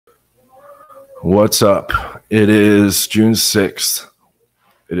What's up? It is June 6th.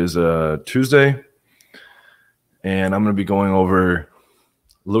 It is a Tuesday, and I'm going to be going over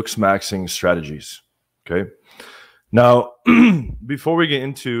LOOKSMAXXing strategies. Okay. Now, before we get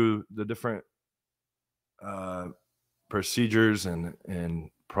into the different procedures and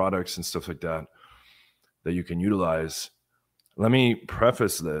products and stuff like that you can utilize, let me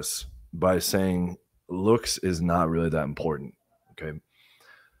preface this by saying looks is not really that important. Okay.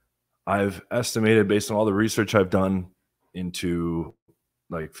 I've estimated, based on all the research I've done into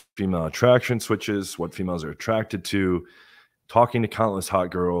like female attraction switches, what females are attracted to, talking to countless hot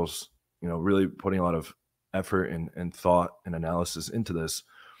girls, really putting a lot of effort and thought and analysis into this.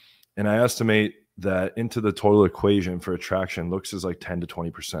 And I estimate that into the total equation for attraction, looks is like 10 to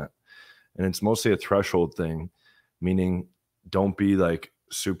 20%. And it's mostly a threshold thing, meaning don't be like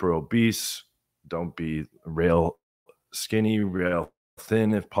super obese, don't be rail skinny, rail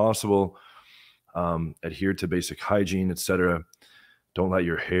thin if possible, adhere to basic hygiene, etc. Don't let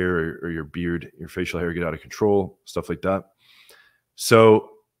your hair or your beard, your facial hair get out of control, stuff like that. So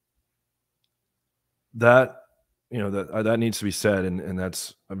that that needs to be said, and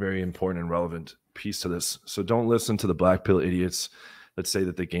that's a very important and relevant piece to this. So don't listen to the black pill idiots that say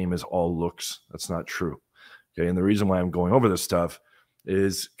that the game is all looks. That's not true. Okay, and the reason why I'm going over this stuff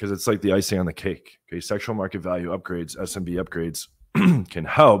is because it's like the icing on the cake. Okay, sexual market value upgrades, SMB upgrades can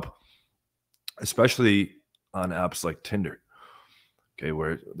help, especially on apps like Tinder. Okay,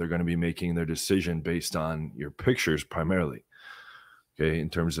 where they're going to be making their decision based on your pictures primarily. Okay, in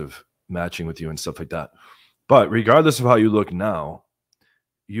terms of matching with you and stuff like that. But regardless of how you look now,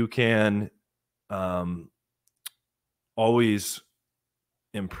 you can always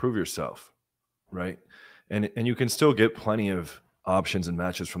improve yourself, right? And you can still get plenty of options and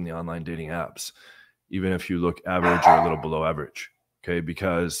matches from the online dating apps, even if you look average or a little below average. Okay,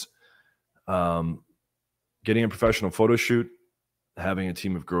 because getting a professional photo shoot, having a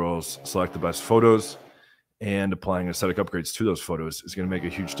team of girls select the best photos, and applying aesthetic upgrades to those photos is going to make a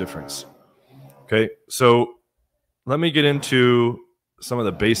huge difference. Okay, so let me get into some of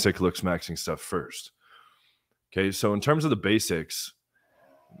the basic LOOKSMAXXing stuff first. Okay, so in terms of the basics,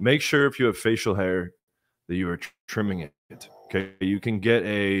 make sure if you have facial hair that you are trimming it. Okay, you can get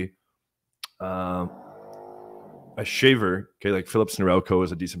a shaver. Okay, like Philips Norelco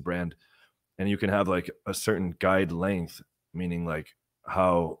is a decent brand, and you can have like a certain guide length, meaning like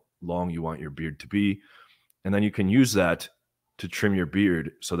how long you want your beard to be, and then you can use that to trim your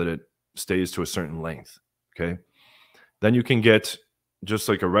beard so that it stays to a certain length. Okay, then you can get just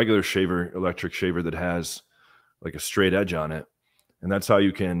like a regular shaver, electric shaver that has like a straight edge on it, and that's how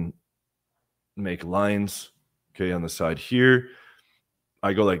you can make lines. Okay, on the side here,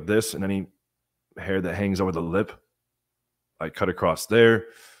 I go like this, and any hair that hangs over the lip, I cut across there.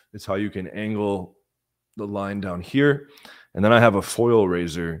 It's how you can angle the line down here. And then I have a foil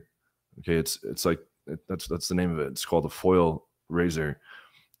razor. Okay, it's like that's the name of it. It's called a foil razor,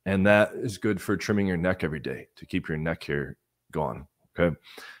 and that is good for trimming your neck every day to keep your neck hair gone. Okay,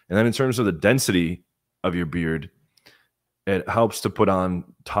 and then in terms of the density of your beard, it helps to put on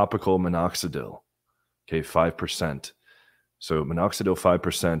topical minoxidil. Okay, 5%. So minoxidil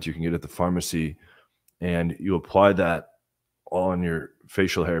 5%, you can get at the pharmacy, and you apply that on your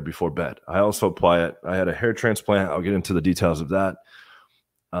facial hair before bed. I also apply it. I had a hair transplant. I'll get into the details of that.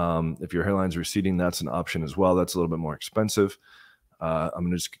 If your hairline's receding, that's an option as well. That's a little bit more expensive. I'm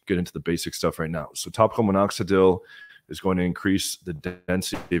going to just get into the basic stuff right now. So topical minoxidil is going to increase the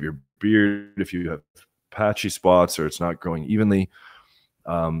density of your beard if you have patchy spots or it's not growing evenly.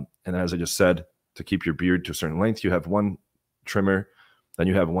 And as I just said, to keep your beard to a certain length, you have one trimmer, then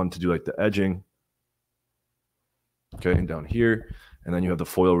you have one to do like the edging. Okay, and down here, and then you have the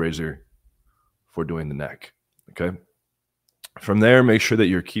foil razor for doing the neck. Okay, from there, make sure that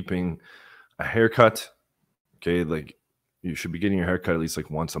you're keeping a haircut. Okay, like you should be getting your haircut at least like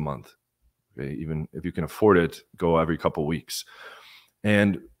once a month. Okay, even if you can afford it, go every couple weeks,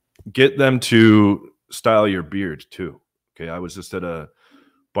 and get them to style your beard too. Okay, I was just at a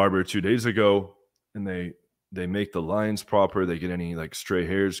barber 2 days ago, and they make the lines proper. They get any like stray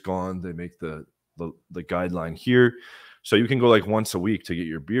hairs gone. They make the guideline here, so you can go like once a week to get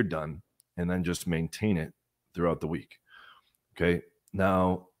your beard done, and then just maintain it throughout the week. Okay,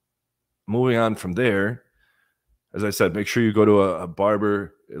 now moving on from there, as I said, make sure you go to a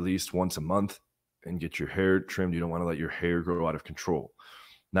barber at least once a month and get your hair trimmed. You don't want to let your hair grow out of control.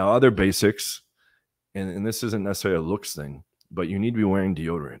 Now, other basics, and this isn't necessarily a looks thing, but you need to be wearing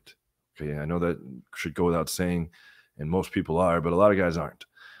deodorant. Okay, I know that should go without saying, and most people are, but a lot of guys aren't.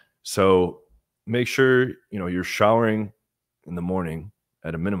 So make sure you're showering in the morning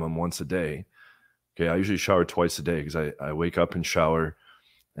at a minimum once a day, Okay, I usually shower twice a day because I wake up and shower,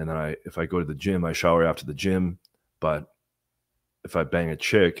 and then if I go to the gym, I shower after the gym. But if I bang a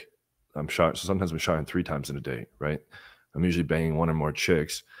chick, I'm showering. So sometimes I'm showering 3 times in a day, right? I'm usually banging 1 or more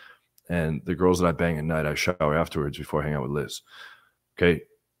chicks, and the girls that I bang at night, I shower afterwards before I hang out with Liz. Okay,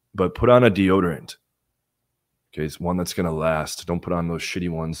 but put on a deodorant. Okay, it's one that's gonna last. Don't put on those shitty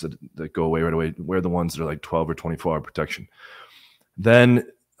ones that go away right away. Wear the ones that are like 12 or 24-hour protection. Then,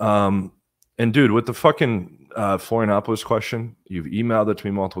 and dude, with the fucking Florianopolis question, you've emailed it to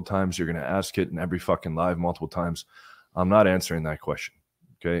me multiple times. You're gonna ask it in every fucking live multiple times. I'm not answering that question.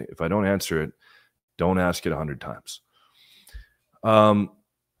 Okay, if I don't answer it, don't ask it 100 times. I'm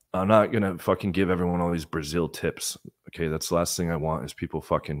not gonna fucking give everyone all these Brazil tips. Okay, that's the last thing I want is people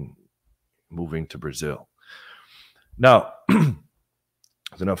fucking moving to Brazil. Now,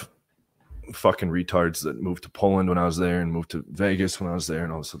 there's enough fucking retards that moved to Poland when I was there and moved to Vegas when I was there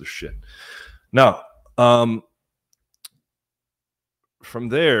and all this other shit. Now, from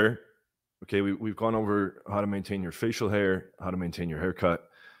there, okay, we've gone over how to maintain your facial hair, how to maintain your haircut,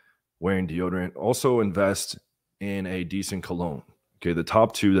 wearing deodorant. Also invest in a decent cologne. Okay, the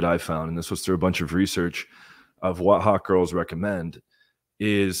top 2 that I found, and this was through a bunch of research of what hot girls recommend,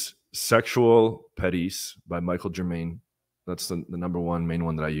 is Sexual Petties by Michael Germain. That's the number 1 main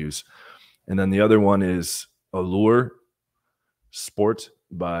one that I use. And then the other one is Allure Sport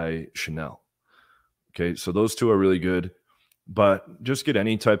by Chanel. Okay, so those 2 are really good, but just get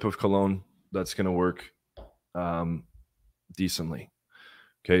any type of cologne that's going to work decently.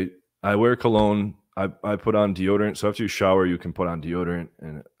 Okay, I wear cologne. I put on deodorant. So after you shower, you can put on deodorant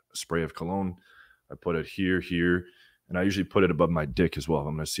and a spray of cologne. I put it here, and I usually put it above my dick as well if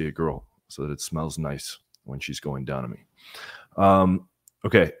I'm going to see a girl so that it smells nice when she's going down on me.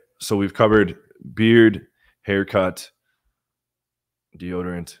 Okay, so we've covered beard, haircut,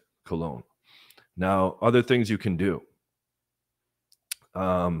 deodorant, cologne. Now, other things you can do.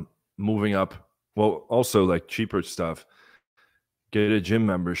 Moving up, well, also like cheaper stuff, get a gym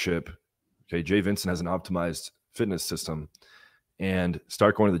membership. Okay, Jay Vincent has an optimized fitness system, and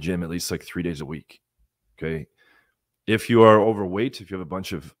start going to the gym at least like 3 days a week. Okay, if you are overweight, if you have a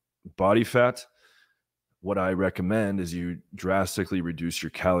bunch of body fat, what I recommend is you drastically reduce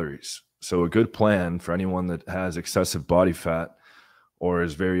your calories. So a good plan for anyone that has excessive body fat or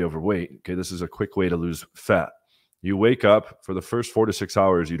is very overweight, okay, this is a quick way to lose fat. You wake up, for the first 4 to 6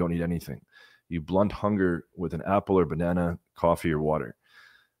 hours, you don't eat anything. You blunt hunger with an apple or banana, coffee or water.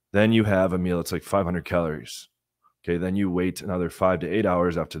 Then you have a meal that's like 500 calories. Okay, then you wait another 5 to 8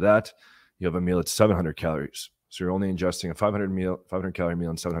 hours after that. You have a meal that's 700 calories. So you're only ingesting a 500 calorie meal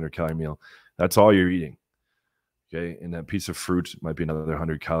and 700 calorie meal. That's all you're eating. Okay, and that piece of fruit might be another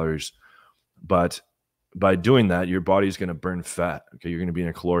 100 calories. But by doing that, your body's going to burn fat. Okay, you're going to be in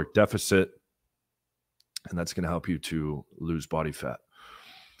a caloric deficit, and that's going to help you to lose body fat.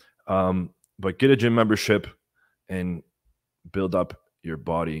 But get a gym membership and build up your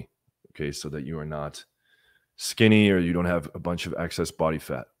body, okay, so that you are not skinny or you don't have a bunch of excess body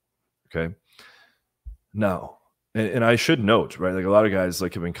fat. Okay. Now, and I should note, right, like a lot of guys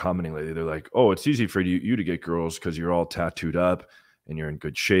like have been commenting lately. They're like, oh, it's easy for you to get girls because you're all tattooed up and you're in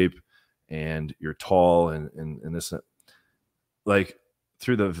good shape and you're tall and this. Like,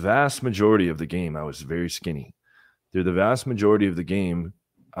 through the vast majority of the game, I was very skinny. Through the vast majority of the game,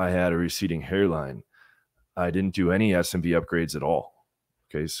 I had a receding hairline. I didn't do any SMV upgrades at all.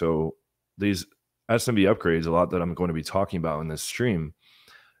 Okay, so these SMV upgrades, a lot that I'm going to be talking about in this stream,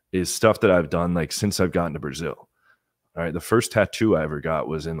 is stuff that I've done like since I've gotten to Brazil. All right, the first tattoo I ever got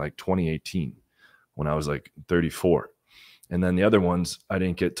was in like 2018 when I was like 34. And then the other ones I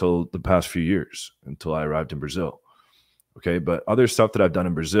didn't get till the past few years until I arrived in Brazil. Okay, but other stuff that I've done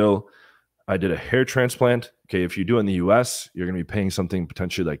in Brazil, I did a hair transplant. Okay, if you do it in the US, you're going to be paying something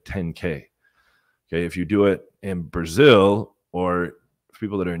potentially like 10K. Okay, if you do it in Brazil, or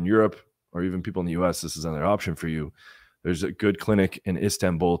people that are in Europe, or even people in the US, this is another option for you. There's a good clinic in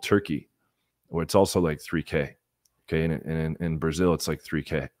Istanbul, Turkey, where it's also like 3K. Okay, and in Brazil, it's like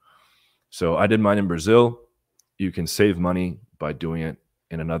 3K. So I did mine in Brazil. You can save money by doing it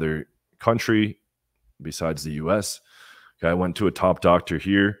in another country besides the US. Okay, I went to a top doctor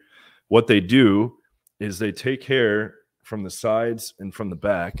here. What they do is they take hair from the sides and from the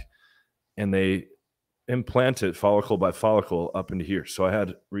back, and they implant it follicle by follicle up into here. So I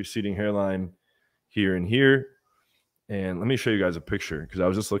had receding hairline here and here. And let me show you guys a picture, because I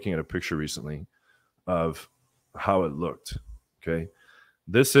was just looking at a picture recently of how it looked. Okay,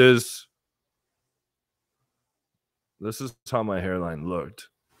 this is how my hairline looked.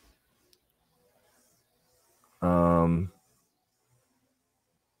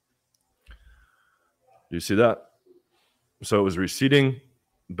 Do you see that? So it was receding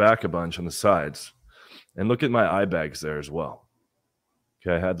back a bunch on the sides. And look at my eye bags there as well.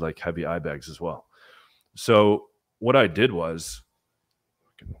 Okay, I had like heavy eye bags as well. So what I did was,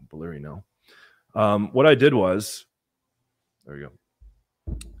 blurry now. What I did was, there we go.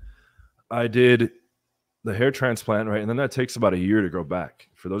 I did the hair transplant, right? And then that takes about a year to grow back.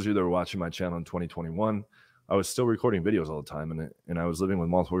 For those of you that were watching my channel in 2021, I was still recording videos all the time, and I was living with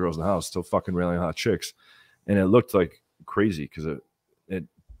multiple girls in the house, still fucking railing hot chicks, and it looked like crazy because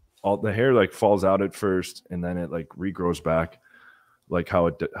all the hair like falls out at first, and then it like regrows back, like how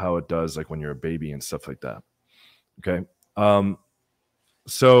it does like when you're a baby and stuff like that. Okay,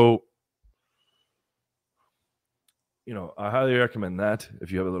 so you know, I highly recommend that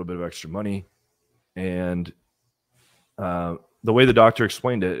if you have a little bit of extra money. And the way the doctor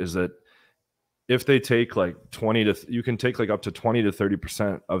explained it is that if they take like you can take like up to 20 to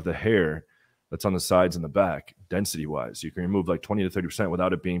 30% of the hair that's on the sides and the back, density wise, you can remove like 20 to 30%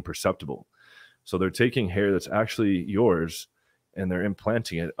 without it being perceptible. So they're taking hair that's actually yours and they're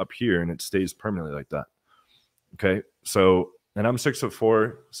implanting it up here, and it stays permanently like that. Okay. So, and I'm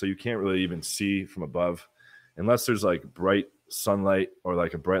 6'4", so you can't really even see from above unless there's like bright sunlight or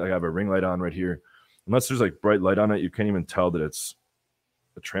like like I have a ring light on right here. Unless there's like bright light on it, you can't even tell that it's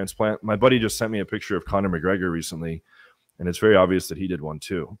a transplant. My buddy just sent me a picture of Conor McGregor recently, and it's very obvious that he did one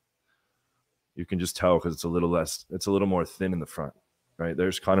too. You can just tell because it's a little more thin in the front, right?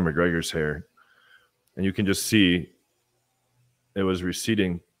 There's Conor McGregor's hair, and you can just see it was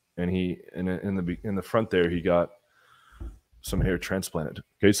receding, and in the front there, he got some hair transplanted.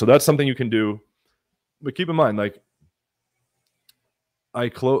 Okay, so that's something you can do, but keep in mind, like,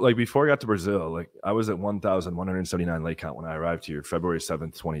 before I got to Brazil, like I was at 1,179 leg count when I arrived here, February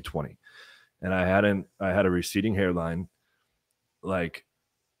 7th, 2020. And I had a receding hairline. Like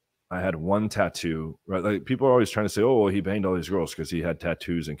I had one tattoo, right? Like people are always trying to say, oh, well, he banged all these girls because he had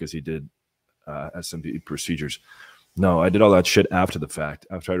tattoos and because he did SMB procedures. No, I did all that shit after the fact,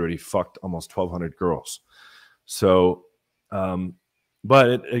 after I'd already fucked almost 1,200 girls. So,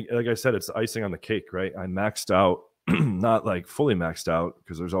 but like I said, it's icing on the cake, right? I maxed out. Not like fully maxed out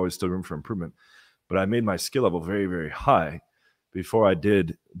because there's always still room for improvement, but I made my skill level very, very high before I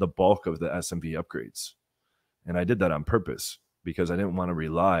did the bulk of the SMB upgrades. And I did that on purpose because I didn't want to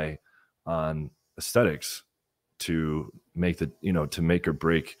rely on aesthetics to make to make or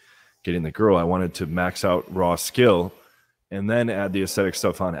break getting the girl. I wanted to max out raw skill and then add the aesthetic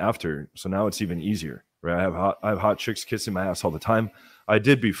stuff on after. So now it's even easier, right? I have hot chicks kissing my ass all the time. I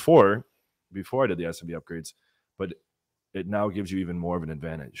did before I did the SMB upgrades, but it now gives you even more of an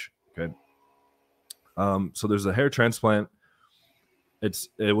advantage. Okay. So there's a hair transplant.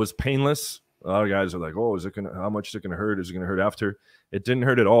 It was painless. A lot of guys are like, oh, how much is it going to hurt? Is it going to hurt after? It didn't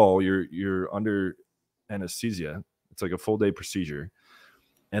hurt at all. You're under anesthesia. It's like a full day procedure.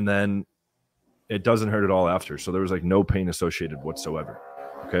 And then it doesn't hurt at all after. So there was like no pain associated whatsoever.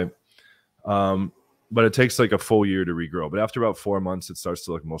 Okay. But it takes like a full year to regrow. But after about 4 months, it starts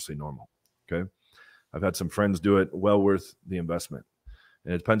to look mostly normal. Okay. I've had some friends do it, well worth the investment.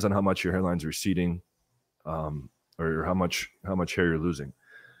 And it depends on how much your hairline's receding, or how much hair you're losing.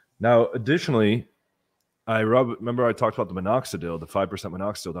 Now, additionally, remember I talked about the minoxidil, the 5%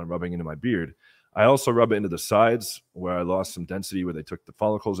 minoxidil that I'm rubbing into my beard. I also rub it into the sides where I lost some density, where they took the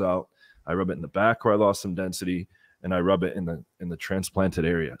follicles out. I rub it in the back where I lost some density, and I rub it in the transplanted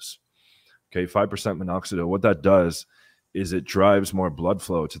areas. Okay, 5% minoxidil. What that does is it drives more blood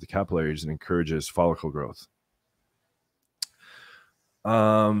flow to the capillaries and encourages follicle growth.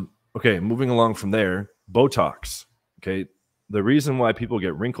 Okay, moving along from there, Botox. Okay, the reason why people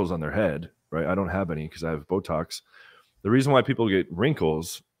get wrinkles on their head, right? I don't have any because I have Botox. The reason why people get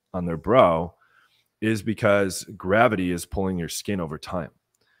wrinkles on their brow is because gravity is pulling your skin over time.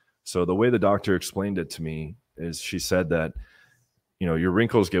 So the way the doctor explained it to me is she said that, your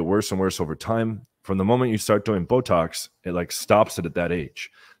wrinkles get worse and worse over time. From the moment you start doing Botox, it like stops it at that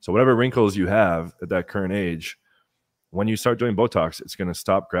age. So whatever wrinkles you have at that current age, when you start doing Botox, it's going to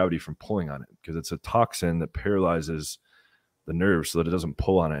stop gravity from pulling on it because it's a toxin that paralyzes the nerves so that it doesn't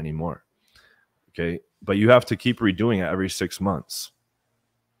pull on it anymore. Okay. But you have to keep redoing it every 6 months.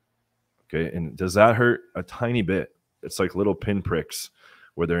 Okay. And does that hurt? A tiny bit. It's like little pinpricks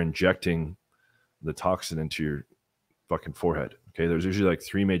where they're injecting the toxin into your fucking forehead. Okay. There's usually like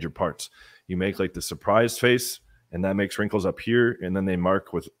 3 major parts. You make like the surprise face, and that makes wrinkles up here. And then they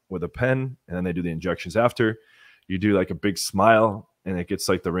mark with a pen, and then they do the injections after. You do like a big smile, and it gets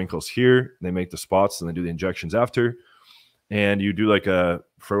like the wrinkles here. They make the spots, and they do the injections after. And you do like a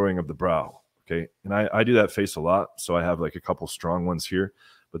furrowing of the brow. Okay. And I do that face a lot. So I have like a couple strong ones here,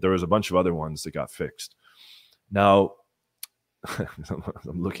 but there was a bunch of other ones that got fixed. Now,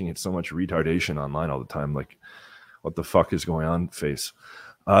 I'm looking at so much retardation online all the time. Like, what the fuck is going on, face?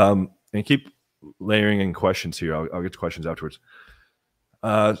 And keep layering in questions here. I'll get to questions afterwards.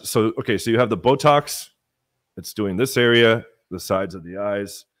 So you have the Botox. It's doing this area, the sides of the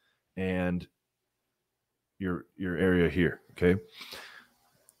eyes, and your area here. Okay.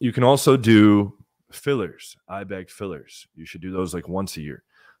 You can also do fillers, eye bag fillers. You should do those like once a year.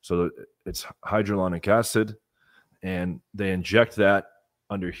 So it's hyaluronic acid, and they inject that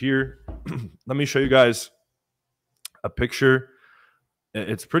under here. Let me show you guys a picture.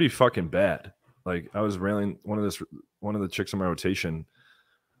 It's pretty fucking bad. Like, I was railing one of the chicks in my rotation,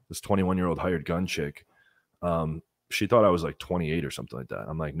 this 21-year-old hired gun chick. She thought I was like 28 or something like that.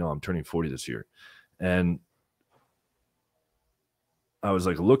 I'm like, no, I'm turning 40 this year. And I was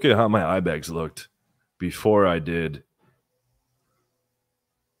like, look at how my eye bags looked before I did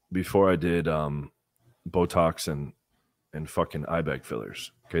Botox and fucking eye bag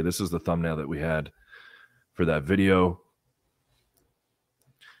fillers. Okay, this is the thumbnail that we had for that video.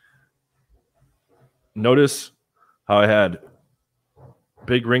 Notice how I had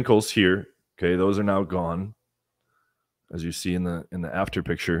big wrinkles here. Okay, those are now gone, as you see in the after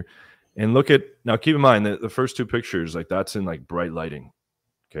picture. And look at, now keep in mind that the first two pictures, like, that's in like bright lighting.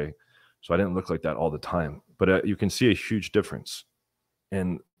 Okay, so I didn't look like that all the time, but you can see a huge difference.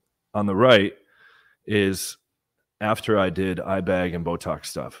 And on the right is after I did eye bag and Botox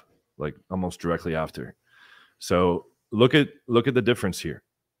stuff, like almost directly after. So look at the difference here.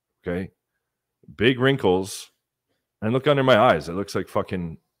 Okay, big wrinkles, and look under my eyes. It looks like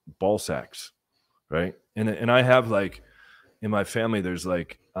fucking ball sacks, right? And I have, like, in my family, there's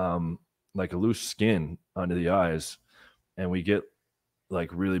like a loose skin under the eyes, and we get like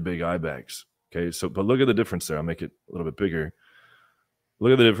really big eye bags. Okay, so but look at the difference there. I'll make it a little bit bigger.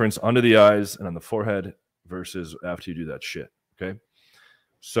 Look at the difference under the eyes and on the forehead versus after you do that shit. Okay,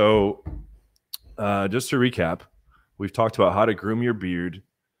 so just to recap, we've talked about how to groom your beard.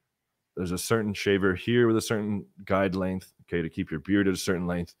 There's a certain shaver here with a certain guide length, okay, to keep your beard at a certain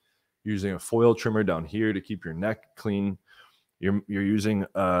length. Using a foil trimmer down here to keep your neck clean. You're using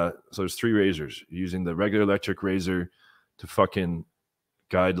so there's 3 razors. You're using the regular electric razor to fucking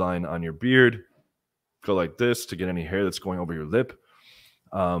guideline on your beard. Go like this to get any hair that's going over your lip.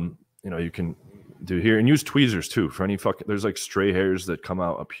 You can do here, and use tweezers too for any fucking, there's like stray hairs that come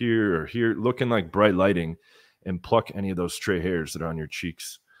out up here or here, looking like bright lighting, and pluck any of those stray hairs that are on your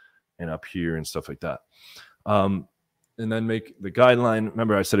cheeks and up here and stuff like that. And then make the guideline.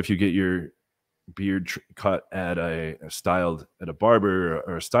 Remember, I said if you get your beard cut at styled at a barber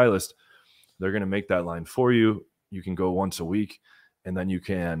or a stylist, they're going to make that line for you. You can go once a week, and then you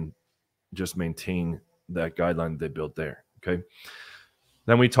can just maintain that guideline they built there. Okay.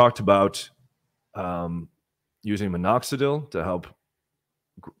 Then we talked about using minoxidil to help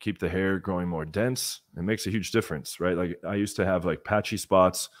keep the hair growing more dense. It makes a huge difference, right? Like, I used to have like patchy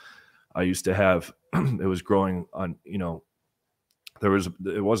spots. I used to have, it was growing on, it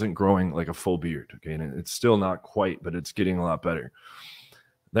wasn't growing like a full beard. Okay. And it's still not quite, but it's getting a lot better.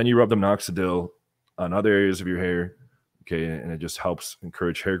 Then you rub the minoxidil on other areas of your hair. Okay. And it just helps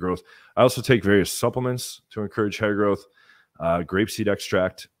encourage hair growth. I also take various supplements to encourage hair growth. Grapeseed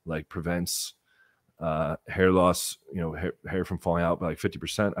extract, like, prevents hair loss, hair from falling out by like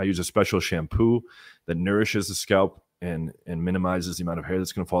 50%. I use a special shampoo that nourishes the scalp and minimizes the amount of hair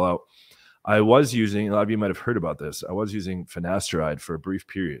that's going to fall out. I was using, a lot of you might have heard about this, I was using finasteride for a brief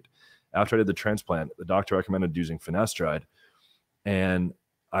period. After I did the transplant, the doctor recommended using finasteride, and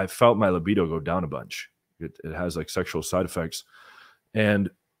I felt my libido go down a bunch. It has like sexual side effects.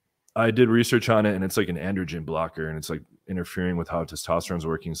 And I did research on it, and it's like an androgen blocker, and it's like interfering with how testosterone is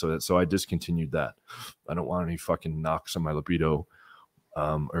working. So I discontinued that. I don't want any fucking knocks on my libido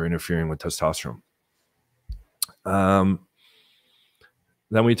or interfering with testosterone.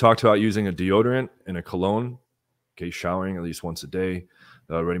 Then we talked about using a deodorant and a cologne. Okay, showering at least once a day.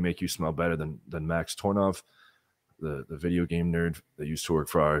 That'll already make you smell better than Max Tornov, the video game nerd that used to work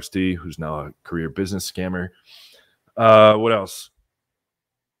for RSD, who's now a career business scammer. What else?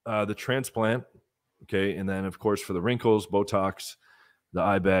 The transplant. Okay, and then of course for the wrinkles, Botox, the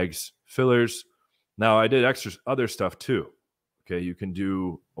eye bags, fillers. Now I did other stuff too. Okay, you can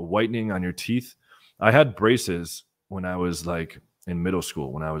do a whitening on your teeth. I had braces when I was like in middle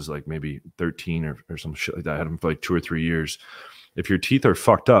school, when I was like maybe 13 or some shit like that. I had them for like 2 or 3 years. If your teeth are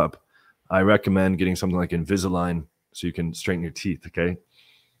fucked up, I recommend getting something like Invisalign so you can straighten your teeth. Okay,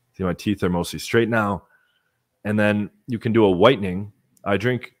 see, my teeth are mostly straight now. And then you can do a whitening. I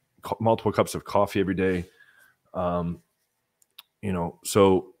drink multiple cups of coffee every day. So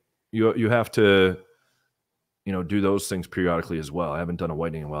you have to you know, do those things periodically as well. I haven't done a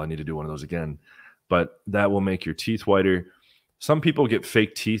whitening in a while. I need to do one of those again, but that will make your teeth whiter. Some people get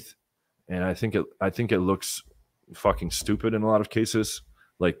fake teeth, and I think it looks fucking stupid in a lot of cases,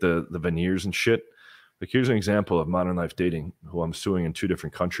 like the veneers and shit. Like, here's an example of Modern Life Dating, who I'm suing in 2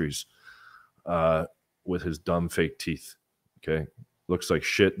 different countries, with his dumb fake teeth. Okay, looks like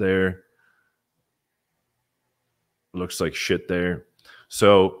shit there. Looks like shit there.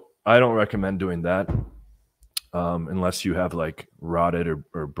 So I don't recommend doing that, unless you have like rotted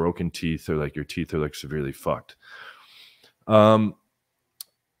or broken teeth, or like your teeth are like severely fucked.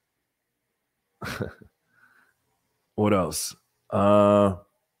 What else?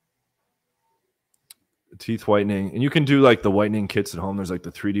 Teeth whitening, and you can do like the whitening kits at home. There's like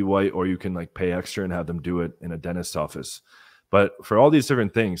the 3D white, or you can like pay extra and have them do it in a dentist's office. But for all these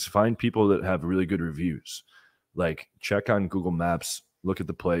different things, find people that have really good reviews. Like, check on Google Maps, look at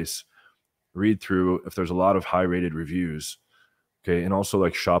the place, read through if there's a lot of high rated reviews. Okay, and also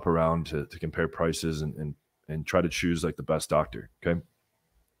like shop around to compare prices and try to choose like the best doctor. Okay.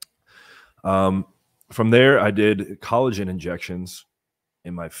 From there, I did collagen injections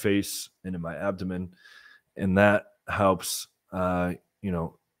in my face and in my abdomen, and that helps, you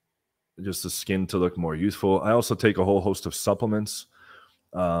know, just the skin to look more youthful. I also take a whole host of supplements,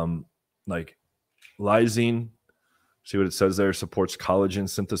 like lysine. See what it says there? Supports collagen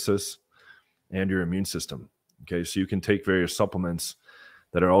synthesis and your immune system. Okay, so you can take various supplements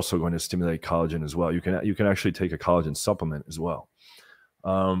that are also going to stimulate collagen as well. You can actually take a collagen supplement as well.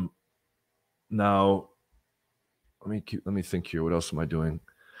 Now, let me think here. What else am I doing?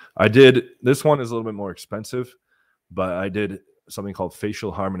 I did, this one is a little bit more expensive, but I did something called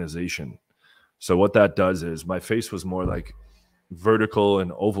facial harmonization. So what that does is, my face was more like vertical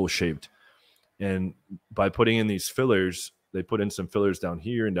and oval shaped, and by putting in these fillers, they put in some fillers down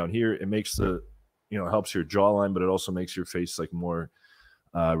here and down here. It makes the, you know, it helps your jawline, but it also makes your face like more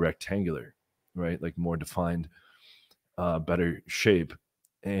rectangular, right? Like more defined, better shape.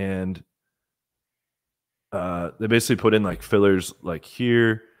 And they basically put in like fillers like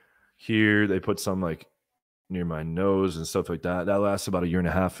here. They put some like near my nose and stuff like that. That lasts about 1.5 years,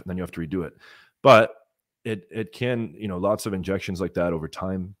 and then you have to redo it. But it can, you know, lots of injections like that over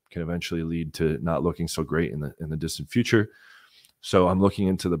time can eventually lead to not looking so great in the distant future. So I'm looking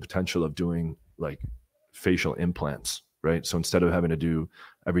into the potential of doing like facial implants, right? So instead of having to do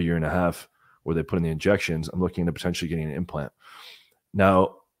every 1.5 years where they put in the injections, I'm looking into potentially getting an implant.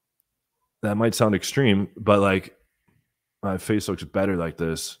 Now, that might sound extreme, but like, my face looks better like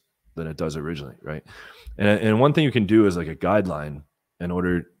this than it does originally, right? And one thing you can do is like a guideline in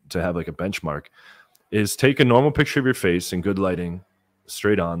order to have like a benchmark is take a normal picture of your face in good lighting,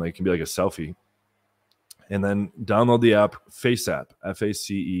 straight on, like it can be like a selfie, and then download the app FaceApp,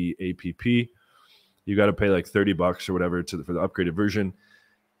 FaceApp. You got to pay like $30 or whatever for the upgraded version,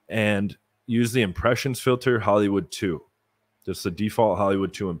 and use the impressions filter Hollywood 2, just the default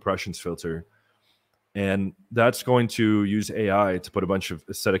Hollywood 2 impressions filter. And that's going to use AI to put a bunch of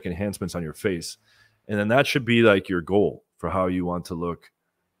aesthetic enhancements on your face. And then that should be like your goal for how you want to look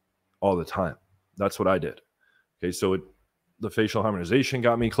all the time. That's what I did. Okay, so the facial harmonization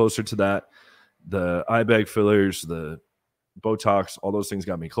got me closer to that. The eye bag fillers, the Botox, all those things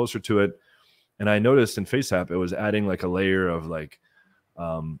got me closer to it. And I noticed in FaceApp, it was adding like a layer of like,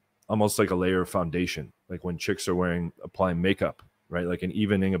 almost like a layer of foundation, like when chicks are applying makeup, right? Like an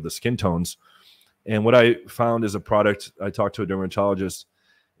evening of the skin tones. And what I found is a product, I talked to a dermatologist,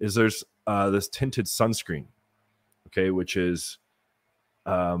 is there's this tinted sunscreen, okay, which is,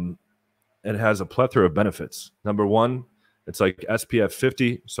 it has a plethora of benefits. Number one, it's like SPF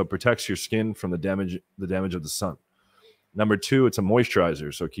 50, so it protects your skin from the damage of the sun. Number two, it's a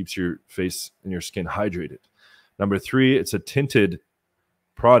moisturizer, so it keeps your face and your skin hydrated. Number three, it's a tinted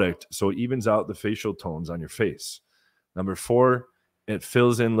product, so it evens out the facial tones on your face. Number four, it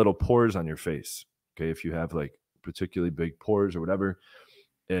fills in little pores on your face. Okay, if you have like particularly big pores or whatever,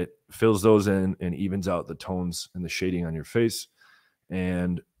 it fills those in and evens out the tones and the shading on your face.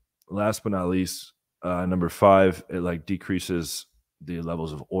 And last but not least, number five, it like decreases the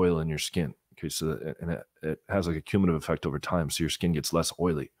levels of oil in your skin. Okay, so it has like a cumulative effect over time, so your skin gets less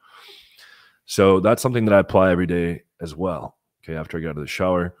oily. So that's something that I apply every day as well. Okay, after I get out of the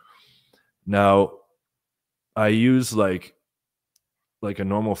shower. Now, I use like a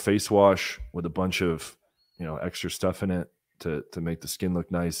normal face wash with a bunch of, you know, extra stuff in it to make the skin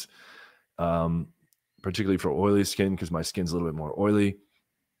look nice, particularly for oily skin, because my skin's a little bit more oily.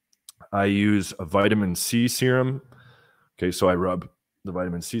 I use a vitamin C serum. Okay, so I rub the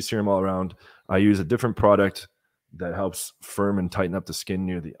vitamin C serum all around. I use a different product that helps firm and tighten up the skin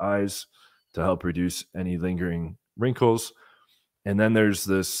near the eyes. to help reduce any lingering wrinkles. And then there's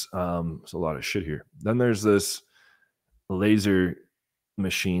this, there's a lot of shit here. Then there's this laser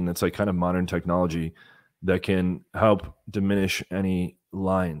machine that's like kind of modern technology that can help diminish any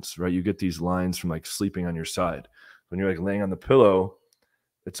lines, right? You get these lines from like sleeping on your side. When you're like laying on the pillow,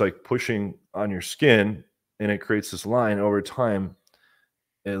 it's like pushing on your skin and it creates this line. Over time,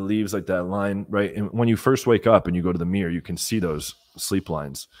 it leaves like that line, right? And when you first wake up and you go to the mirror, you can see those sleep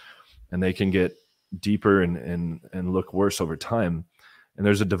lines and they can get deeper and look worse over time. And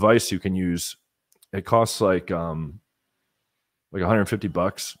there's a device you can use. It costs like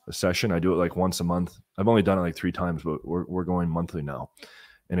 $150 a session. I do it like once a month. I've only done it like 3 times, but we're going monthly now.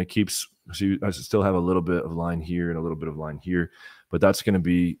 And it keeps, so I still have a little bit of line here and a little bit of line here, but that's going to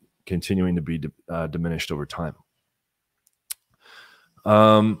be continuing to be diminished over time.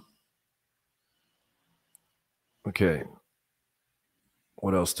 Okay.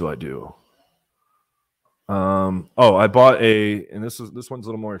 What else do I do? Oh, I bought and this one's a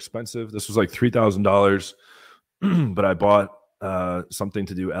little more expensive. This was like $3,000, but I bought something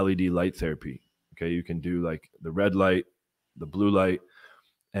to do LED light therapy. Okay. You can do like the red light, the blue light,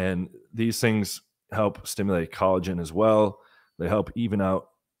 and these things help stimulate collagen as well. They help even out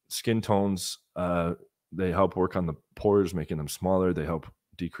skin tones. They help work on the pores, making them smaller. They help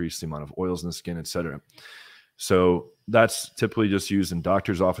decrease the amount of oils in the skin, etc. So that's typically just used in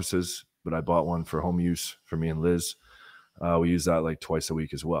doctor's offices, but I bought one for home use for me and Liz. We use that like twice a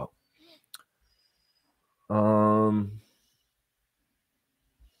week as well. I'm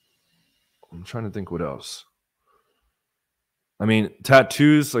trying to think what else. I mean,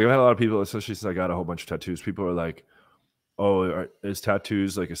 tattoos, like I've had a lot of people, especially since I got a whole bunch of tattoos, people are like, oh, is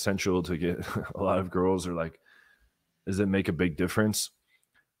tattoos like essential to get a lot of girls, or like, does it make a big difference?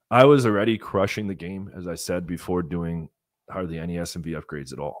 I was already crushing the game, as I said, before doing hardly any SMV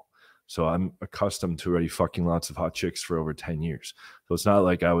upgrades at all. So I'm accustomed to already fucking lots of hot chicks for over 10 years. So it's not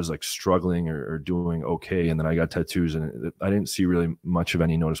like I was like struggling or doing okay, and then I got tattoos, and I didn't see really much of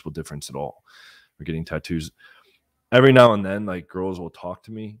any noticeable difference at all for getting tattoos. Every now and then, like girls will talk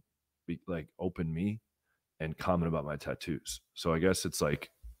to me, like open me, and comment about my tattoos. So I guess it's like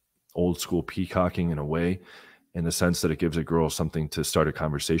old school peacocking in a way, in the sense that it gives a girl something to start a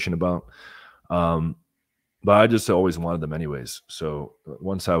conversation about. But I just always wanted them anyways. So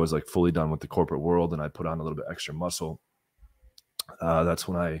once I was like fully done with the corporate world and I put on a little bit extra muscle, that's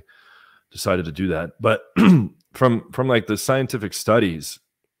when I decided to do that. But from like the scientific studies,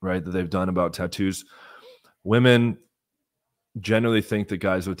 right, that they've done about tattoos, women generally think that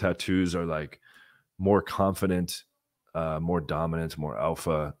guys with tattoos are like more confident, more dominant, more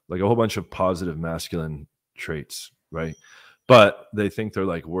alpha, like a whole bunch of positive masculine traits, right? But they think they're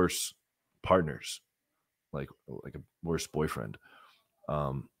like worse partners, like a worse boyfriend.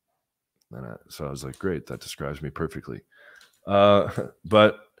 So I was like, great, that describes me perfectly.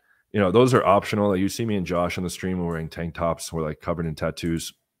 But you know, those are optional. Like you see me and Josh on the stream, we're wearing tank tops, we're like covered in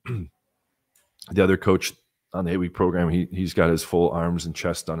tattoos. The other coach on the 8-week program, he's got his full arms and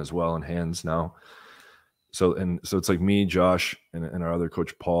chest done as well, and hands now. So it's like me, Josh, and our other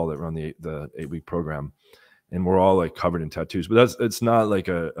coach Paul that run the 8-week program, and we're all like covered in tattoos. But it's not like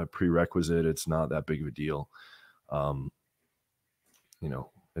a prerequisite. It's not that big of a deal. You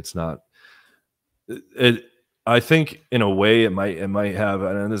know, it's not. I think in a way it might have,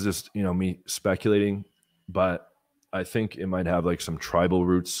 and this is just, you know, me speculating, but I think it might have like some tribal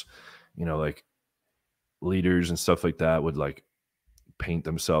roots. You know, like leaders and stuff like that would like paint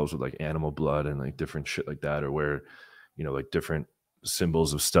themselves with like animal blood and like different shit like that, or wear, you know, like different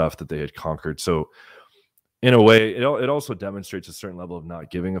symbols of stuff that they had conquered. So in a way, it also demonstrates a certain level of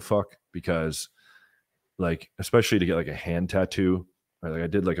not giving a fuck, because like, especially to get like a hand tattoo, right? Like I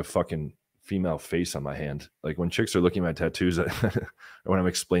did like a fucking female face on my hand. Like when chicks are looking at my tattoos or when I'm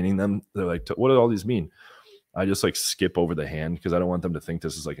explaining them, they're like, what do all these mean? I just like skip over the hand because I don't want them to think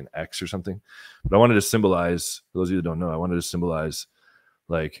this is like an X or something. But I wanted to symbolize, for those of you that don't know, I wanted to symbolize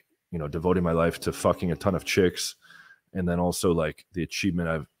like, you know, devoting my life to fucking a ton of chicks, and then also like the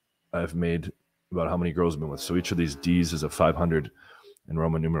achievement I've made about how many girls I've been with. So each of these D's is a 500 in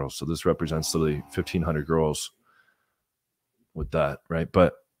Roman numerals. So this represents literally 1,500 girls with that, right?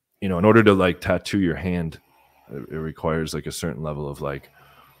 But you know, in order to like tattoo your hand, it requires like a certain level of like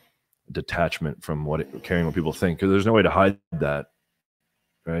detachment from caring what people think, because there's no way to hide that,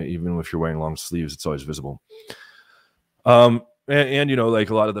 right? Even if you're wearing long sleeves, it's always visible. And you know, like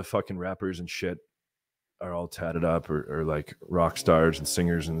a lot of the fucking rappers and shit are all tatted up, or like rock stars and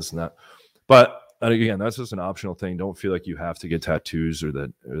singers and this and that. But again, that's just an optional thing. Don't feel like you have to get tattoos, or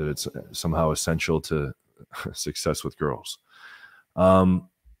that it's somehow essential to success with girls.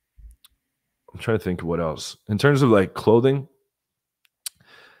 I'm trying to think what else. In terms of like clothing,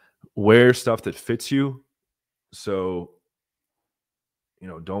 wear stuff that fits you. So, you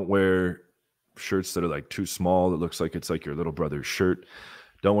know, don't wear shirts that are like too small that looks like it's like your little brother's shirt.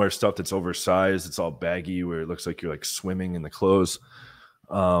 Don't wear stuff that's oversized, it's all baggy where it looks like you're like swimming in the clothes.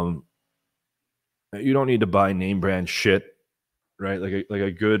 You don't need to buy name brand shit, right? Like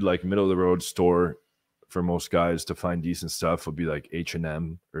a good like middle of the road store for most guys to find decent stuff would be like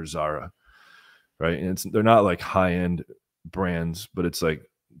H&M or Zara, right? And they're not like high end brands, but it's like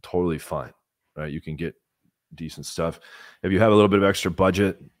totally fine, right? You can get decent stuff. If you have a little bit of extra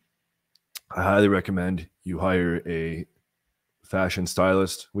budget, I highly recommend you hire a fashion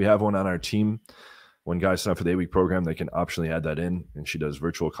stylist. We have one on our team. When guys sign up for the 8-week program, they can optionally add that in, and she does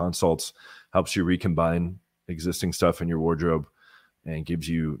virtual consults, helps you recombine existing stuff in your wardrobe, and gives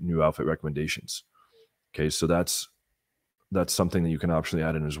you new outfit recommendations. Okay, so that's something that you can optionally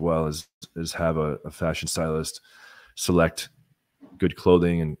add in as well, is have a fashion stylist select good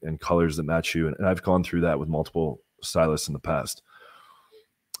clothing and colors that match you. And I've gone through that with multiple stylists in the past.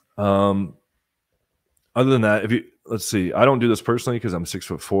 Other than that, let's see, I don't do this personally because I'm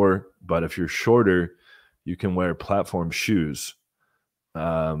 6'4", but if you're shorter, you can wear platform shoes,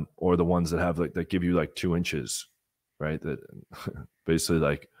 or the ones that have like, that give you like 2 inches, right? That basically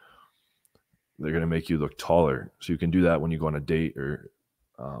like they're going to make you look taller. So you can do that when you go on a date or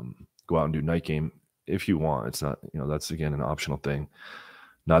go out and do night game if you want. It's not, you know, that's again an optional thing.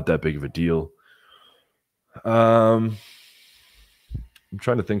 Not that big of a deal. I'm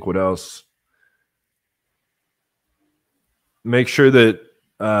trying to think what else. Make sure that,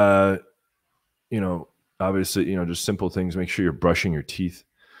 you know, obviously, you know, just simple things. Make sure you're brushing your teeth,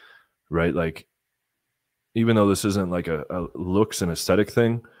 right? Like, even though this isn't like a looks and aesthetic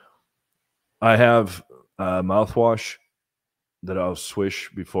thing, I have mouthwash that I'll swish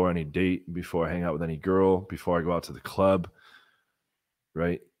before any date, before I hang out with any girl, before I go out to the club,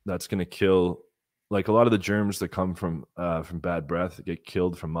 right? That's going to kill, like, a lot of the germs that come from bad breath get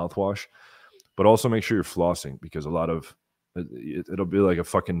killed from mouthwash. But also make sure you're flossing, because a lot of it'll be like a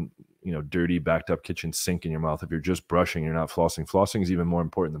fucking, you know, dirty backed up kitchen sink in your mouth if you're just brushing, you're not flossing. Flossing is even more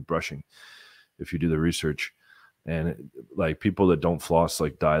important than brushing if you do the research. And like, people that don't floss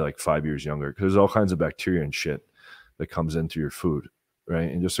like die like 5 years younger, because there's all kinds of bacteria and shit that comes in through your food, right?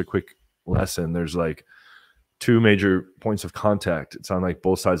 And just a quick lesson, there's like 2 major points of contact. It's on like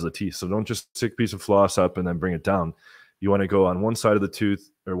both sides of the teeth. So don't just stick a piece of floss up and then bring it down. You want to go on one side of the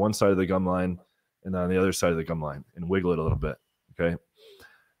tooth or one side of the gum line, and on the other side of the gum line, and wiggle it a little bit, okay?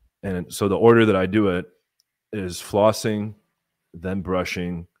 And so the order that I do it is flossing, then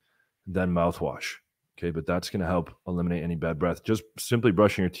brushing, then mouthwash, okay? But that's going to help eliminate any bad breath. Just simply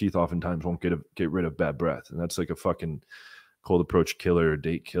brushing your teeth oftentimes won't get rid of bad breath, and that's like a fucking cold approach killer or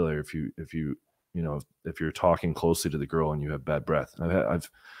date killer if you're talking closely to the girl and you have bad breath. I've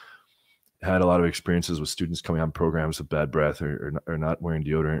had a lot of experiences with students coming on programs with bad breath or not wearing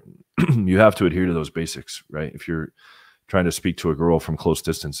deodorant. You have to adhere to those basics, right? If you're trying to speak to a girl from close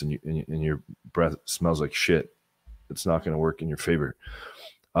distance and your breath smells like shit, it's not going to work in your favor.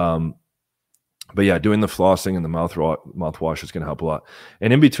 But yeah, doing the flossing and the mouthwash is going to help a lot.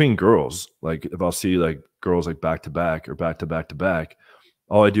 And in between girls, like if I'll see like girls like back to back or back to back to back,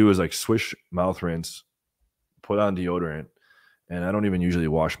 all I do is like swish mouth rinse, put on deodorant, and I don't even usually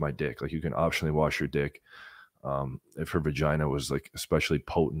wash my dick. Like, you can optionally wash your dick. If her vagina was like especially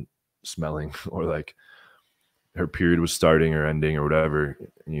potent smelling, or like her period was starting or ending or whatever,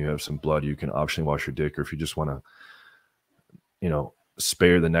 and you have some blood, you can optionally wash your dick. Or if you just want to, you know,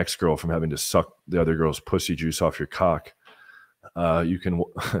 spare the next girl from having to suck the other girl's pussy juice off your cock, you can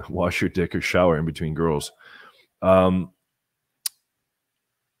wash your dick or shower in between girls.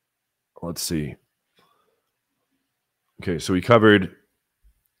 Let's see. Okay, so we covered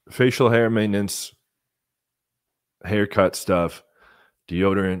facial hair maintenance, haircut stuff,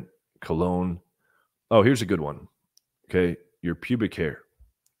 deodorant, cologne. Oh, here's a good one. Okay, your pubic hair.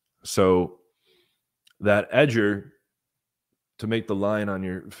 So that edger, to make the line on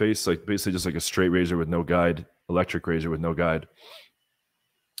your face, like basically just like a straight razor with no guide, electric razor with no guide,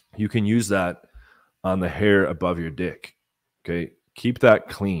 you can use that on the hair above your dick. Okay, keep that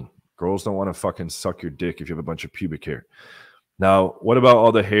clean. Girls don't want to fucking suck your dick if you have a bunch of pubic hair. Now, what about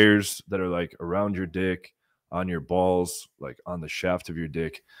all the hairs that are like around your dick, on your balls, like on the shaft of your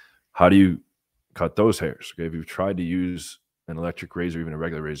dick? How do you cut those hairs? Okay, if you've tried to use an electric razor, even a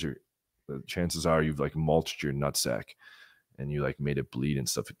regular razor, the chances are you've like mulched your nutsack and you like made it bleed and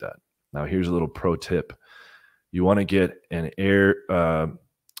stuff like that. Now, here's a little pro tip. You want to get an ear,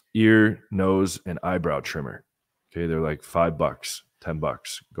 nose, and eyebrow trimmer. Okay, they're like $5.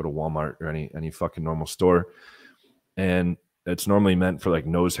 $10. Go to Walmart or any fucking normal store. And it's normally meant for like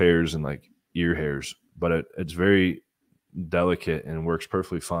nose hairs and like ear hairs, but it's very delicate and works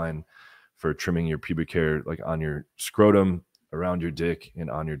perfectly fine for trimming your pubic hair, like on your scrotum, around your dick,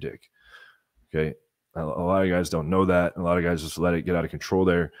 and on your dick. Okay. A lot of guys don't know that. A lot of guys just let it get out of control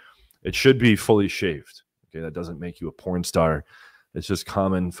there. It should be fully shaved. Okay. That doesn't make you a porn star. It's just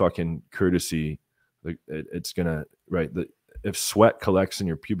common fucking courtesy. Like it's gonna, right. If sweat collects in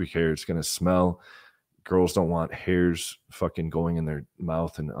your pubic hair, it's gonna smell. Girls don't want hairs fucking going in their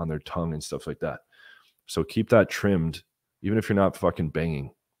mouth and on their tongue and stuff like that. So keep that trimmed, even if you're not fucking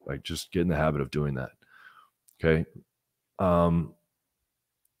banging. Like just get in the habit of doing that. Okay.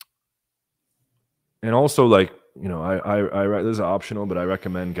 And also, like, you know, I this is optional, but I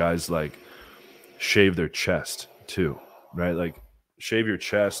recommend guys like shave their chest too, right? Like shave your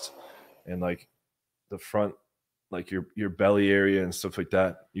chest and like the front, like your belly area and stuff like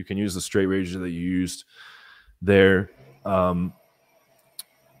that. You can use the straight razor that you used there. And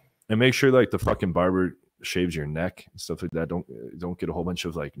make sure like the fucking barber shaves your neck and stuff like that. Don't get a whole bunch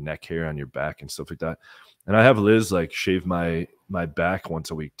of like neck hair on your back and stuff like that. And I have Liz like shave my back once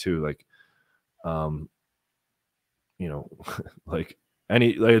a week too. Like, you know, like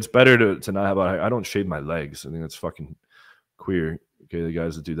it's better to not have I don't shave my legs. I think that's fucking queer. Okay, the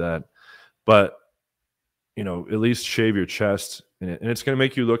guys that do that. But you know, at least shave your chest, and it's going to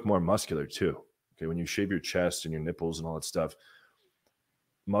make you look more muscular too. Okay, when you shave your chest and your nipples and all that stuff,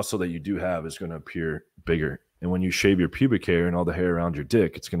 muscle that you do have is going to appear bigger. And when you shave your pubic hair and all the hair around your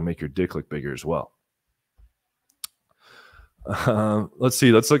dick, it's going to make your dick look bigger as well. Let's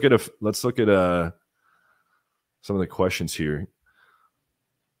see. Let's look at some of the questions here.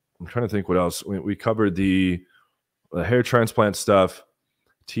 I'm trying to think what else. We covered the hair transplant stuff,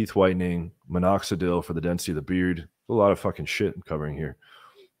 teeth whitening, minoxidil for the density of the beard. A lot of fucking shit I'm covering here.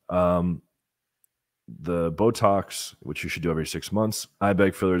 The Botox, which you should do every 6 months. Eye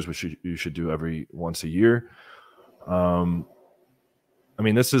bag fillers, which you should do every once a year. I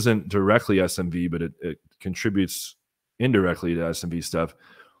mean, this isn't directly SMV, but it contributes indirectly to SMV stuff.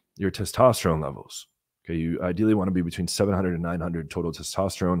 Your testosterone levels. Okay, you ideally want to be between 700 and 900 total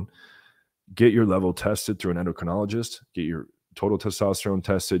testosterone. Get your level tested through an endocrinologist. Get your total testosterone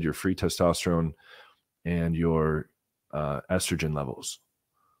tested, your free testosterone, and your estrogen levels.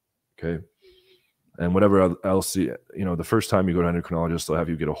 Okay. And whatever else, you know, the first time you go to an endocrinologist, they'll have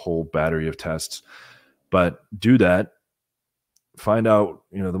you get a whole battery of tests. But do that. Find out,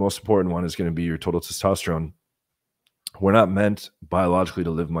 you know, the most important one is going to be your total testosterone. We're not meant biologically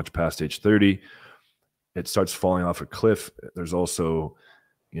to live much past age 30. It starts falling off a cliff. There's also,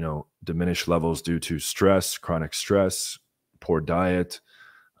 you know, diminished levels due to stress, chronic stress, poor diet,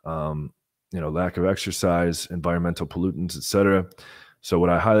 you know, lack of exercise, environmental pollutants, etc. So what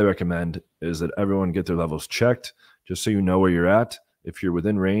I highly recommend is that everyone get their levels checked, just so you know where you're at. If you're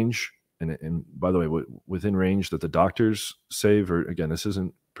within range, and by the way, within range that the doctors say, or again, this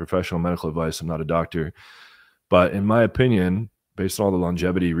isn't professional medical advice. I'm not a doctor, but in my opinion, based on all the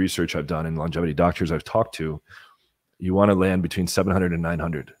longevity research I've done and longevity doctors I've talked to, you want to land between 700 and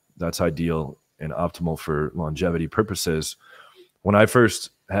 900. That's ideal and optimal for longevity purposes. When I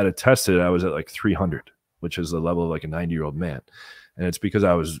first had it tested, I was at like 300, which is the level of like a 90-year-old man. And it's because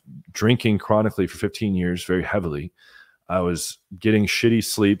I was drinking chronically for 15 years, very heavily. I was getting shitty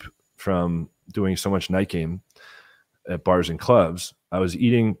sleep from doing so much night game at bars and clubs. I was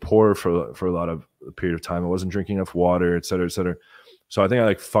eating poor for a lot of a period of time. I wasn't drinking enough water, et cetera, et cetera. So I think I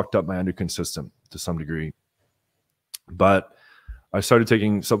like fucked up my endocrine system to some degree. But I started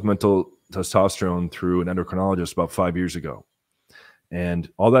taking supplemental testosterone through an endocrinologist about 5 years ago. And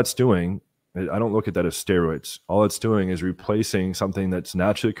all that's doing, I don't look at that as steroids. All it's doing is replacing something that's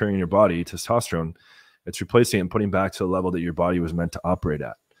naturally occurring in your body, testosterone. It's replacing it and putting back to the level that your body was meant to operate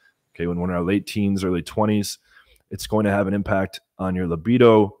at. Okay, when we're in our late teens, early 20s, it's going to have an impact on your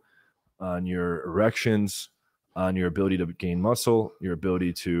libido, on your erections, on your ability to gain muscle, your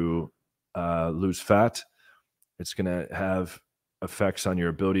ability to lose fat. It's going to have effects on your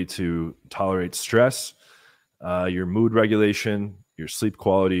ability to tolerate stress, your mood regulation, your sleep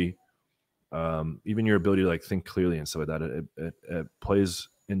quality, even your ability to like think clearly and stuff like that. It plays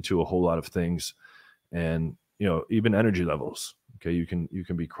into a whole lot of things, and you know, even energy levels. Okay, you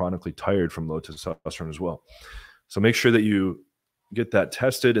can be chronically tired from low testosterone as well. So make sure that you get that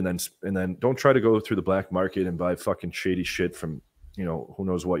tested, and then don't try to go through the black market and buy fucking shady shit from, you know, who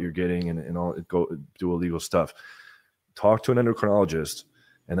knows what you're getting and all, go do illegal stuff. Talk to an endocrinologist,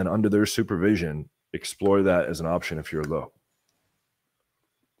 and then under their supervision, explore that as an option if you're low.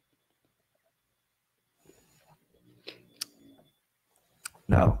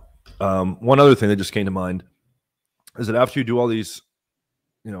 Now, one other thing that just came to mind is that after you do all these,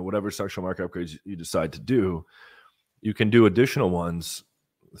 whatever sexual market upgrades you decide to do, you can do additional ones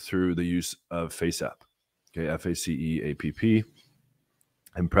through the use of FaceApp. Okay, FaceApp,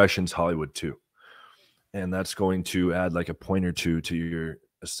 Impressions Hollywood 2. And that's going to add like a point or two to your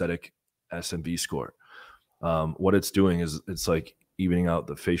aesthetic SMV score. What it's doing is it's like evening out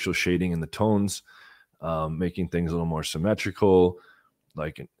the facial shading and the tones, making things a little more symmetrical,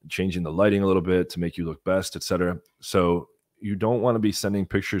 like changing the lighting a little bit to make you look best, etc. So you don't want to be sending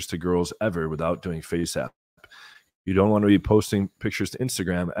pictures to girls ever without doing FaceApp. You don't want to be posting pictures to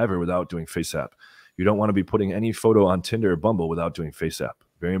Instagram ever without doing FaceApp. You don't want to be putting any photo on Tinder or Bumble without doing FaceApp.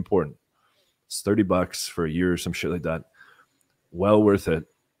 Very important. It's $30 for a year or some shit like that. Well worth it.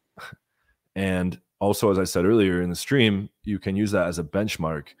 And also, as I said earlier in the stream, you can use that as a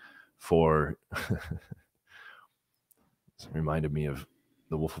benchmark for it reminded me of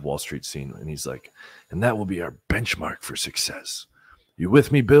the Wolf of Wall Street scene. And he's like, and that will be our benchmark for success. You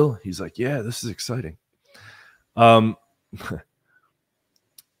with me, Bill? He's like, yeah, this is exciting.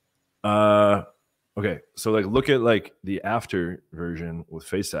 Okay, so like look at like the after version with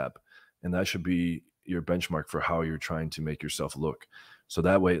FaceApp, and that should be your benchmark for how you're trying to make yourself look. So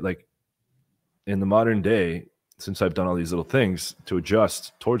that way, like in the modern day, since I've done all these little things to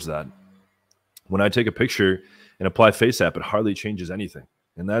adjust towards that, when I take a picture and apply FaceApp, it hardly changes anything.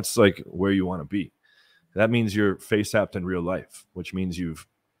 And that's like where you want to be. That means you're FaceApped in real life, which means you've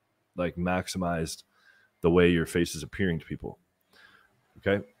like maximized the way your face is appearing to people.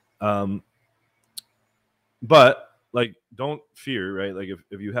 Okay. But like, don't fear, right? Like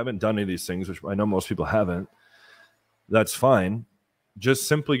if you haven't done any of these things, which I know most people haven't, that's fine. Just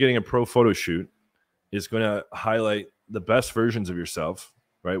simply getting a pro photo shoot is going to highlight the best versions of yourself,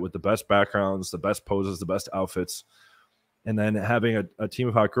 right? With the best backgrounds, the best poses, the best outfits. And then having a team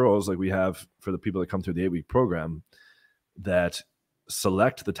of hot girls like we have for the people that come through the 8-week program that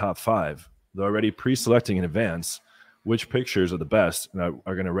select the top 5. They're already pre-selecting in advance which pictures are the best and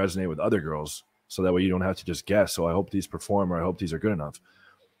are going to resonate with other girls. So that way you don't have to just guess. So I hope these perform, or I hope these are good enough.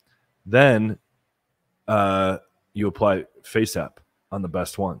 Then you apply FaceApp on the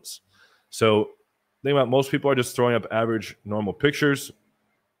best ones. So think about, most people are just throwing up average, normal pictures.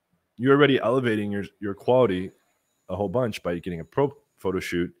 You're already elevating your quality a whole bunch by getting a pro photo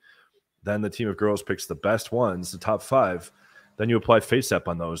shoot. Then the team of girls picks the best ones, the top 5. Then you apply FaceApp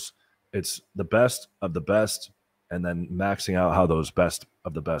on those. It's the best of the best, and then maxing out how those best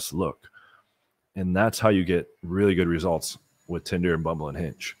of the best look. And that's how you get really good results with Tinder and Bumble and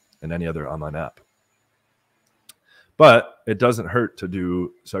Hinge and any other online app. But it doesn't hurt to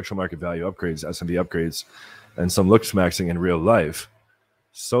do sexual market value upgrades, SMV upgrades, and some LOOKSMAXXing in real life,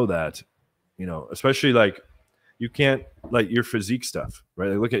 so that, especially like you can't, like your physique stuff, right?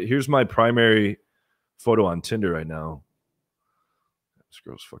 Like look at, here's my primary photo on Tinder right now. This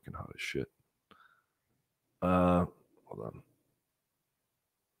girl's fucking hot as shit. Hold on.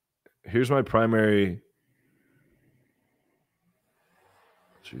 Here's my primary.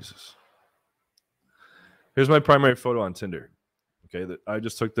 Jesus. Here's my primary photo on Tinder. Okay, I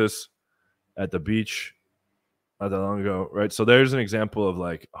just took this at the beach not that long ago, right? So there's an example of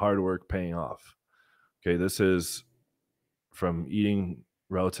like hard work paying off. Okay, this is from eating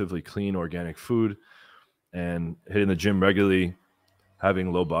relatively clean organic food and hitting the gym regularly,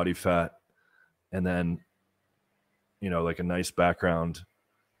 having low body fat, and then, like a nice background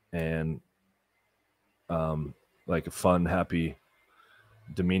and like a fun, happy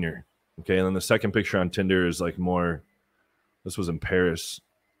demeanor. Okay, and then the second picture on Tinder is like more, this was in Paris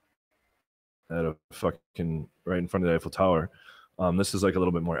at a fucking right in front of the Eiffel Tower. This is like a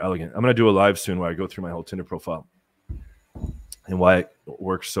little bit more elegant. I'm going to do a live soon where I go through my whole Tinder profile and why it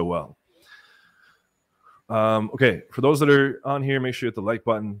works so well. Okay, for those that are on here, make sure you hit the like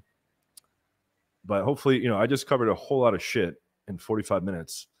button. But hopefully, I just covered a whole lot of shit in 45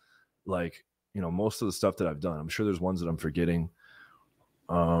 minutes. Like, most of the stuff that I've done. I'm sure there's ones that I'm forgetting.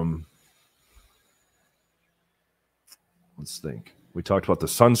 Let's think. We talked about the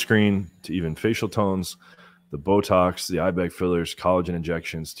sunscreen to even facial tones, the Botox, the eye bag fillers, collagen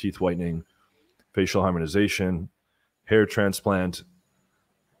injections, teeth whitening, facial harmonization, hair transplant,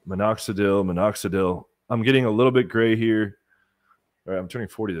 minoxidil. I'm getting a little bit gray here. All right, I'm turning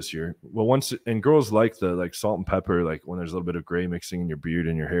 40 this year. Well, and girls like the salt and pepper, like when there's a little bit of gray mixing in your beard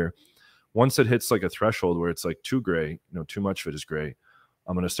and your hair. Once it hits like a threshold where it's like too gray, too much of it is gray,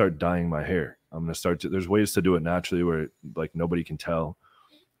 I'm going to start dyeing my hair. I'm going to start there's ways to do it naturally where like nobody can tell.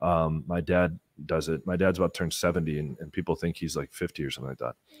 My dad does it. My dad's about to turn 70 and people think he's like 50 or something like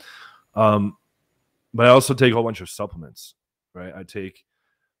that. But I also take a whole bunch of supplements, right? I take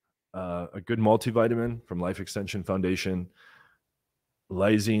a good multivitamin from Life Extension Foundation.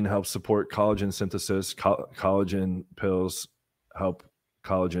 Lysine helps support collagen synthesis. Collagen pills help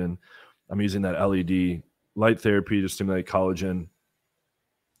collagen. I'm using that LED light therapy to stimulate collagen.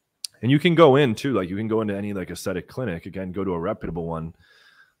 And you can go in too, like you can go into any like aesthetic clinic, again, go to a reputable one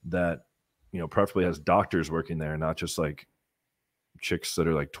that, you know, preferably has doctors working there, not just like chicks that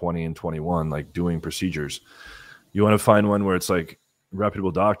are like 20 and 21, like doing procedures. You want to find one where it's like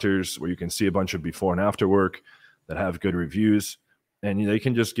reputable doctors, where you can see a bunch of before and after work that have good reviews, and they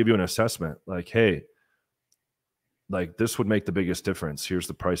can just give you an assessment like, hey, like this would make the biggest difference. Here's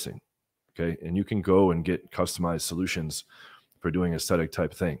the pricing. Okay. And you can go and get customized solutions for doing aesthetic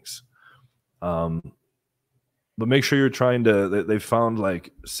type things. But make sure you're trying to, they've found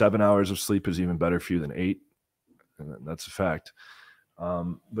like 7 hours of sleep is even better for you than 8. And that's a fact.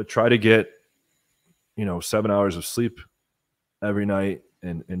 But try to get, you know, 7 hours of sleep every night,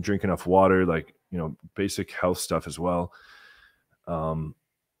 and drink enough water, like, you know, basic health stuff as well.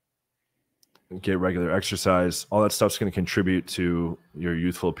 Get regular exercise. All that stuff's going to contribute to your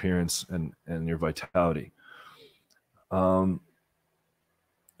youthful appearance and your vitality. And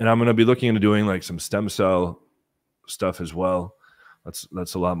I'm going to be looking into doing like some stem cell stuff as well.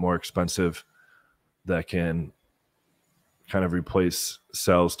 That's a lot more expensive. That can kind of replace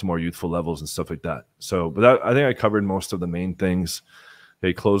cells to more youthful levels and stuff like that. So, but that, I think I covered most of the main things.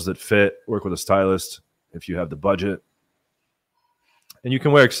 Okay, clothes that fit, work with a stylist if you have the budget. And you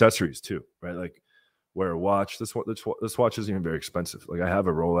can wear accessories too, right? Like wear a watch. This watch isn't even very expensive. Like I have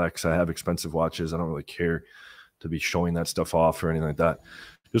a Rolex, I have expensive watches. I don't really care to be showing that stuff off or anything like that.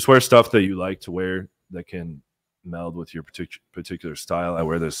 Just wear stuff that you like to wear that can meld with your particular style. I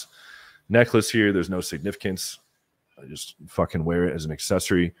wear this necklace here. There's no significance. I just fucking wear it as an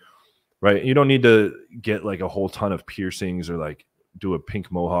accessory, right? You don't need to get like a whole ton of piercings or like do a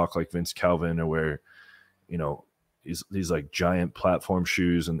pink mohawk like Vince Calvin, or wear, you know, these like giant platform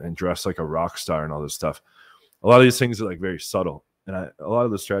shoes and dress like a rock star and all this stuff. A lot of these things are like very subtle. And a lot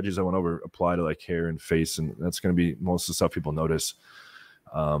of the strategies I went over apply to like hair and face, and that's going to be most of the stuff people notice.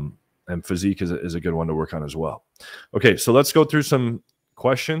 And physique is a good one to work on as well. Okay, so let's go through some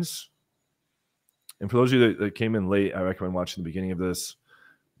questions. And for those of you that came in late, I recommend watching the beginning of this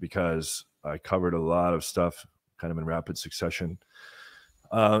because I covered a lot of stuff kind of in rapid succession.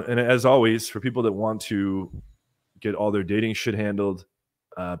 And as always, for people that want to get all their dating shit handled,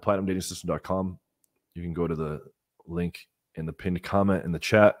 platinumdatingsystem.com. You can go to the link in the pinned comment in the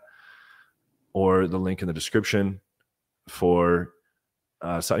chat, or the link in the description for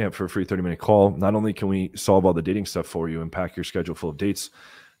signing up for a free 30-minute call. Not only can we solve all the dating stuff for you and pack your schedule full of dates,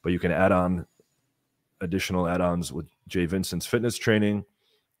 but you can add on additional add-ons with Jay Vincent's fitness training,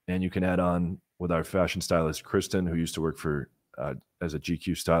 and you can add on with our fashion stylist, Kristen, who used to work for as a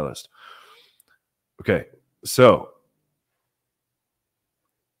GQ stylist. Okay, so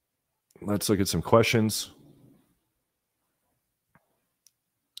let's look at some questions.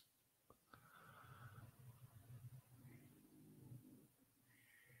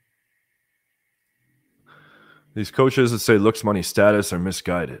 These coaches that say looks, money, status are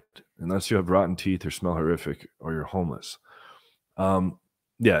misguided unless you have rotten teeth or smell horrific or you're homeless.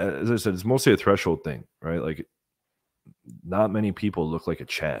 Yeah, as I said, it's mostly a threshold thing, right? Like not many people look like a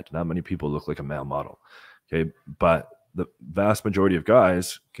Chad. Not many people look like a male model. Okay, but the vast majority of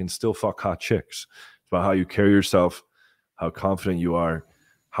guys can still fuck hot chicks. It's about how you carry yourself, how confident you are,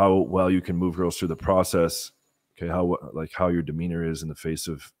 how well you can move girls through the process. Okay, how your demeanor is in the face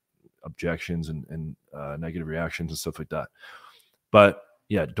of objections and negative reactions and stuff like that. But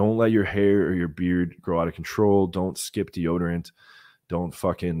yeah, don't let your hair or your beard grow out of control. Don't skip deodorant. Don't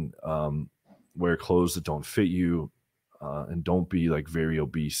fucking wear clothes that don't fit you, and don't be like very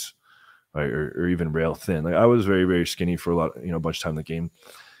obese, right? Or even rail thin. Like I was very, very skinny for a bunch of time in the game.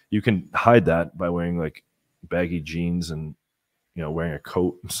 You can hide that by wearing like baggy jeans and, you know, wearing a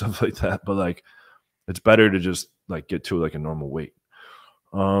coat and stuff like that. But like, it's better to just like get to like a normal weight.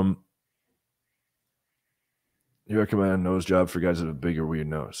 You recommend a nose job for guys that have a big or weird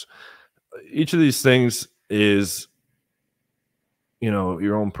nose. Each of these things is, you know,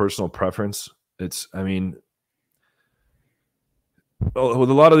 your own personal preference. It's, I mean, with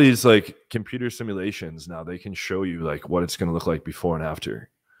a lot of these like computer simulations now, they can show you like what it's going to look like before and after.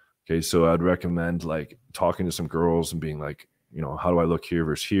 Okay, so I'd recommend like talking to some girls and being like, you know, how do I look here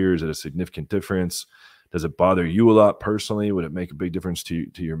versus here? Is it a significant difference? Does it bother you a lot personally? Would it make a big difference to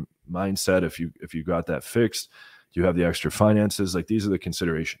your mindset if you got that fixed? Do you have the extra finances? Like these are the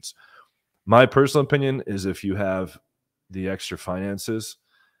considerations. My personal opinion is if you have the extra finances,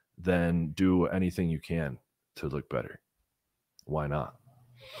 then do anything you can to look better. Why not?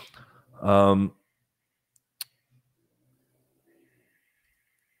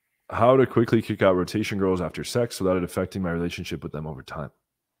 How to quickly kick out rotation girls after sex without it affecting my relationship with them over time.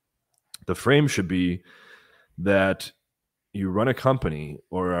 The frame should be that you run a company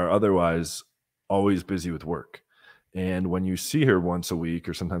or are otherwise always busy with work. And when you see her once a week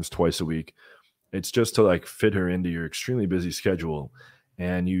or sometimes twice a week, it's just to like fit her into your extremely busy schedule.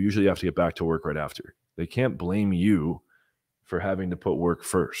 And you usually have to get back to work right after. They can't blame you for having to put work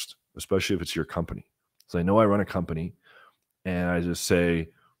first, especially if it's your company. So I know I run a company and I just say,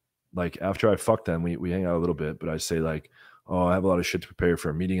 like, after I fuck them, we hang out a little bit, but I say like, oh, I have a lot of shit to prepare for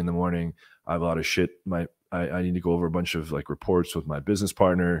a meeting in the morning. I have a lot of shit. I need to go over a bunch of like reports with my business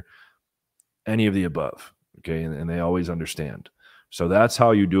partner, any of the above. Okay. And they always understand. So that's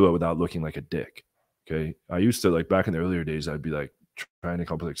how you do it without looking like a dick. Okay. I used to, like, back in the earlier days, I'd be like trying to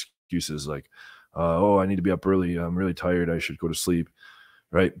come up with excuses like, oh, I need to be up early. I'm really tired. I should go to sleep.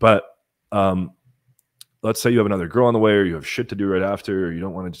 Right. But let's say you have another girl on the way, or you have shit to do right after, or you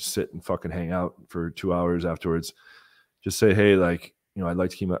don't want to just sit and fucking hang out for 2 hours afterwards. Just say, hey, like, you know, I'd like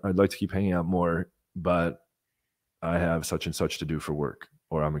to keep hanging out more, but I have such and such to do for work,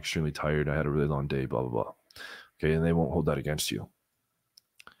 or I'm extremely tired. I had a really long day, blah, blah, blah. Okay. And they won't hold that against you.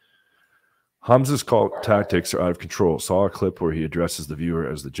 Hamza's cult tactics are out of control. Saw a clip where he addresses the viewer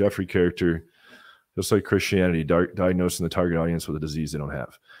as the Jeffrey character, just like Christianity, diagnosing the target audience with a disease they don't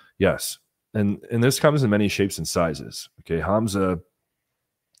have. Yes. And this comes in many shapes and sizes. Okay. Hamza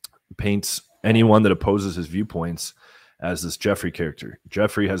paints anyone that opposes his viewpoints as this Jeffrey character.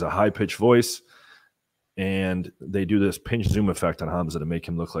 Jeffrey has a high-pitched voice, and they do this pinch zoom effect on Hamza to make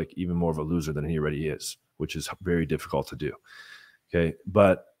him look like even more of a loser than he already is, which is very difficult to do. Okay.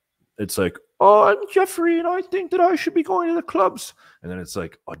 But it's like, oh, I'm Jeffrey, and I think that I should be going to the clubs. And then it's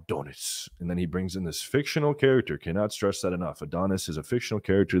like, Adonis. And then he brings in this fictional character. Cannot stress that enough. Adonis is a fictional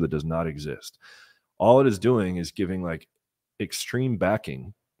character that does not exist. All it is doing is giving like extreme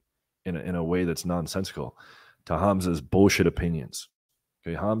backing in a way that's nonsensical to Hamza's bullshit opinions.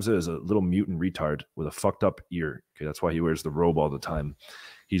 Okay, Hamza is a little mutant retard with a fucked up ear. Okay, that's why he wears the robe all the time.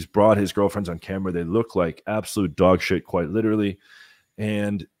 He's brought his girlfriends on camera. They look like absolute dog shit, quite literally.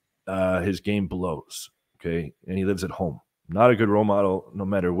 And his game blows. Okay, and he lives at home. Not a good role model, no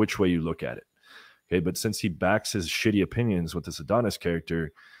matter which way you look at it. Okay, but since he backs his shitty opinions with this Adonis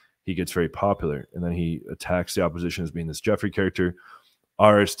character, he gets very popular. And then he attacks the opposition as being this Jeffrey character.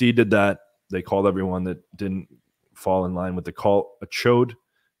 RSD did that. They called everyone that didn't fall in line with the cult a chode. Do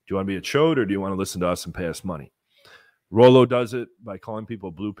you want to be a chode, or do you want to listen to us and pay us money? Rolo does it by calling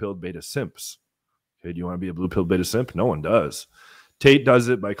people blue-pilled beta simps. Okay, do you want to be a blue-pilled beta simp? No one does. Tate does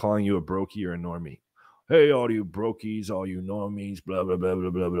it by calling you a brokey or a normie. Hey, all you brokies, all you normies, blah, blah, blah, blah,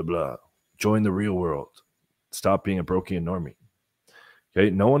 blah, blah, blah. Join the real world. Stop being a brokey and normie. Okay,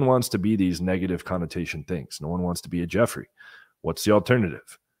 no one wants to be these negative connotation things. No one wants to be a Jeffrey. What's the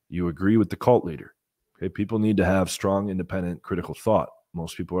alternative? You agree with the cult leader. Okay, people need to have strong, independent, critical thought.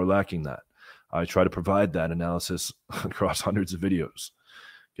 Most people are lacking that. I try to provide that analysis across hundreds of videos.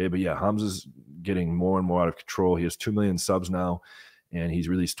 Okay, but yeah, Hamza's getting more and more out of control. He has 2 million subs now, and he's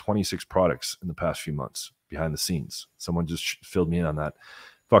released 26 products in the past few months behind the scenes. Someone just filled me in on that.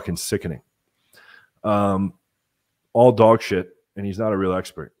 Fucking sickening. All dog shit, and he's not a real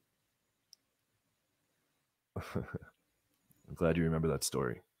expert. I'm glad you remember that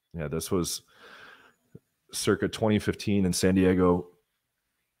story. Yeah, this was circa 2015 in San Diego.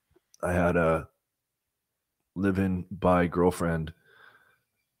 I had a live-in by girlfriend,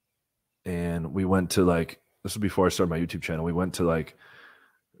 and we went to, like, this was before I started my YouTube channel. We went to, like,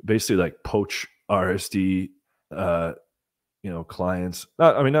 basically like poach RSD, clients.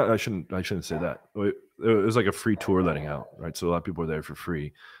 I shouldn't say that. It was like a free tour letting out, right? So a lot of people were there for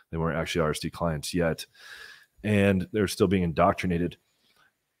free. They weren't actually RSD clients yet, and they're still being indoctrinated.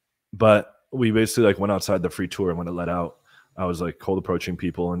 But we basically like went outside the free tour, and when it let out, I was like cold approaching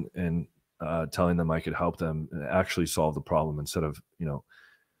people and telling them I could help them actually solve the problem instead of,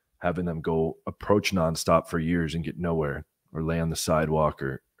 having them go approach nonstop for years and get nowhere, or lay on the sidewalk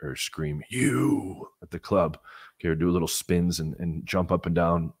or scream "you" at the club, okay, or do little spins and jump up and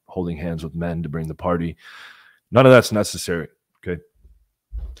down holding hands with men to bring the party. None of that's necessary. Okay.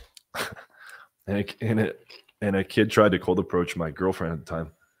 and a kid tried to cold approach my girlfriend at the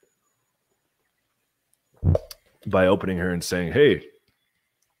time by opening her and saying, "Hey,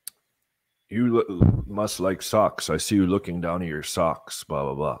 you must like socks. I see you looking down at your socks, blah,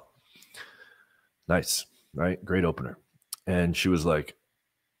 blah, blah." Nice, right? Great opener. And she was like,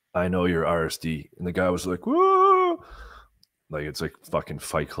 "I know you're RSD." And the guy was like, "Whoa!" Like it's like fucking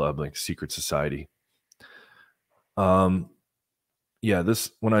Fight Club, like secret society. Yeah,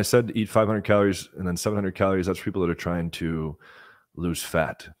 this when I said eat 500 calories and then 700 calories, that's people that are trying to lose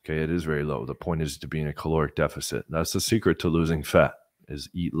fat. Okay, it is very low. The point is to be in a caloric deficit. That's the secret to losing fat is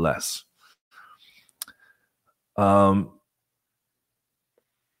eat less.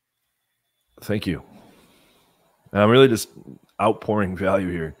 Thank you. And I'm really just outpouring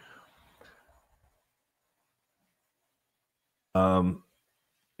value here.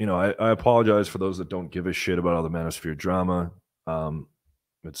 You know, I apologize for those that don't give a shit about all the manosphere drama.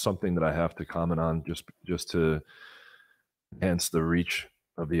 It's something that I have to comment on just to enhance the reach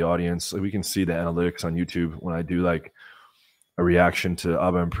of the audience. Like we can see the analytics on YouTube when I do like a reaction to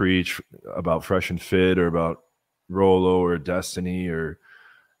Abba and Preach about Fresh and Fit or about Rolo or Destiny or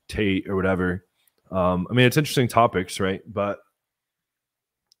Tate or whatever. I mean, it's interesting topics, right? But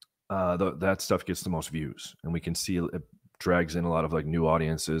that stuff gets the most views, and we can see it drags in a lot of like new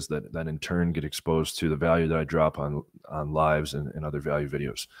audiences that in turn get exposed to the value that I drop on lives and other value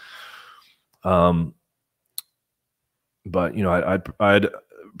videos. But you know, I'd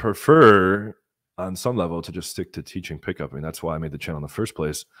prefer on some level to just stick to teaching pickup. I mean, that's why I made the channel in the first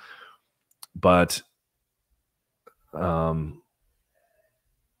place. But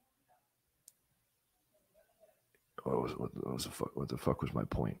what the fuck was my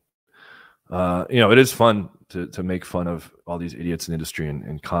point? You know, it is fun to make fun of all these idiots in the industry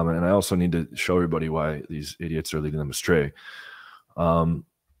and comment. And I also need to show everybody why these idiots are leading them astray.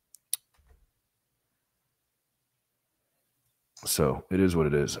 So it is what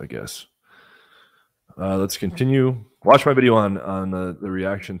it is, I guess. Let's continue. Watch my video on the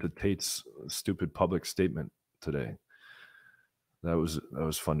reaction to Tate's stupid public statement today. That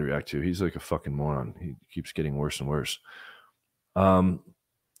was fun to react to. He's like a fucking moron. He keeps getting worse and worse.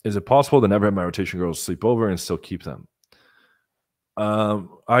 Is it possible to never have my rotation girls sleep over and still keep them?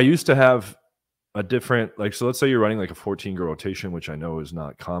 I used to have a different, like, so let's say you're running like a 14 girl rotation, which I know is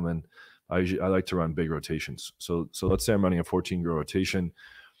not common. I like to run big rotations. So let's say I'm running a 14 girl rotation.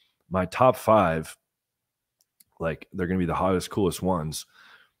 My top 5, like they're going to be the hottest, coolest ones.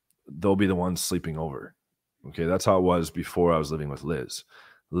 They'll be the ones sleeping over. Okay. That's how it was before I was living with Liz.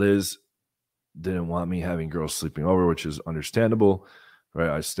 Liz didn't want me having girls sleeping over, which is understandable,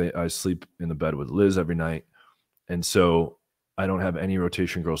 right? I sleep in the bed with Liz every night. And so I don't have any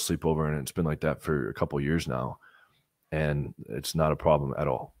rotation girls sleep over. And it's been like that for a couple of years now. And it's not a problem at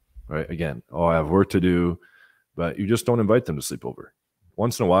all. Right. Again, I have work to do, but you just don't invite them to sleep over.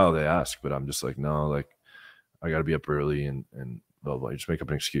 Once in a while they ask, but I'm just like, no, like I got to be up early and blah, blah. You just make up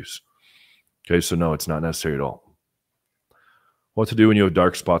an excuse. Okay. So no, it's not necessary at all. What to do when you have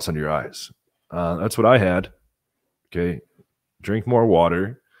dark spots under your eyes? That's what I had. Okay. Drink more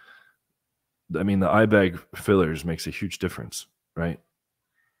water. I mean, the eye bag fillers makes a huge difference, right?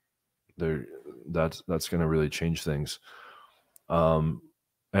 That's going to really change things.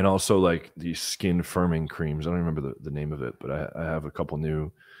 And also like these skin firming creams. I don't remember the name of it, but I have a couple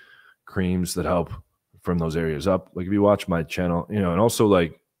new creams that help firm those areas up. Like if you watch my channel, you know, and also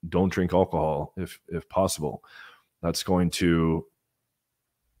like don't drink alcohol if possible. That's going to,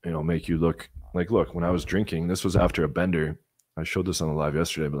 you know, make you look like, look, when I was drinking, this was after a bender. I showed this on the live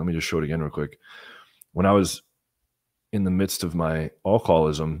yesterday, but let me just show it again real quick. When I was in the midst of my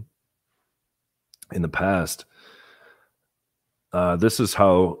alcoholism in the past, this is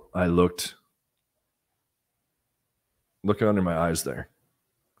how I looked. Look under my eyes there.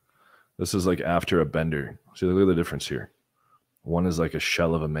 This is like after a bender. See, look at the difference here. One is like a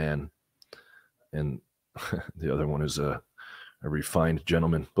shell of a man, and the other one is a refined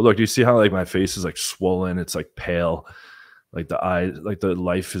gentleman. But look, do you see how like my face is like swollen? It's like pale, like the eyes, like the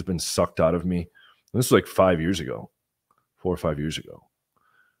life has been sucked out of me. And this was like 5 years ago, 4 or 5 years ago.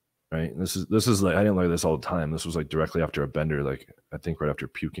 Right. And this is like, I didn't like this all the time. This was like directly after a bender, like I think right after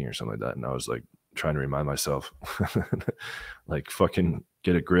puking or something like that. And I was like trying to remind myself, like fucking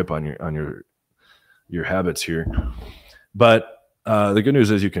get a grip on your habits here. But the good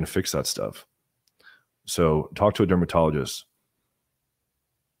news is you can fix that stuff. So talk to a dermatologist.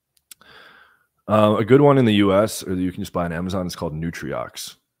 A good one in the US, or you can just buy on Amazon, it's called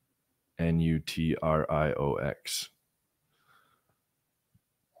Nutriox. Nutriox.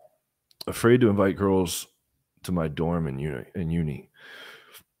 Afraid to invite girls to my dorm in uni.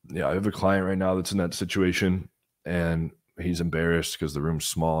 Yeah, I have a client right now that's in that situation, and he's embarrassed because the room's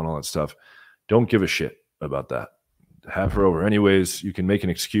small and all that stuff. Don't give a shit about that. Have her over anyways. You can make an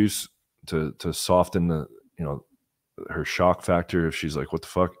excuse to soften the, you know, her shock factor if she's like, what the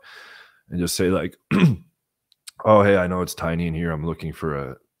fuck? And just say like, oh, hey, I know it's tiny in here. I'm looking for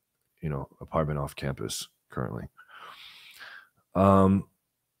a, you know, apartment off campus currently.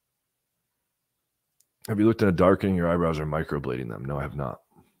 Have you looked into darkening your eyebrows or microblading them? No, I have not.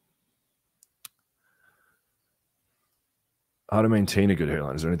 How to maintain a good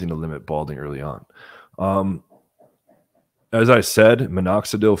hairline? Is there anything to limit balding early on? As I said,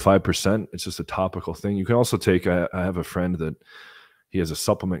 minoxidil 5%. It's just a topical thing. You can also take, I have a friend that he has a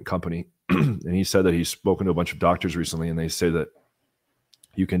supplement company, and he said that he's spoken to a bunch of doctors recently, and they say that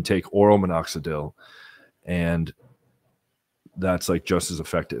you can take oral minoxidil, and that's like just as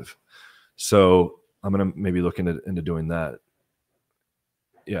effective. So I'm going to maybe look into doing that.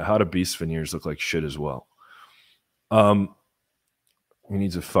 Yeah, how do beast veneers look like shit as well? He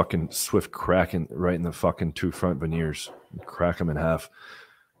needs a fucking swift crack right in the fucking two front veneers. Crack them in half.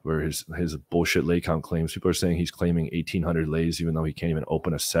 Where his bullshit lay count claims. People are saying he's claiming 1,800 lays even though he can't even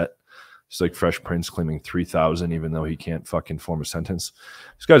open a set. It's like Fresh Prince claiming 3,000 even though he can't fucking form a sentence.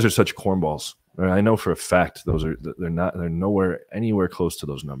 These guys are such cornballs. I know for a fact they're nowhere anywhere close to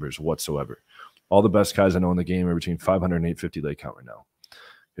those numbers whatsoever. All the best guys I know in the game are between 500 and 850 lay count right now.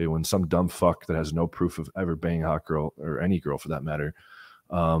 Okay, when some dumb fuck that has no proof of ever banging a hot girl or any girl for that matter,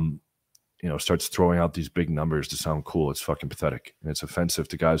 starts throwing out these big numbers to sound cool, it's fucking pathetic. And it's offensive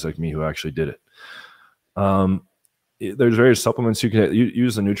to guys like me who actually did it. There's various supplements you can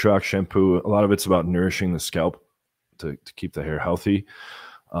use. The Nutriox shampoo. A lot of it's about nourishing the scalp to keep the hair healthy.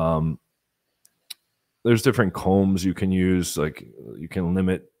 There's different combs you can use. Like you can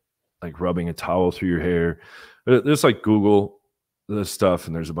limit like rubbing a towel through your hair. There's like Google this stuff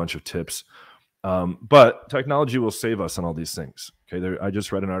and there's a bunch of tips. But technology will save us on all these things. Okay. I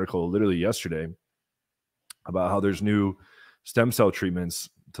just read an article literally yesterday about how there's new stem cell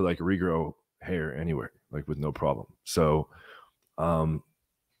treatments to like regrow hair anywhere, like with no problem. So,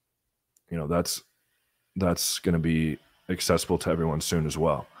 that's going to be accessible to everyone soon as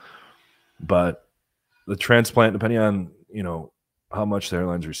well. But the transplant, depending on, how much the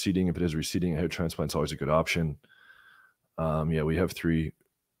hairline's receding, if it is receding, a hair transplant's always a good option. Yeah, we have 3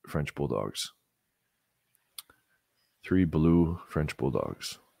 French bulldogs. 3 blue French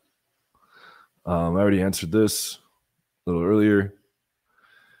bulldogs. I already answered this a little earlier.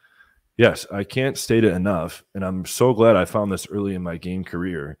 Yes, I can't state it enough, and I'm so glad I found this early in my game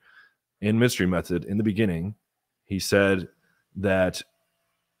career. In Mystery Method, in the beginning, he said that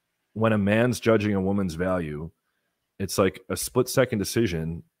when a man's judging a woman's value, it's like a split-second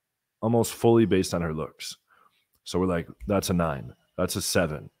decision almost fully based on her looks. So we're like, that's a 9, that's a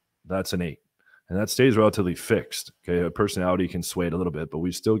 7, that's an 8. And that stays relatively fixed. Okay, her personality can sway it a little bit, but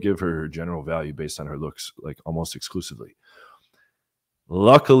we still give her general value based on her looks, like almost exclusively.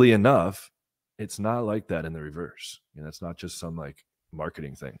 Luckily enough, it's not like that in the reverse. It's not just some like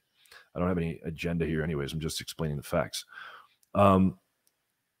marketing thing. I don't have any agenda here anyways. I'm just explaining the facts.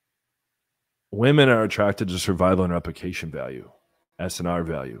 Women are attracted to survival and replication value, SNR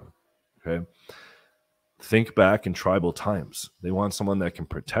value. Okay. Think back in tribal times. They want someone that can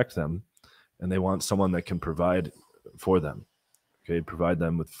protect them, and they want someone that can provide for them. Okay. Provide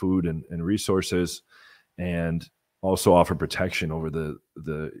them with food and resources, and also offer protection over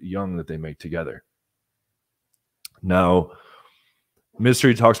the young that they make together. Now,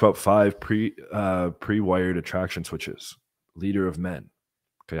 Mystery talks about 5 pre-wired attraction switches. Leader of men.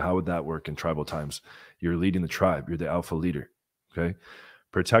 Okay, how would that work in tribal times? You're leading the tribe. You're the alpha leader. Okay,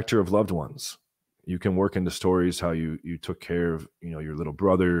 protector of loved ones. You can work into stories how you took care of your little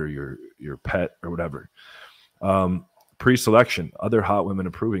brother or your pet or whatever. Pre-selection. Other hot women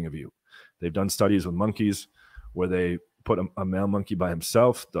approving of you. They've done studies with monkeys where they put a male monkey by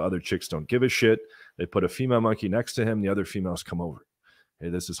himself. The other chicks don't give a shit. They put a female monkey next to him. The other females come over. Okay,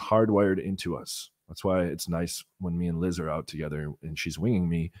 this is hardwired into us. That's why it's nice when me and Liz are out together and she's winging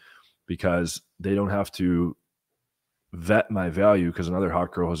me, because they don't have to vet my value because another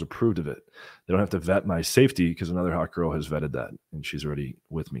hot girl has approved of it. They don't have to vet my safety because another hot girl has vetted that and she's already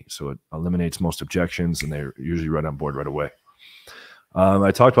with me. So it eliminates most objections and they're usually right on board right away.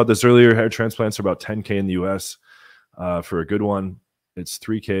 I talked about this earlier. Hair transplants are about $10K in the US. For a good one, it's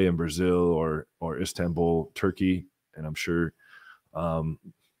 $3K in Brazil or Istanbul, Turkey, and I'm sure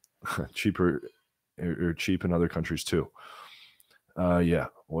cheaper or cheap in other countries too. Yeah,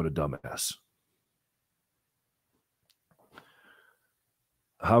 what a dumbass.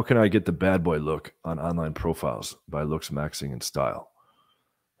 How can I get the bad boy look on online profiles by LOOKSMAXXing in style?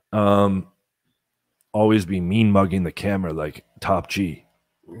 Always be mean mugging the camera like Top G.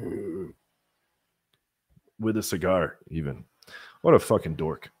 With a cigar, even. What a fucking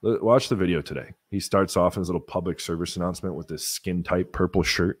dork. Watch the video today. He starts off in his little public service announcement with this skin-tight purple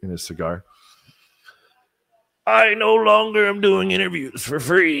shirt and his cigar. I no longer am doing interviews for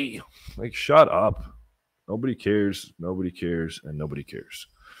free. Like, shut up. Nobody cares. Nobody cares. And nobody cares.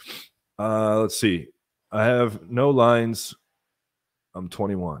 Let's see. I have no lines. I'm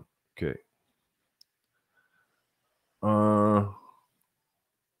 21. Okay.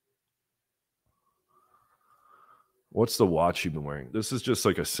 What's the watch you've been wearing? This is just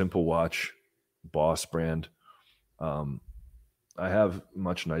like a simple watch, Boss brand. I have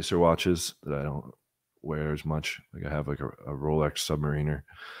much nicer watches that I don't wear as much. Like I have like a Rolex Submariner,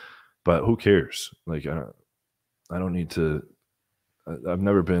 but who cares? Like I don't need to. I've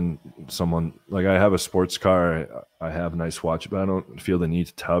never been someone like I have a sports car. I have a nice watch, but I don't feel the need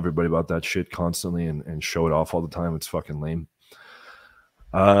to tell everybody about that shit constantly and show it off all the time. It's fucking lame.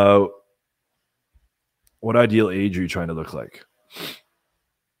 What ideal age are you trying to look like?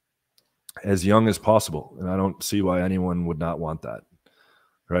 As young as possible. And I don't see why anyone would not want that.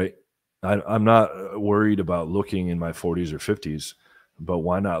 Right? I'm not worried about looking in my 40s or 50s, but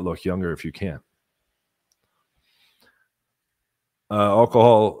why not look younger if you can?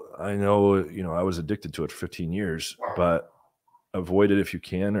 Alcohol, I know, I was addicted to it for 15 years, but avoid it if you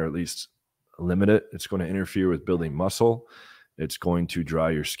can, or at least limit it. It's going to interfere with building muscle. It's going to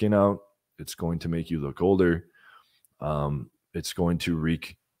dry your skin out. It's going to make you look older. It's going to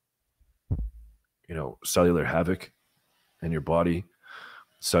wreak, cellular havoc in your body,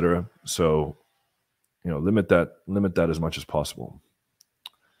 etc. So, limit that as much as possible.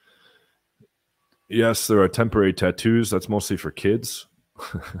 Yes, there are temporary tattoos. That's mostly for kids.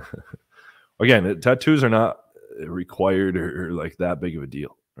 Again, tattoos are not required or like that big of a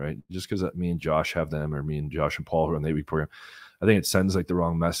deal, right? Just because me and Josh have them, or me and Josh and Paul who are on the AV program, I think it sends like the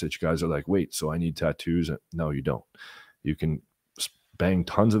wrong message. Guys are like, wait, so I need tattoos? No, you don't. You can bang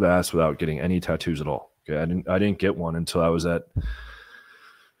tons of ass without getting any tattoos at all. Okay, I didn't get one until I was at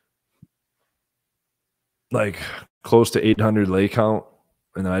like close to 800 lay count,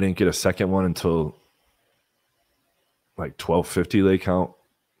 and then I didn't get a second one until like 1250 lay count,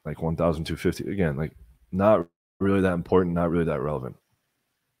 like 1250. Again, like not really that important, not really that relevant.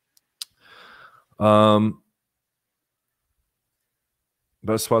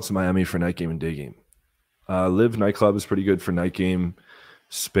 Best spots in Miami for night game and day game. Live nightclub is pretty good for night game.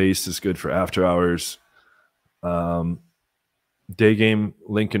 Space is good for after hours. Day game,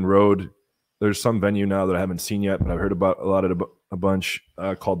 Lincoln Road. There's some venue now that I haven't seen yet, but I've heard about a bunch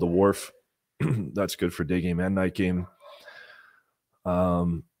called the Wharf. That's good for day game and night game.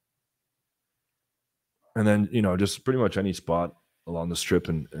 And then, just pretty much any spot along the Strip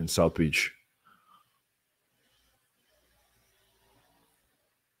in South Beach.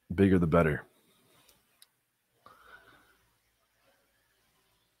 Bigger the better.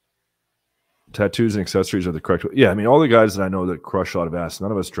 Tattoos and accessories are the correct way. Yeah, I mean, all the guys that I know that crush a lot of ass,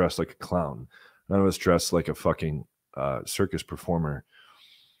 none of us dress like a clown. None of us dress like a fucking circus performer.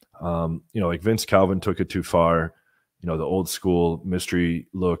 Like Vince Calvin took it too far. The old school mystery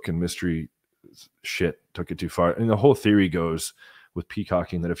look and mystery shit took it too far. And the whole theory goes with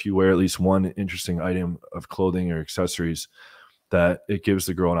peacocking that if you wear at least one interesting item of clothing or accessories, that it gives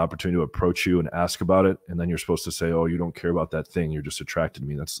the girl an opportunity to approach you and ask about it. And then you're supposed to say, oh, you don't care about that thing. You're just attracted to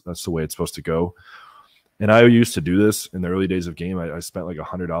me. That's the way it's supposed to go. And I used to do this in the early days of game. I spent like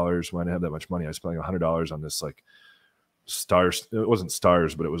 $100 when I didn't have that much money. I spent like $100 on this like stars. It wasn't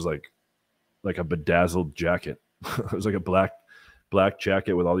stars, but it was like a bedazzled jacket. It was like a black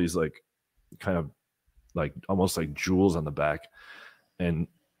jacket with all these like kind of like almost like jewels on the back. And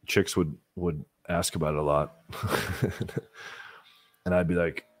chicks would ask about it a lot. And I'd be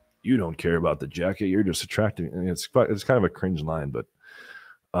like, you don't care about the jacket. You're just attracted. And it's kind of a cringe line, but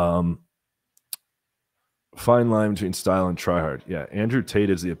fine line between style and try hard. Yeah, Andrew Tate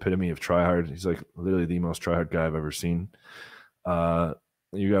is the epitome of try hard. He's like literally the most try hard guy I've ever seen. You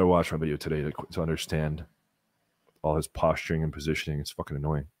got to watch my video today to understand all his posturing and positioning. It's fucking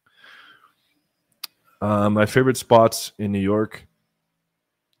annoying. My favorite spots in New York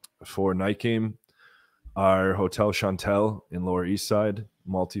for night game are Hotel Chantel in Lower East Side,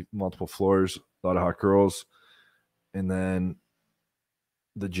 multiple floors, a lot of hot girls, and then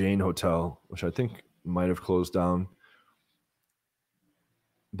the Jane Hotel, which I think might have closed down,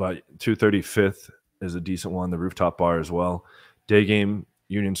 but 235th is a decent one. The rooftop bar as well. Day game,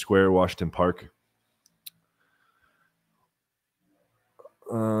 Union Square, Washington Park.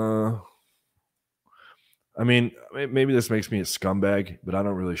 I mean, maybe this makes me a scumbag, but I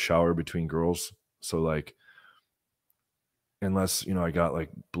don't really shower between girls. So like, unless I got like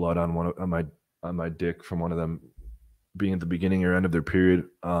blood on my dick from one of them being at the beginning or end of their period,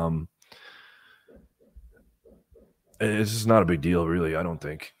 it's just not a big deal, really. I don't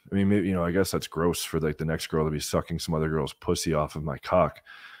think. I mean, maybe, I guess that's gross for like the next girl to be sucking some other girl's pussy off of my cock,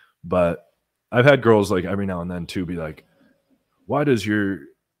 but I've had girls like every now and then too be like, why does your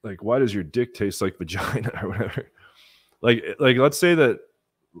like, why does your dick taste like vagina or whatever? Like let's say that,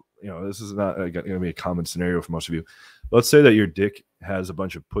 you know, this is not going to be a common scenario for most of you. Let's say that your dick has a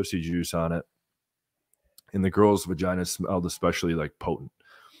bunch of pussy juice on it, and the girl's vagina smelled especially like potent.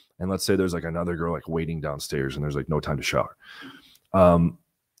 And let's say there's like another girl like waiting downstairs, and there's like no time to shower.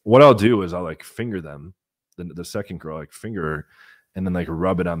 What I'll do is I'll like finger them, the second girl, like finger her, and then like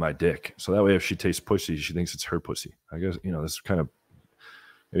rub it on my dick. So that way, if she tastes pussy, she thinks it's her pussy. I guess, you know, this is kind of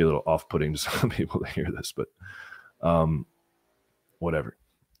maybe a little off-putting to some people to hear this, but whatever.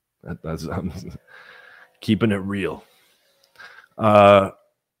 That's I'm keeping it real. I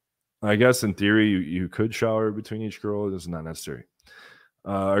guess in theory you could shower between each girl. This is not necessary.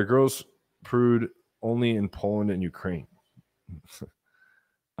 Are girls prude only in Poland and Ukraine?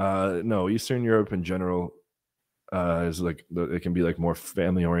 No, Eastern Europe in general is like, it can be like more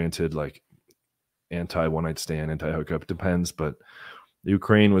family oriented, like anti one night stand, anti hookup. Depends, but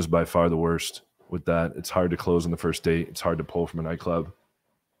Ukraine was by far the worst with that. It's hard to close on the first date. It's hard to pull from a nightclub.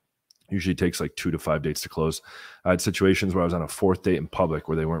 Usually takes like 2 to 5 dates to close. I had situations where I was on a 4th date in public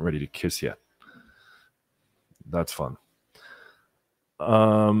where they weren't ready to kiss yet. That's fun.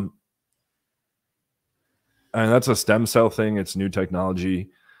 And that's a stem cell thing. It's new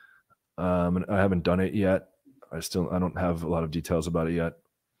technology. And I haven't done it yet. I don't have a lot of details about it yet.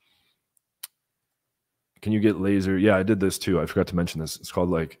 Can you get laser? Yeah, I did this too. I forgot to mention this. It's called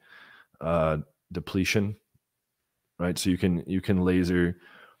like depletion, right? So you can laser.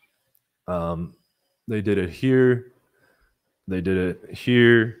 They did it here. They did it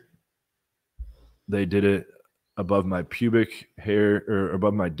here. They did it above my pubic hair, or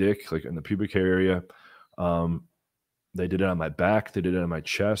above my dick, like in the pubic hair area. They did it on my back. They did it on my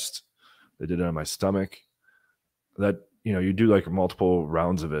chest. They did it on my stomach. That, you know, you do like multiple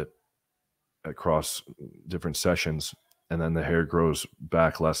rounds of it across different sessions, and then the hair grows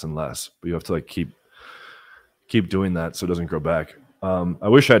back less and less. But you have to like keep doing that so it doesn't grow back. I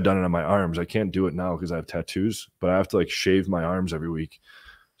wish I had done it on my arms. I can't do it now because I have tattoos, but I have to like shave my arms every week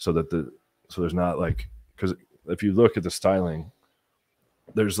so that there's not like, because if you look at the styling,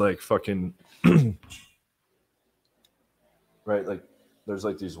 there's like fucking right, like there's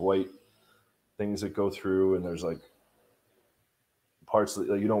like these white things that go through, and there's like parts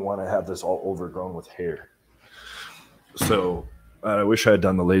that you don't want to have this all overgrown with hair. So I wish I had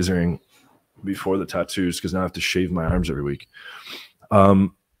done the lasering before the tattoos, because now I have to shave my arms every week. But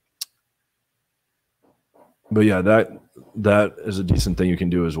yeah, that is a decent thing you can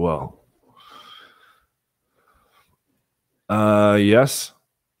do as well. Yes.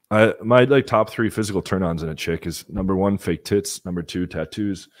 My like top 3 physical turn-ons in a chick is number 1, fake tits, number 2,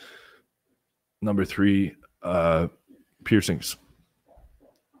 tattoos, number 3, piercings.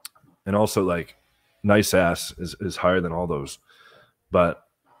 And also like nice ass is higher than all those, but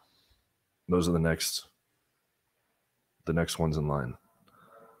those are the next ones in line.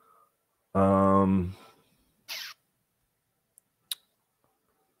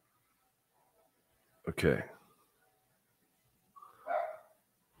 Okay.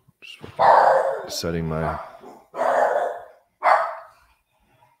 Just setting my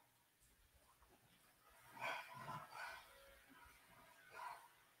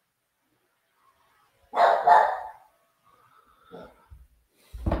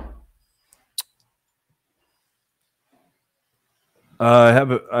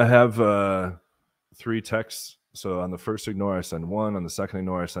I have 3 texts. So on the first ignore, I send one. On the second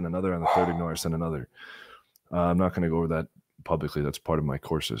ignore, I send another. On the third ignore, I send another. I'm not going to go over that publicly. That's part of my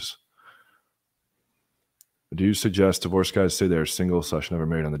courses. Do you suggest divorced guys say they're single / never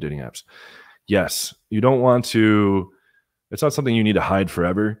married on the dating apps? Yes. You don't want to. It's not something you need to hide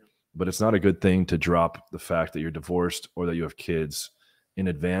forever, but it's not a good thing to drop the fact that you're divorced or that you have kids in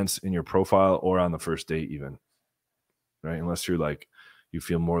advance in your profile or on the first date even, right? Unless you're like, you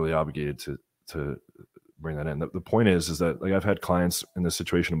feel morally obligated to bring that in. The point is that like I've had clients in this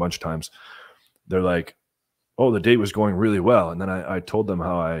situation a bunch of times. They're like, oh, the date was going really well. And then I told them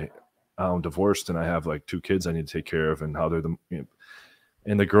how I'm divorced and I have like 2 kids I need to take care of, and how they're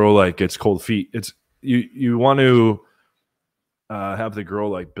and the girl like gets cold feet. It's you want to have the girl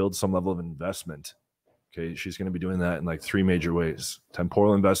like build some level of investment. Okay. She's going to be doing that in like 3 major ways: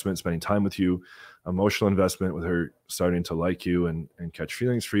 temporal investment, spending time with you; emotional investment with her starting to like you and catch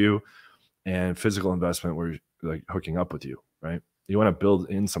feelings for you; and physical investment where like hooking up with you, right? You want to build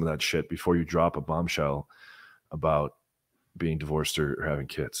in some of that shit before you drop a bombshell about being divorced or having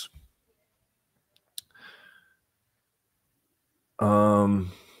kids.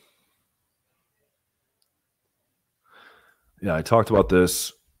 Yeah, I talked about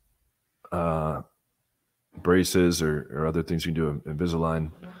this braces or other things you can do,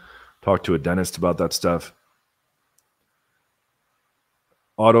 Invisalign. Talk to a dentist about that stuff.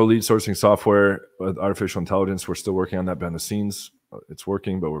 Auto lead sourcing software with artificial intelligence. We're still working on that behind the scenes. It's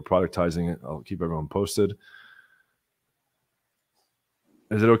working, but we're productizing it. I'll keep everyone posted.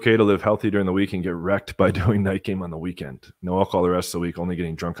 Is it okay to live healthy during the week and get wrecked by doing night game on the weekend? No alcohol the rest of the week, only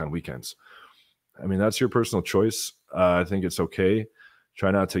getting drunk on weekends. I mean, that's your personal choice. I think it's okay.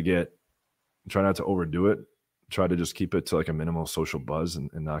 Try not to overdo it. Try to just keep it to like a minimal social buzz and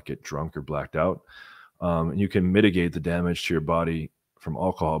not get drunk or blacked out. And you can mitigate the damage to your body from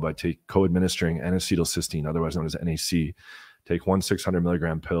alcohol by co-administering N-acetylcysteine, otherwise known as NAC. Take 1 600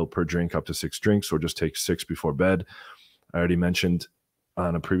 milligram pill per drink up to 6 drinks, or just take 6 before bed. I already mentioned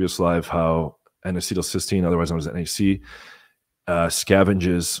on a previous live how N-acetylcysteine, otherwise known as NAC,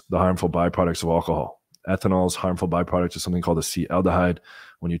 scavenges the harmful byproducts of alcohol. Ethanol's harmful byproduct is something called a C-aldehyde.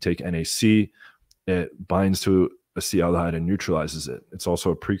 When you take NAC, it binds to a C-aldehyde and neutralizes it. It's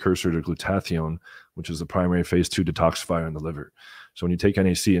also a precursor to glutathione, which is the primary phase 2 detoxifier in the liver. So when you take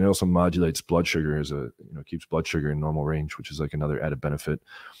NAC, and it also modulates blood sugar, keeps blood sugar in normal range, which is like another added benefit.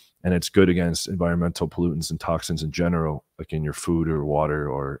 And it's good against environmental pollutants and toxins in general, like in your food or water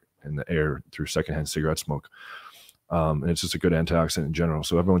or in the air through secondhand cigarette smoke. And it's just a good antioxidant in general.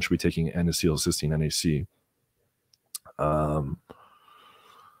 So everyone should be taking N-acetylcysteine, NAC.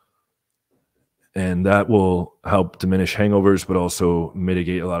 And that will help diminish hangovers, but also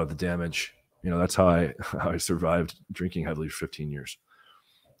mitigate a lot of the damage. That's how I survived drinking heavily for 15 years.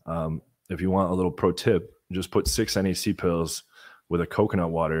 If you want a little pro tip, just put 6 NAC pills with a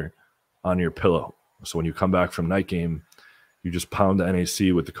coconut water on your pillow. So when you come back from night game, you just pound the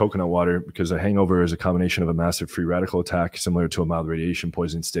NAC with the coconut water, because a hangover is a combination of a massive free radical attack, similar to a mild radiation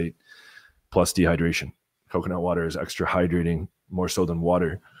poisoning state, plus dehydration. Coconut water is extra hydrating, more so than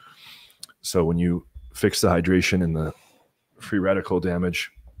water. So when you fix the hydration and the free radical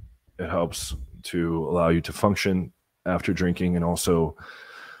damage, it helps to allow you to function after drinking, and also,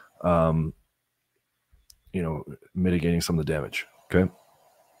 mitigating some of the damage. Okay.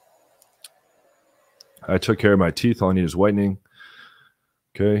 I took care of my teeth. All I need is whitening.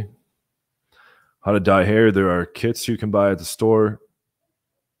 Okay. How to dye hair. There are kits you can buy at the store.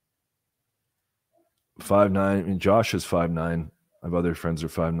 5'9". And Josh is 5'9". I have other friends who are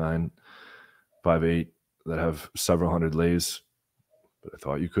 5'9", 5'8", that have several hundred lays. But I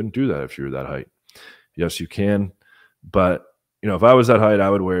thought you couldn't do that if you were that height. Yes, you can. But if I was that height, I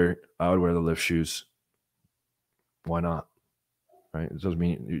would wear the lift shoes. Why not? Right? It doesn't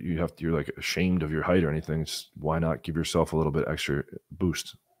mean you're like ashamed of your height or anything. It's why not give yourself a little bit extra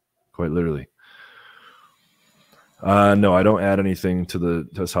boost? Quite literally. No, I don't add anything to the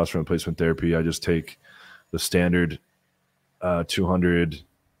testosterone replacement therapy. I just take the standard 200,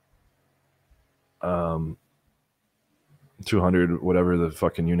 whatever the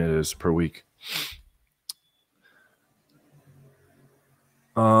fucking unit is per week.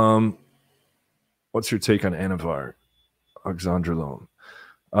 What's your take on Anavar, oxandrolone?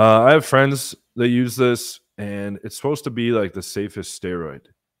 I have friends that use this, and it's supposed to be like the safest steroid.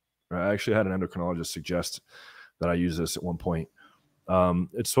 I actually had an endocrinologist suggest that I use this at one point.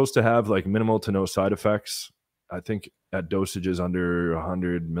 It's supposed to have like minimal to no side effects. I think at dosages under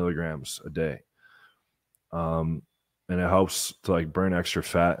 100 milligrams a day. And it helps to like burn extra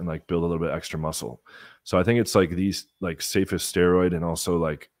fat and like build a little bit extra muscle. So I think it's like these like safest steroid, and also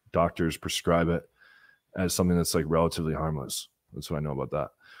like doctors prescribe it as something that's like relatively harmless. That's what I know about that.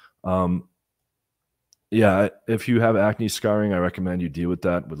 Yeah, if you have acne scarring, I recommend you deal with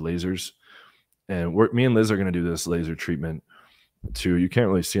that with lasers. And me and Liz are going to do this laser treatment too. You can't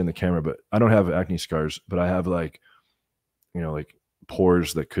really see in the camera, but I don't have acne scars, but I have like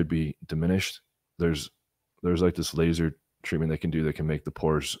pores that could be diminished. There's like this laser treatment they can do that can make the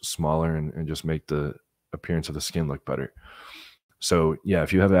pores smaller and just make the appearance of the skin look better. So yeah,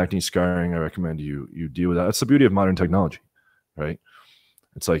 if you have acne scarring, I recommend you deal with that. That's the beauty of modern technology, right?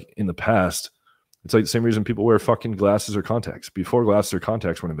 It's like in the past, it's like the same reason people wear fucking glasses or contacts. Before glasses or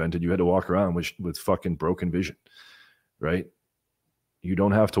contacts were invented, you had to walk around with fucking broken vision, right? You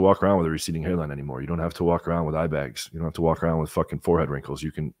don't have to walk around with a receding hairline anymore. You don't have to walk around with eye bags. You don't have to walk around with fucking forehead wrinkles.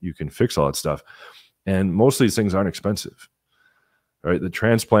 You can fix all that stuff. And most of these things aren't expensive, right? The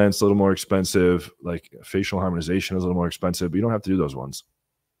transplant's a little more expensive. Like facial harmonization is a little more expensive, but you don't have to do those ones.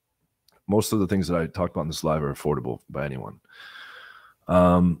 Most of the things that I talked about in this live are affordable by anyone.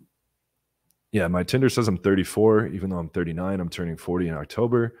 Yeah, my Tinder says I'm 34, even though I'm 39. I'm turning 40 in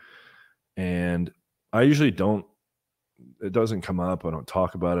October. And I usually it doesn't come up. I don't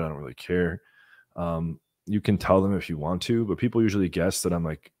talk about it. I don't really care. You can tell them if you want to, but people usually guess that I'm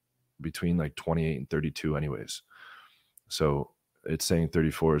like between like 28 and 32 anyways. So it's saying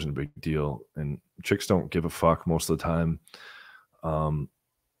 34 isn't a big deal, and chicks don't give a fuck most of the time.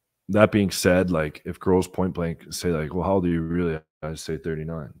 That being said, like if girls point blank say like, well, how old are you really? I say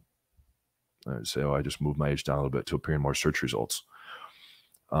 39. I'd say, oh, I just moved my age down a little bit to appear in more search results.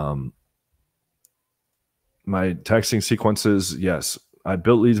 My texting sequences, yes. I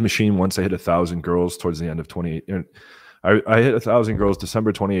built Leads Machine once I hit 1,000 girls towards the end of 2018. I hit 1,000 girls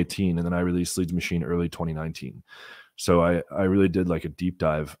December 2018, and then I released Leads Machine early 2019. So I really did like a deep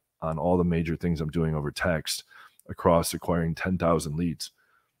dive on all the major things I'm doing over text across acquiring 10,000 leads.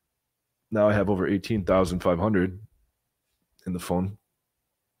 Now I have over 18,500 in the phone.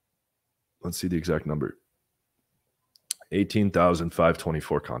 Let's see the exact number.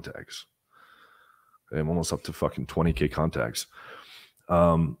 18,524 contacts. I'm almost up to fucking 20K contacts.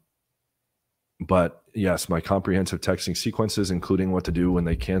 But yes, my comprehensive texting sequences, including what to do when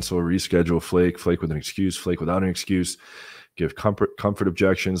they cancel, reschedule, flake with an excuse, flake without an excuse, give comfort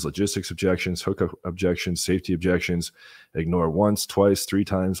objections, logistics objections, hookup objections, safety objections, ignore once, twice, 3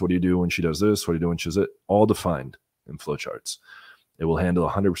 times. What do you do when she does this? What do you do when she does it? All defined in flowcharts. It will handle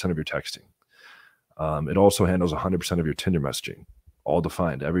 100% of your texting. It also handles 100% of your Tinder messaging, all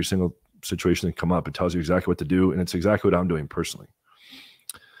defined. Every single situation that come up, it tells you exactly what to do, and it's exactly what I'm doing personally.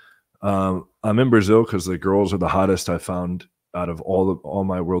 I'm in Brazil because the girls are the hottest I found out of all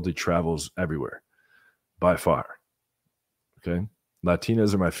my worldly travels everywhere, by far. Okay,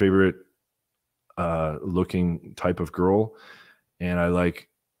 Latinas are my favorite looking type of girl, and I like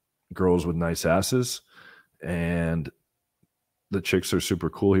girls with nice asses, and the chicks are super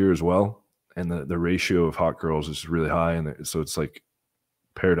cool here as well. And the ratio of hot girls is really high, and so it's like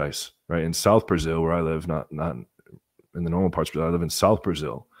paradise, right? In South Brazil, where I live, not in the normal parts, but I live in South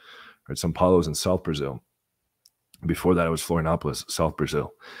Brazil, right? São Paulo's in South Brazil. Before that, it was Florianopolis, South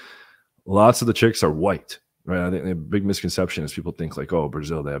Brazil. Lots of the chicks are white, right? I think the big misconception is people think like, oh,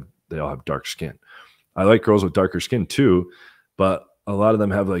 Brazil, they all have dark skin. I like girls with darker skin too, but a lot of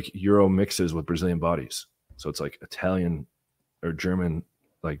them have like Euro mixes with Brazilian bodies. So it's like Italian or German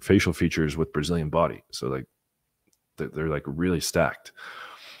like facial features with Brazilian body. So like they're like really stacked.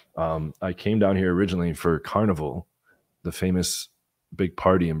 I came down here originally for Carnival, the famous big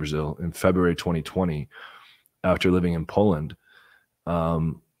party in Brazil, in February 2020, after living in Poland.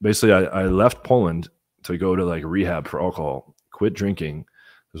 Basically, I left Poland to go to like rehab for alcohol, quit drinking.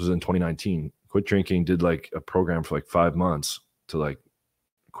 This was in 2019. Quit drinking, did like a program for like 5 months to like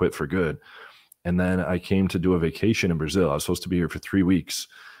quit for good. And then I came to do a vacation in Brazil. I was supposed to be here for 3 weeks.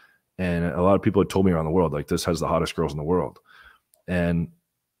 And a lot of people had told me around the world, like, this has the hottest girls in the world. And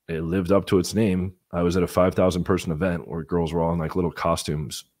it lived up to its name. I was at a 5,000 person event where girls were all in like little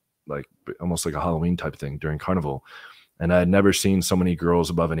costumes, like almost like a Halloween type thing during Carnival. And I had never seen so many girls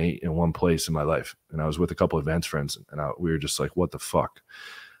above an 8 in one place in my life. And I was with a couple of advanced friends, and we were just like, what the fuck?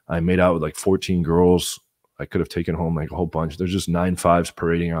 I made out with like 14 girls. I could have taken home like a whole bunch. There's just 9.5s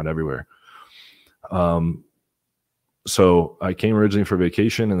parading around everywhere. So I came originally for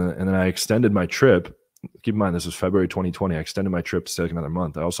vacation, and then I extended my trip. Keep in mind, this was February 2020. I extended my trip to take another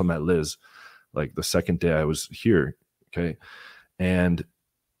month. I also met Liz like the second day I was here. Okay. And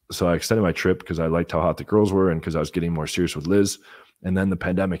so I extended my trip because I liked how hot the girls were, and because I was getting more serious with Liz. And then the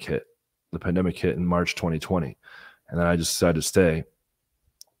pandemic hit. The pandemic hit in March 2020. And then I just decided to stay.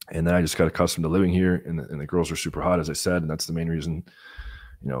 And then I just got accustomed to living here, and the girls were super hot, as I said. And that's the main reason,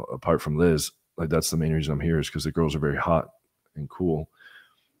 you know, apart from Liz, like that's the main reason I'm here, is because the girls are very hot and cool,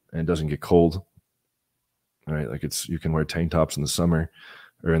 and it doesn't get cold. Right? Like you can wear tank tops in the summer,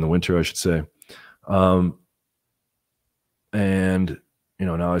 or in the winter, I should say. And you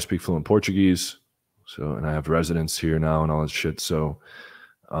know, now I speak fluent Portuguese, so, and I have residence here now and all that shit. So,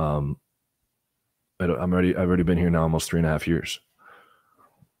 I've already been here now almost 3.5 years.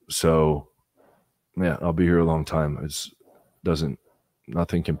 So, yeah, I'll be here a long time.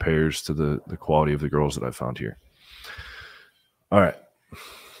 Nothing compares to the quality of the girls that I found here. All right.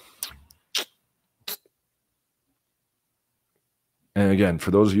 And again,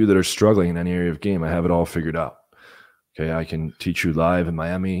 for those of you that are struggling in any area of game, I have it all figured out. Okay, I can teach you live in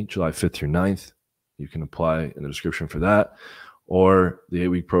Miami, July 5th through 9th. You can apply in the description for that. Or the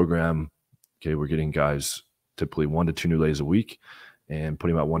 8-week program. Okay, we're getting guys typically 1 to 2 new lays a week, and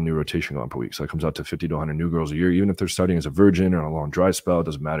putting about 1 new rotation going per week. So it comes out to 50 to 100 new girls a year. Even if they're starting as a virgin or on a long dry spell, it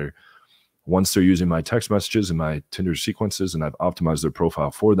doesn't matter. Once they're using my text messages and my Tinder sequences, and I've optimized their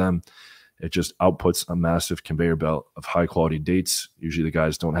profile for them, it just outputs a massive conveyor belt of high quality dates. Usually the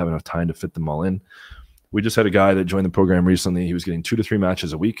guys don't have enough time to fit them all in. We just had a guy that joined the program recently. He was getting 2 to 3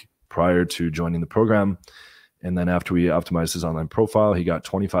 matches a week prior to joining the program. And then after we optimized his online profile, he got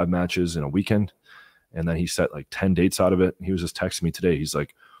 25 matches in a weekend. And then he set like 10 dates out of it. He was just texting me today. He's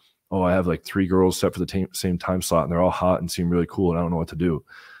like, oh, I have like 3 girls set for the same time slot, and they're all hot and seem really cool, and I don't know what to do.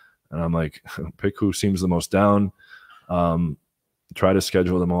 And I'm like, pick who seems the most down. Try to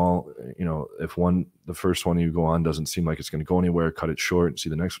schedule them all. You know, if the first one you go on doesn't seem like it's going to go anywhere, cut it short and see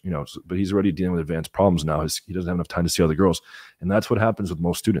the next, you know. But he's already dealing with advanced problems now. He doesn't have enough time to see other girls. And that's what happens with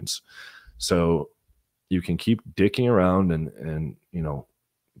most students. So you can keep dicking around and you know,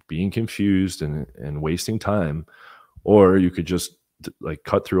 being confused and wasting time, or you could just like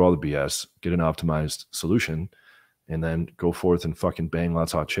cut through all the BS, get an optimized solution, and then go forth and fucking bang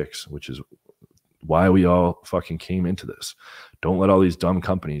lots of hot chicks, which is why we all fucking came into this. Don't let all these dumb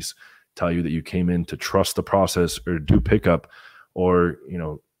companies tell you that you came in to trust the process or do pickup, or, you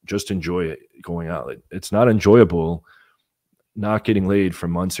know, just enjoy it going out. It's not enjoyable not getting laid for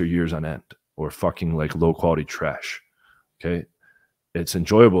months or years on end, or fucking like low quality trash. Okay. It's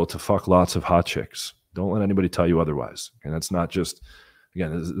enjoyable to fuck lots of hot chicks. Don't let anybody tell you otherwise. And that's not just,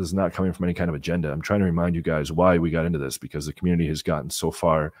 again, this is not coming from any kind of agenda. I'm trying to remind you guys why we got into this, because the community has gotten so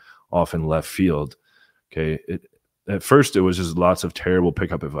far off in left field. Okay. At first, it was just lots of terrible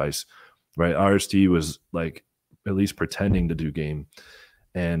pickup advice, right? RSD was like at least pretending to do game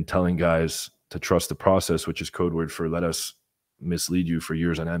and telling guys to trust the process, which is code word for let us mislead you for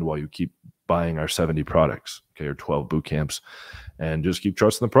years on end while you keep buying our 70 products, okay, or 12 boot camps, and just keep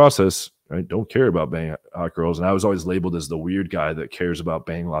trusting the process, right? Don't care about banging hot girls. And I was always labeled as the weird guy that cares about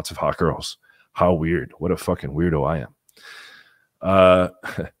banging lots of hot girls. How weird. What a fucking weirdo I am.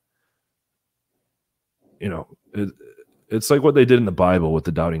 You know, it's like what they did in the Bible with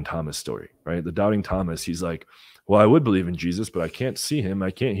the doubting Thomas story, right? The doubting Thomas, he's like, well, I would believe in Jesus, but I can't see him.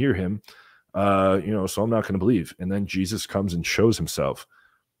 I can't hear him. You know, so I'm not going to believe. And then Jesus comes and shows himself,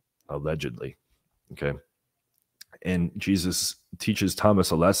 allegedly. Okay. And Jesus teaches Thomas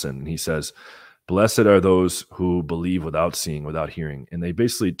a lesson. He says, blessed are those who believe without seeing, without hearing. And they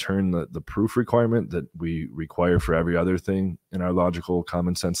basically turn the proof requirement that we require for every other thing in our logical,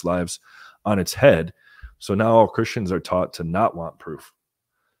 common sense lives on its head. So now all Christians are taught to not want proof.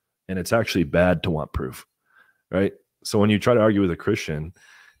 And it's actually bad to want proof, right? So when you try to argue with a Christian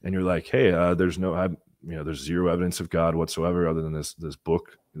and you're like, hey, there's zero evidence of God whatsoever other than this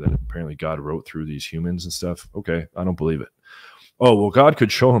book that apparently God wrote through these humans and stuff. Okay, I don't believe it. Oh, well, God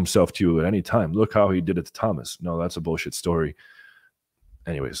could show himself to you at any time. Look how he did it to Thomas. No, that's a bullshit story.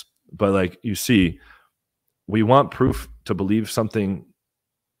 Anyways, but like you see, we want proof to believe something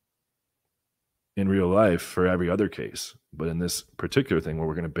in real life for every other case. But in this particular thing where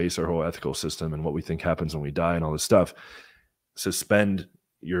we're going to base our whole ethical system and what we think happens when we die and all this stuff, suspend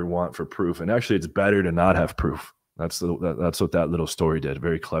your want for proof. And actually, it's better to not have proof. That's what that little story did.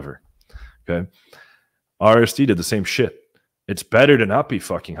 Very clever. Okay. RSD did the same shit. It's better to not be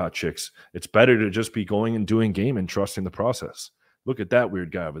fucking hot chicks. It's better to just be going and doing game and trusting the process. Look at that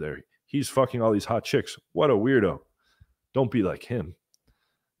weird guy over there. He's fucking all these hot chicks. What a weirdo. Don't be like him.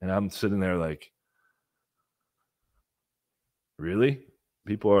 And I'm sitting there like, really?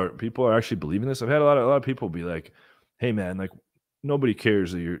 People are actually believing this? I've had a lot of people be like, hey man, like nobody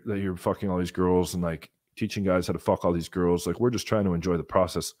cares that you're fucking all these girls and like teaching guys how to fuck all these girls. Like, we're just trying to enjoy the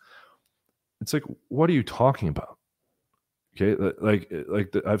process. It's like, what are you talking about? Okay,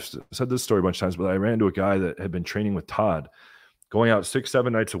 I've said this story a bunch of times, but I ran into a guy that had been training with Todd, going out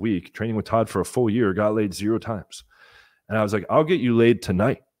 6-7 nights a week, training with Todd for a full year, got laid 0 times. And I was like, I'll get you laid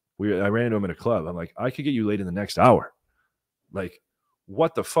tonight. I ran into him in a club. I'm like, I could get you laid in the next hour. Like,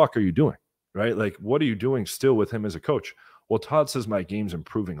 what the fuck are you doing? Right? Like, what are you doing still with him as a coach? Well, Todd says my game's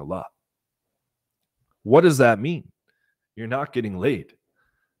improving a lot. What does that mean? You're not getting laid.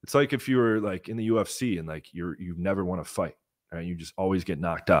 It's like if you were like in the UFC and like you never want to fight, right? You just always get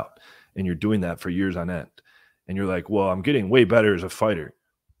knocked out, and you're doing that for years on end. And you're like, well, I'm getting way better as a fighter.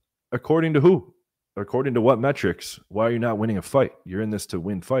 According to who? According to what metrics? Why are you not winning a fight? You're in this to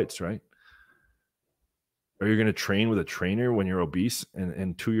win fights, right? Are you going to train with a trainer when you're obese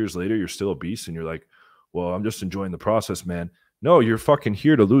and 2 years later you're still obese and you're like, well, I'm just enjoying the process, man. No, you're fucking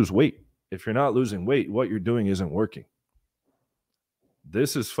here to lose weight. If you're not losing weight, what you're doing isn't working.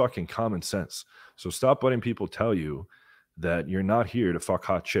 This is fucking common sense. So stop letting people tell you that you're not here to fuck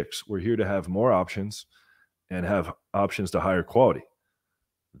hot chicks. We're here to have more options and have options to higher quality.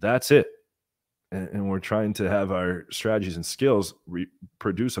 That's it. And we're trying to have our strategies and skills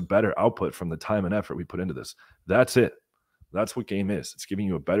produce a better output from the time and effort we put into this. That's it. That's what game is. It's giving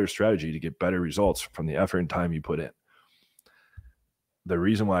you a better strategy to get better results from the effort and time you put in. The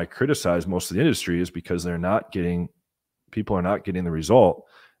reason why I criticize most of the industry is because people are not getting the result,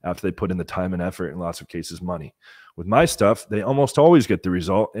 after they put in the time and effort, in lots of cases, money. With my stuff, they almost always get the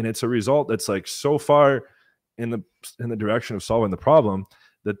result, and it's a result that's like so far in the direction of solving the problem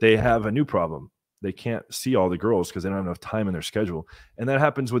that they have a new problem. They can't see all the girls because they don't have enough time in their schedule. And that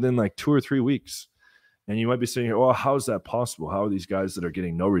happens within like 2 or 3 weeks. And you might be saying, well, how is that possible? How are these guys that are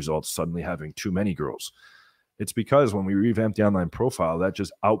getting no results suddenly having too many girls? It's because when we revamp the online profile, that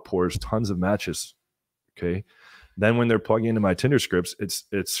just outpours tons of matches. Okay. Then when they're plugging into my Tinder scripts, it's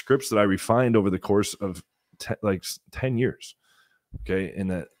scripts that I refined over the course of 10 years. Okay. And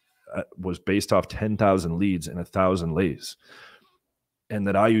that was based off 10,000 leads and 1,000 lays, and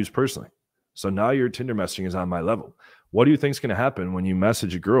that I use personally. So now your Tinder messaging is on my level. What do you think is going to happen when you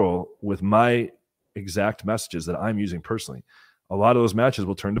message a girl with my exact messages that I'm using personally? A lot of those matches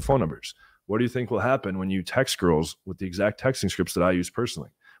will turn to phone numbers. What do you think will happen when you text girls with the exact texting scripts that I use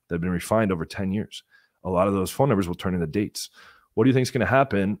personally that have been refined over 10 years? A lot of those phone numbers will turn into dates. What do you think is going to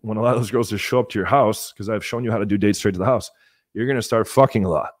happen when a lot of those girls just show up to your house? Because I've shown you how to do dates straight to the house. You're going to start fucking a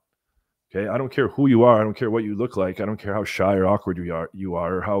lot. Okay. I don't care who you are. I don't care what you look like. I don't care how shy or awkward you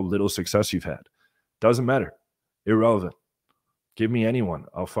are, or how little success you've had. Doesn't matter. Irrelevant. Give me anyone.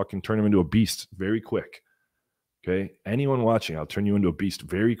 I'll fucking turn him into a beast very quick. Okay. Anyone watching, I'll turn you into a beast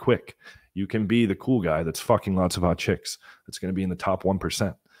very quick. You can be the cool guy that's fucking lots of hot chicks. That's going to be in the top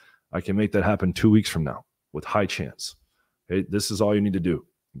 1%. I can make that happen 2 weeks from now with high chance. Okay. This is all you need to do.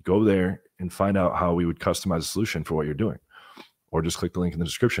 Go there and find out how we would customize a solution for what you're doing, or just click the link in the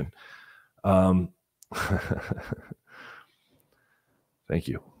description. Thank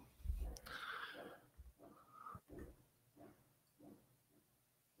you.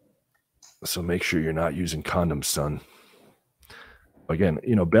 So make sure you're not using condoms, son. Again,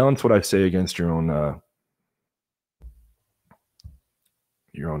 balance what I say against your own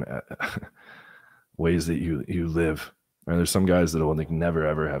ways that you live. Right? There's some guys that will never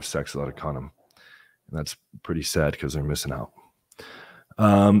ever have sex without a condom, and that's pretty sad because they're missing out.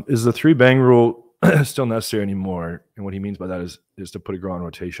 Is the 3-bang rule still necessary anymore? And what he means by that is to put a girl on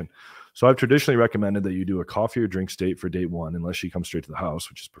rotation. So I've traditionally recommended that you do a coffee or drinks date for date 1, unless she comes straight to the house,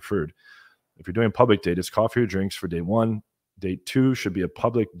 which is preferred. If you're doing a public date, it's coffee or drinks for date 1. Date 2 should be a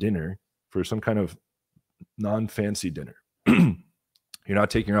public dinner for some kind of non-fancy dinner. You're not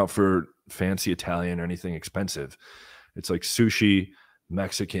taking her out for fancy Italian or anything expensive. It's like sushi,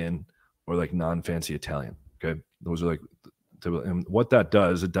 Mexican, or like non-fancy Italian. Okay. Those are like, and what that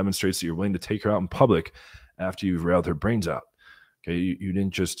does, it demonstrates that you're willing to take her out in public after you've railed her brains out. Okay. You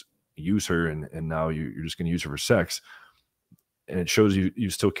didn't just use her and now you're just going to use her for sex. And it shows you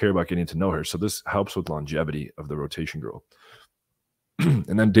still care about getting to know her. So this helps with longevity of the rotation girl.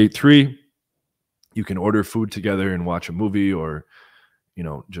 And then date 3, you can order food together and watch a movie, or,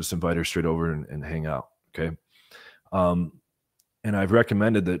 just invite her straight over and hang out. Okay. And I've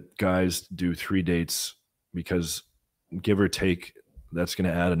recommended that guys do 3 dates because, give or take, that's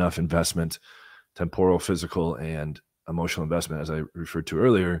going to add enough investment, temporal, physical, and emotional investment, as I referred to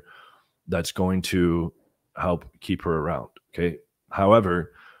earlier, that's going to help keep her around. Okay.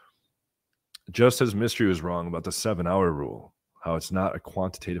 However, just as Mystery was wrong about the 7-hour rule, how it's not a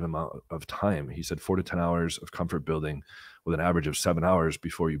quantitative amount of time. He said 4 to 10 hours of comfort building with an average of 7 hours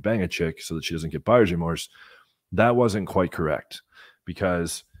before you bang a chick so that she doesn't get buyer's remorse. That wasn't quite correct,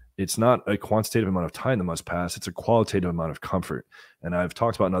 because it's not a quantitative amount of time that must pass. It's a qualitative amount of comfort. And I've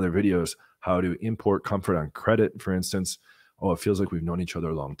talked about in other videos how to import comfort on credit, for instance. Oh, it feels like we've known each other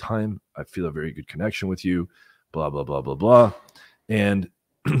a long time. I feel a very good connection with you, blah, blah, blah, blah, blah. And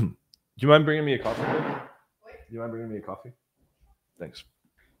do you mind bringing me a coffee? Do you mind bringing me a coffee? Thanks.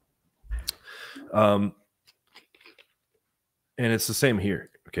 And it's the same here.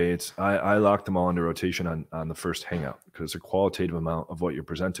 Okay. I lock them all into rotation on the first hangout because it's a qualitative amount of what you're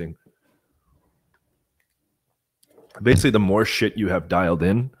presenting. Basically, the more shit you have dialed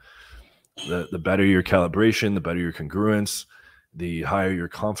in, the better your calibration, the better your congruence, the higher your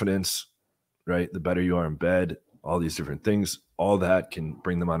confidence, right? The better you are in bed, all these different things, all that can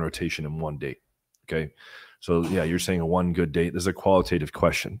bring them on rotation in 1 date. Okay. So yeah, you're saying a 1 good date. This is a qualitative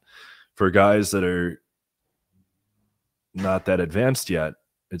question. For guys that are not that advanced yet,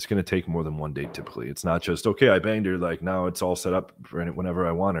 it's going to take more than 1 date typically. It's not just, okay, I banged her, like now it's all set up for whenever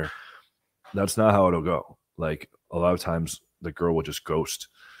I want her. That's not how it'll go. Like a lot of times the girl will just ghost,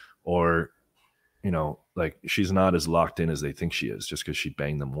 or, like she's not as locked in as they think she is just because she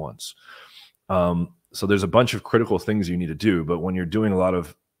banged them once. So there's a bunch of critical things you need to do, but when you're doing a lot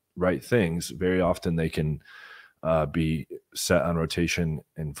of right things, very often they can be set on rotation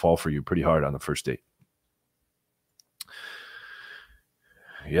and fall for you pretty hard on the first date. –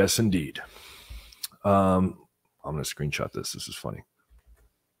 Yes, indeed. I'm going to screenshot this. This is funny.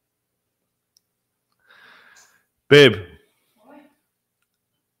 Babe,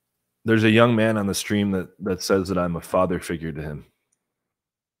 there's a young man on the stream that says that I'm a father figure to him.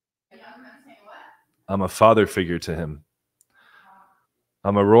 I'm a father figure to him.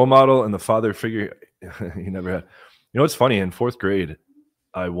 I'm a role model and the father figure he never had. You know what's funny? In 4th grade,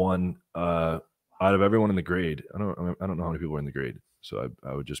 I won out of everyone in the grade. I don't know how many people were in the grade, so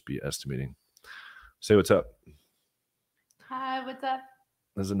I would just be estimating. Say what's up. Hi, what's up?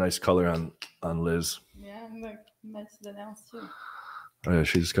 There's a nice color on Liz. Yeah, look, match the nails too. Oh yeah,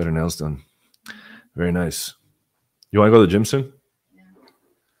 she just got her nails done. Very nice. You want to go to the gym soon? Yeah.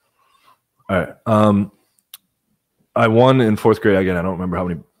 All right. I won in 4th grade. Again, I don't remember how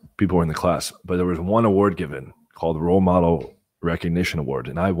many people were in the class, but there was one award given called Role Model Recognition Award,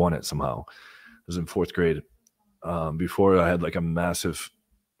 and I won it somehow. It was in 4th grade. Before I had like a massive,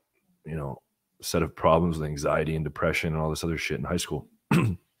 set of problems with anxiety and depression and all this other shit in high school.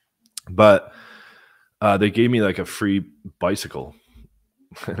 But they gave me like a free bicycle,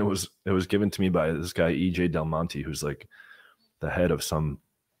 and it was given to me by this guy EJ Del Monte, who's like the head of some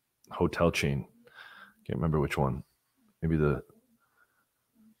hotel chain. Can't remember which one. Maybe the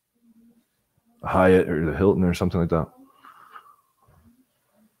Hyatt or the Hilton or something like that.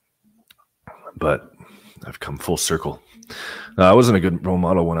 But I've come full circle. I wasn't a good role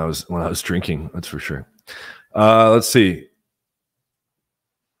model when I was drinking. That's for sure. Let's see.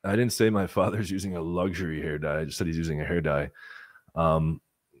 I didn't say my father's using a luxury hair dye. I just said he's using a hair dye. And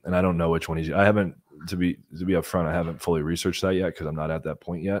I don't know which one he's. I haven't, to be upfront, I haven't fully researched that yet because I'm not at that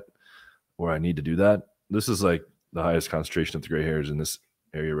point yet where I need to do that. This is like the highest concentration of the gray hairs in this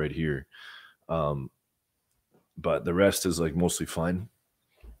area right here. But the rest is like mostly fine.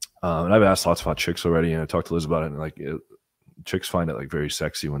 And I've asked lots of hot chicks already, and I talked to Liz about it, and like chicks find it like very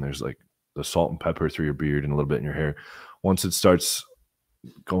sexy when there's like the salt and pepper through your beard and a little bit in your hair. Once it starts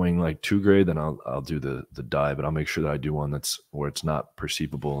going like too gray, then I'll do the dye, but I'll make sure that I do one that's where it's not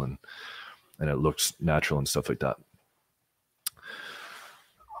perceivable and it looks natural and stuff like that.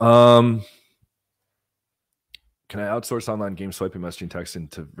 Can I outsource online game swiping, messaging, texting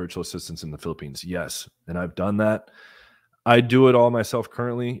to virtual assistants in the Philippines? Yes, and I've done that. I do it all myself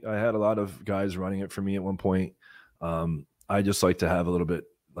currently. I had a lot of guys running it for me at one point. I just like to have a little bit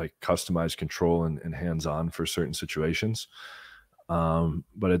like customized control and hands-on for certain situations.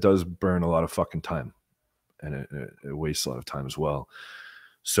 But it does burn a lot of fucking time, and it wastes a lot of time as well.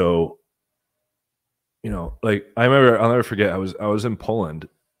 So, like I remember, I'll never forget, I was in Poland,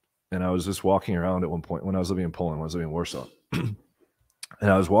 and I was just walking around at one point when I was living in Poland, when I was living in Warsaw. And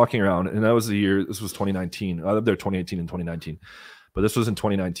I was walking around, and that was the year, this was 2019. I lived there 2018 and 2019, but this was in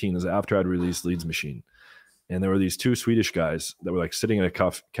 2019. This was after I'd released Leads Machine. And there were these 2 Swedish guys that were like sitting in a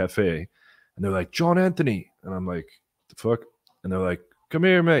cafe, and they're like, John Anthony. And I'm like, the fuck? And they're like, come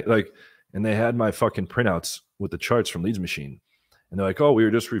here, mate. Like, and they had my fucking printouts with the charts from Leads Machine. And they're like, oh, we were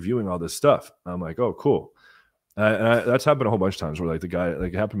just reviewing all this stuff. And I'm like, oh, cool. That's happened a whole bunch of times where like the guy,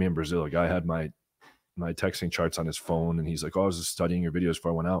 like it happened to me in Brazil. A guy had my texting charts on his phone, and he's like, oh, I was just studying your videos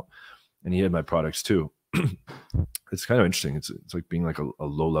before I went out. And he had my products too. It's kind of interesting. It's like being like a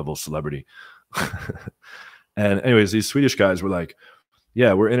low-level celebrity. And anyways, these Swedish guys were like,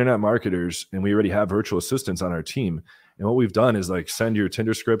 yeah, we're internet marketers, and we already have virtual assistants on our team. And what we've done is like send your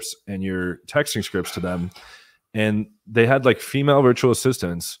Tinder scripts and your texting scripts to them. And they had like female virtual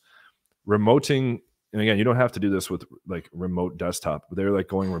assistants remoting. And again, you don't have to do this with like remote desktop, but they're like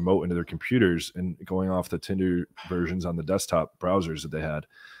going remote into their computers and going off the Tinder versions on the desktop browsers that they had.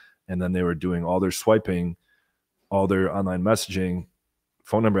 And then they were doing all their swiping, all their online messaging,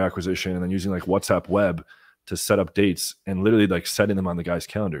 phone number acquisition, and then using like WhatsApp web to set up dates and literally like setting them on the guy's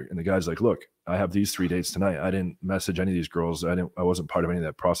calendar. And the guy's like, look, I have these 3 dates tonight. I didn't message any of these girls. I wasn't part of any of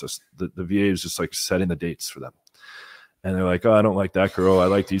that process. The VA is just like setting the dates for them. And they're like, oh, I don't like that girl. I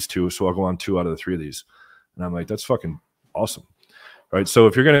like these 2. So I'll go on 2 out of the 3 of these. And I'm like, that's fucking awesome. All right. So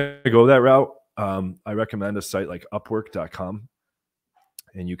if you're going to go that route, I recommend a site like upwork.com,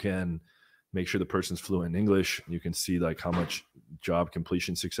 and you can make sure the person's fluent in English. You can see like how much job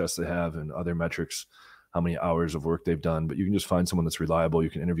completion success they have and other metrics, how many hours of work they've done. But you can just find someone that's reliable. You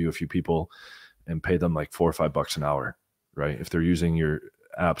can interview a few people and pay them like $4 or $5 an hour, right? If they're using your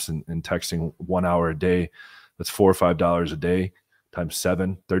apps and texting 1 hour a day, that's $4 or $5 a day times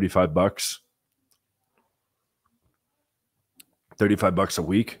 7, $35. $35 a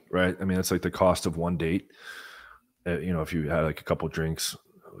week, right? I mean, that's like the cost of one date, if you had like a couple drinks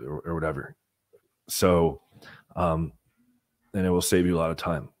or whatever. So, and it will save you a lot of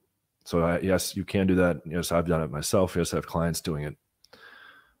time. So yes, you can do that. Yes, I've done it myself. Yes, I have clients doing it.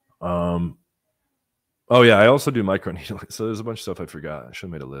 Oh yeah, I also do microneedling. So there's a bunch of stuff I forgot. I should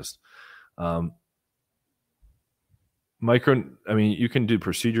have made a list. micro, I mean, you can do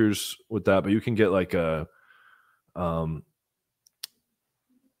procedures with that, but you can get like a,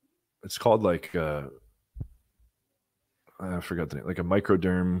 it's called like, I forgot the name, like a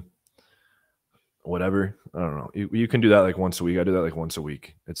microderm, whatever. I don't know. You can do that like once a week. I do that like once a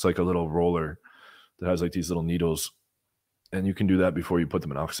week. It's like a little roller that has like these little needles, and you can do that before you put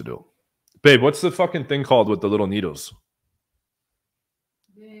them in Oxidil. Babe, what's the fucking thing called with the little needles?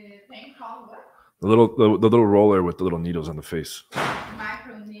 The thing called what? The little roller with the little needles on the face.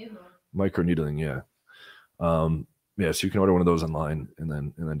 Micro needling, yeah. Yeah, so you can order one of those online and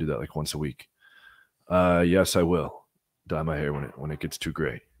then do that like once a week. Yes, I will dye my hair when it gets too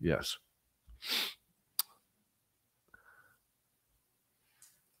gray. Yes.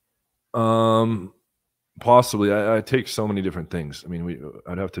 Possibly. I take so many different things. I mean,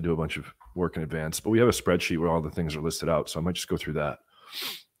 I'd have to do a bunch of work in advance, but we have a spreadsheet where all the things are listed out, so I might just go through that.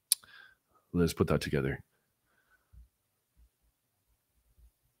 Let's put that together.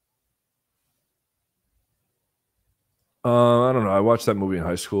 I don't know. I watched that movie in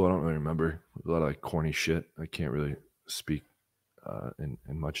high school. I don't really remember. A lot of like corny shit. I can't really speak in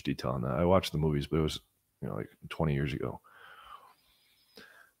much detail on that. I watched the movies, but it was like 20 years ago.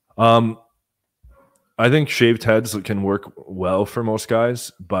 I think shaved heads can work well for most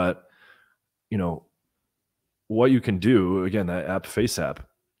guys, but what you can do, again, that app FaceApp,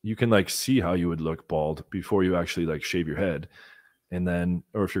 you can like see how you would look bald before you actually like shave your head. And then,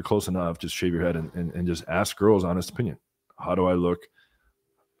 or if you're close enough, just shave your head and just ask girls honest opinion. How do I look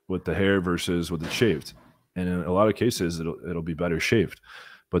with the hair versus with it shaved? And in a lot of cases, it'll be better shaved,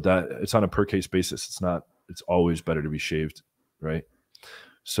 but that it's on a per case basis. It's always better to be shaved, right?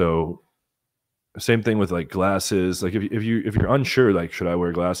 So same thing with like glasses. Like if you're unsure, like should I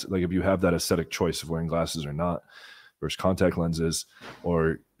wear glasses? Like if you have that aesthetic choice of wearing glasses or not, versus contact lenses,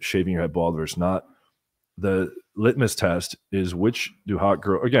 or shaving your head bald versus not, the litmus test is which do hot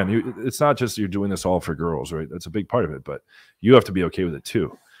girl. Again, it's not just you're doing this all for girls, right? That's a big part of it, but you have to be okay with it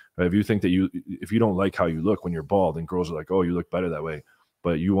too. Right? If you think that if you don't like how you look when you're bald, and girls are like, oh, you look better that way,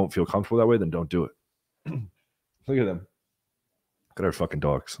 but you won't feel comfortable that way, then don't do it. Look at them. Look at our fucking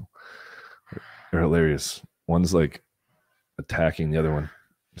dogs. They're hilarious. One's like attacking the other one.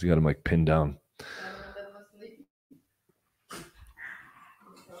 So you got him like pinned down.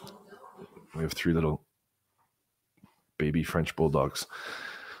 We have 3 little baby French bulldogs.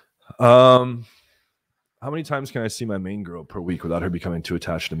 How many times can I see my main girl per week without her becoming too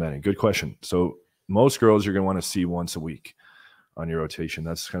attached to men? Good question. So most girls you're going to want to see once a week on your rotation.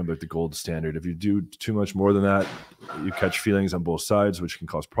 That's kind of like the gold standard. If you do too much more than that, you catch feelings on both sides, which can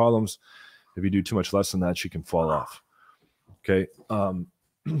cause problems. If you do too much less than that, she can fall off. Okay.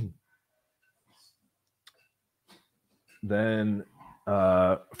 Then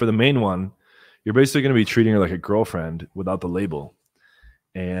for the main one, you're basically going to be treating her like a girlfriend without the label.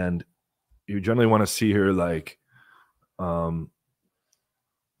 And you generally want to see her like 2,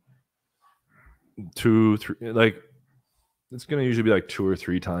 3, like it's going to usually be like 2 or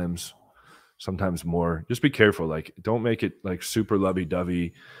 3 times, sometimes more. Just be careful. Like don't make it like super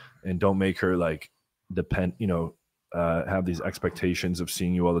lovey-dovey, and don't make her like have these expectations of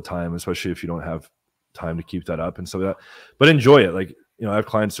seeing you all the time, especially if you don't have time to keep that up and stuff like that. But enjoy it. Like, I have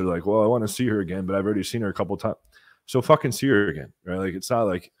clients that are like, well, I want to see her again, but I've already seen her a couple times. So fucking see her again, right? Like, it's not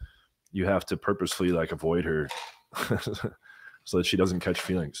like you have to purposely like avoid her so that she doesn't catch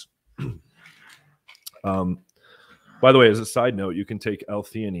feelings. By the way, as a side note, you can take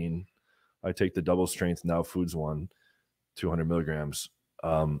L-theanine. I take the double strength Now Foods one, 200 milligrams.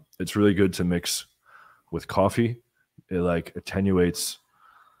 It's really good to mix with coffee. It like attenuates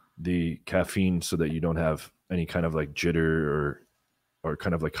the caffeine so that you don't have any kind of like jitter or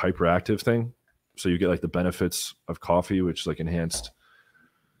kind of like hyperactive thing. So you get like the benefits of coffee, which is like enhanced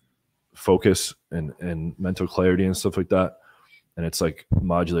focus and mental clarity and stuff like that. And it's like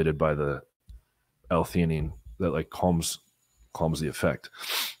modulated by the L-theanine that like calms the effect.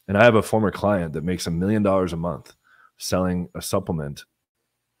 And I have a former client that makes $1 million a month selling a supplement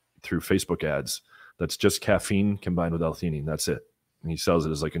through Facebook ads that's just caffeine combined with L-theanine. That's it. And he sells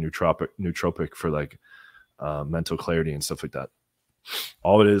it as like a nootropic for like mental clarity and stuff like that.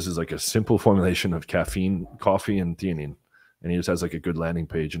 All it is like a simple formulation of caffeine, coffee, and theanine. And he just has like a good landing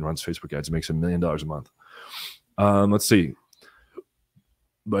page and runs Facebook ads. He makes $1 million a month. Let's see.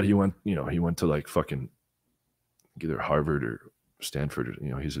 But he went to like fucking either Harvard or Stanford.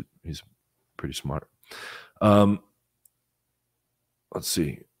 He's pretty smart. Let's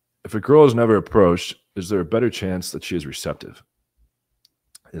see. If a girl is never approached, is there a better chance that she is receptive?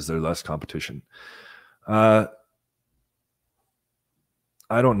 Is there less competition? I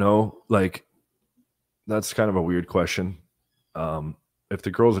don't know. Like, that's kind of a weird question. If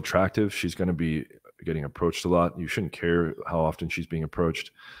the girl's attractive, she's going to be getting approached a lot. You shouldn't care how often she's being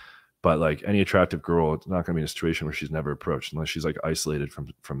approached. But like any attractive girl, it's not going to be in a situation where she's never approached unless she's like isolated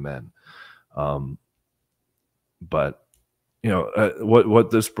from men. But you know,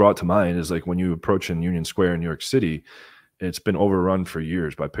 what this brought to mind is like when you approach in Union Square in New York City, it's been overrun for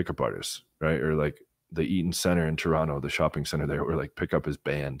years by pickup artists, right? Or like the Eaton Center in Toronto, the shopping center there, where like pickup is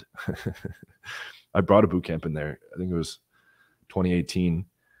banned. I brought a boot camp in there. I think it was 2018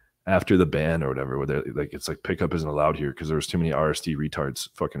 after the ban or whatever, where they're like, it's like pickup isn't allowed here because there was too many RSD retards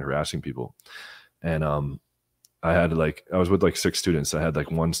fucking harassing people. And I had like, I was with like 6 students. I had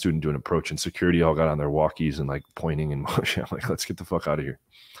like 1 student doing approach, and security all got on their walkies and like pointing and motion. I'm like, let's get the fuck out of here.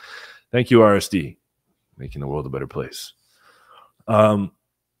 Thank you, RSD, making the world a better place. But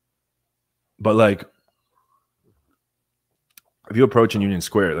like, if you approach in Union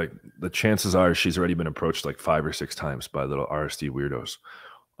Square, like the chances are she's already been approached like 5 or 6 times by little RSD weirdos.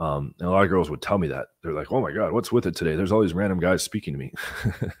 And a lot of girls would tell me that. They're like, oh my God, what's with it today? There's all these random guys speaking to me.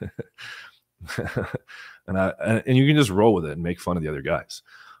 and you can just roll with it and make fun of the other guys.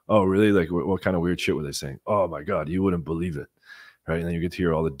 Oh, really? Like what kind of weird shit were they saying? Oh my God, you wouldn't believe it. Right. And then you get to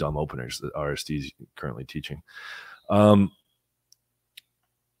hear all the dumb openers that RSD is currently teaching.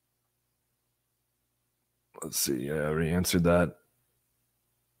 Let's see. Yeah, I already answered that.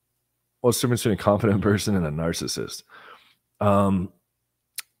 What's the difference between a confident person and a narcissist?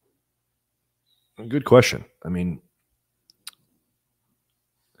 Good question. I mean,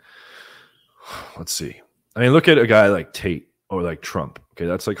 let's see. I mean, look at a guy like Tate or like Trump. Okay,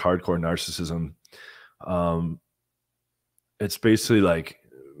 that's like hardcore narcissism. It's basically like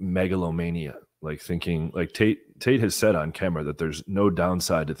megalomania, like thinking like Tate has said on camera that there's no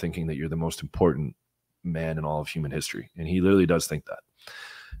downside to thinking that you're the most important man in all of human history. And he literally does think that.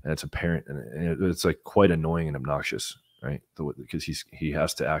 And it's apparent, and it's like quite annoying and obnoxious, right? Because he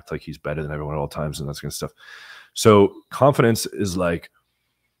has to act like he's better than everyone at all times and that kind of stuff. So confidence is like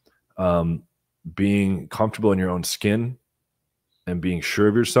being comfortable in your own skin and being sure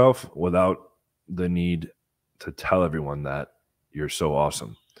of yourself without the need to tell everyone that you're so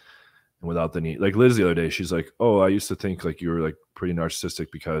awesome. And without the need, like Liz the other day, she's like, oh, I used to think like you were like pretty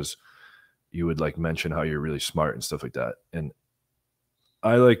narcissistic because you would like mention how you're really smart and stuff like that. And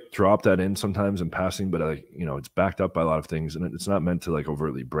I like drop that in sometimes in passing, but I, you know, it's backed up by a lot of things, and it's not meant to like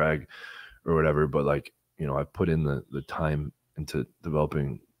overtly brag or whatever, but like, you know, I put in the time into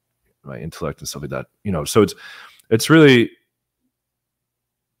developing my intellect and stuff like that, you know. So it's really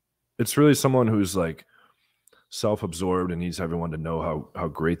someone who's like self-absorbed and needs everyone to know how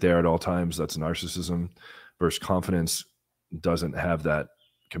great they are at all times. That's narcissism. Versus confidence doesn't have that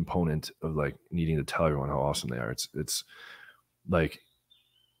component of like needing to tell everyone how awesome they are. It's like,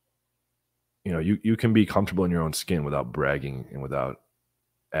 you know, you can be comfortable in your own skin without bragging and without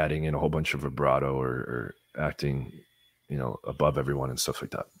adding in a whole bunch of vibrato or acting, you know, above everyone and stuff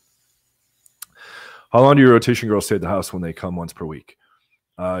like that. How long do your rotation girls stay at the house when they come once per week?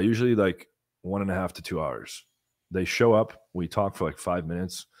 Usually like 1.5 to 2 hours. They show up, we talk for like 5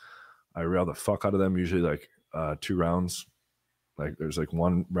 minutes. I rail the fuck out of them, usually like 2 rounds. Like there's like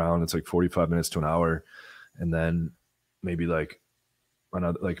 1 round, it's like 45 minutes to an hour. And then maybe like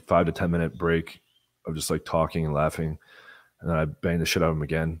another like 5 to 10 minute break of just like talking and laughing. And then I bang the shit out of them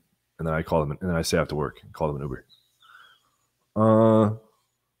again. And then I call them, and then I say I have to work and call them an Uber.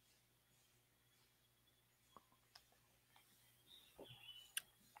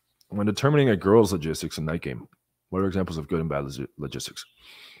 When determining a girl's logistics in night game, what are examples of good and bad logistics?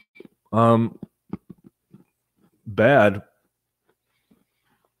 Bad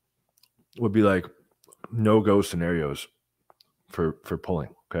would be like no-go scenarios for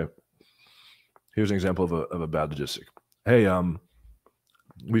pulling. Okay, here's an example of a bad logistic. Hey,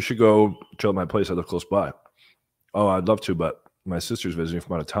 we should go chill at my place. I live close by. Oh, I'd love to, but my sister's visiting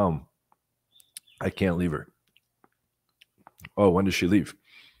from out of town. I can't leave her. Oh, when does she leave?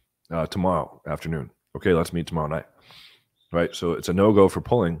 Tomorrow afternoon. Okay, let's meet tomorrow night. Right, so it's a no-go for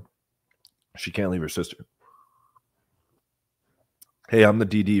pulling. She can't leave her sister. Hey, I'm the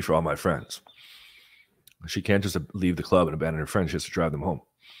DD for all my friends. She can't just leave the club and abandon her friends. She has to drive them home.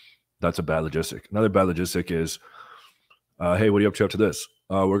 That's a bad logistic. Another bad logistic is, hey, what are you up to after this?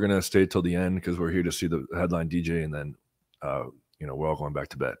 We're going to stay till the end because we're here to see the headline DJ, and then, you know, we're all going back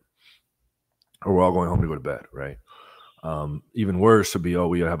to bed. Or we're all going home to go to bed, right? Even worse would be, oh,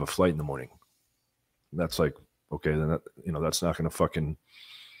 we have a flight in the morning. That's like, okay, then that, you know, that's not going to fucking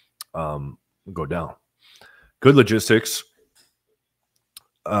go down. Good logistics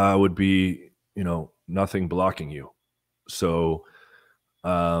would be, you know, nothing blocking you. So,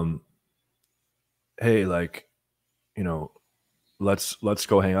 hey, like, you know, let's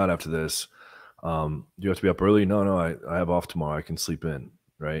go hang out after this. Do you have to be up early? No, I have off tomorrow. I can sleep in,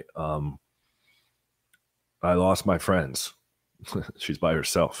 right? I lost my friends. She's by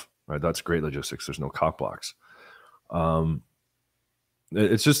herself, right? That's great logistics. There's no cock blocks.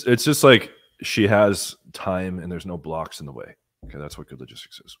 It's just like she has time and there's no blocks in the way. Okay, that's what good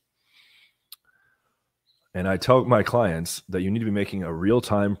logistics is. And I tell my clients that you need to be making a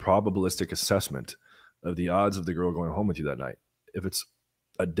real-time probabilistic assessment of the odds of the girl going home with you that night. If it's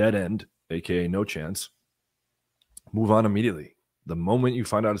a dead end, aka no chance, move on immediately. The moment you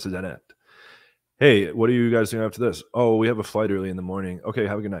find out it's a dead end. Hey, what are you guys doing after this? Oh, we have a flight early in the morning. Okay,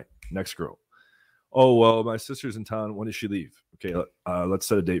 have a good night. Next girl. Oh, well, my sister's in town. When does she leave? Okay, let's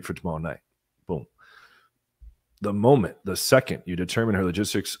set a date for tomorrow night. Boom. The second you determine her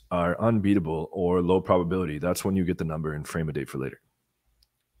logistics are unbeatable or low probability, that's when you get the number and frame a date for later.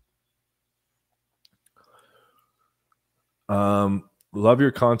 Love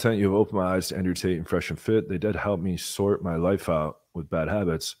your content. You have opened my eyes to Andrew Tate and Fresh and Fit. They did help me sort my life out with bad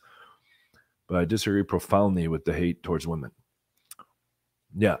habits, but I disagree profoundly with the hate towards women.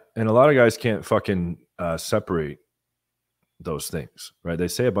 Yeah, and a lot of guys can't fucking separate those things, right? They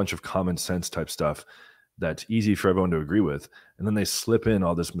say a bunch of common sense type stuff that's easy for everyone to agree with, and then they slip in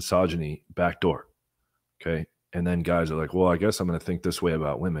all this misogyny backdoor, okay? And then guys are like, well, I guess I'm going to think this way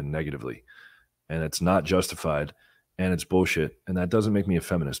about women negatively, and it's not justified, and it's bullshit, and that doesn't make me a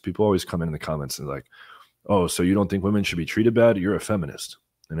feminist. People always come in the comments and like, oh, so you don't think women should be treated bad? You're a feminist.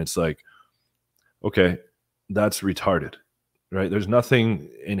 And it's like, okay, that's retarded. Right? There's nothing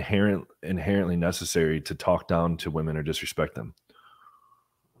inherently necessary to talk down to women or disrespect them.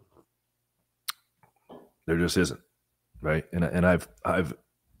 There just isn't, right? And I've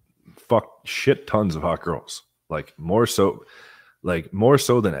fucked shit tons of hot girls, like more so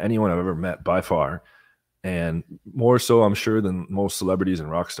than anyone I've ever met by far, and more so I'm sure than most celebrities and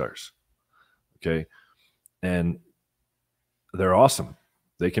rock stars. Okay, and they're awesome.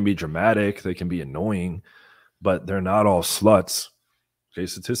 They can be dramatic, they can be annoying, but they're not all sluts. Okay,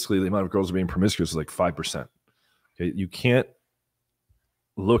 statistically, the amount of girls being promiscuous is like 5%. Okay, you can't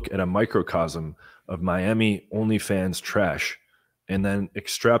look at a microcosm of Miami OnlyFans trash and then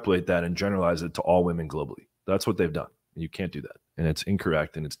extrapolate that and generalize it to all women globally. That's what they've done. You can't do that, and it's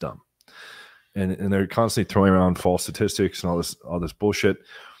incorrect and it's dumb. And they're constantly throwing around false statistics and all this bullshit.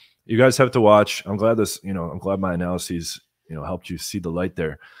 You guys have to watch. I'm glad my analyses helped you see the light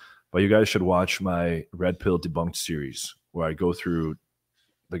there. But you guys should watch my Red Pill Debunked series, where I go through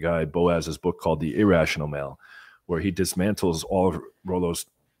the guy Boaz's book called The Irrational Male, where he dismantles all of Rollo's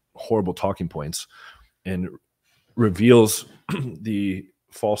horrible talking points and reveals the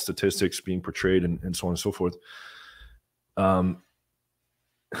false statistics being portrayed and so on and so forth.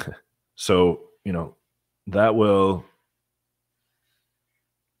 So, that will...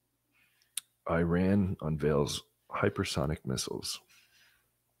 Iran unveils hypersonic missiles.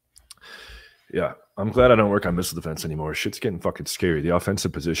 Yeah, I'm glad I don't work on missile defense anymore. Shit's getting fucking scary. The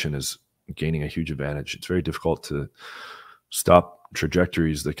offensive position is gaining a huge advantage. It's very difficult to stop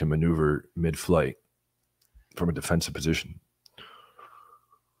trajectories that can maneuver mid-flight from a defensive position.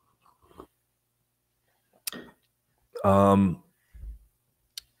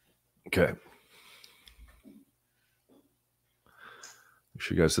 Okay. Make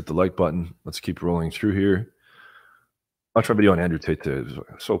sure you guys hit the like button. Let's keep rolling through here. Watch my video on Andrew Tate today. It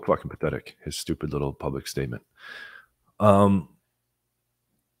was so fucking pathetic, his stupid little public statement. I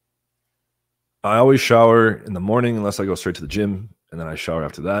always shower in the morning unless I go straight to the gym, and then I shower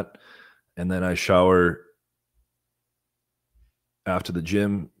after that. And then I shower after the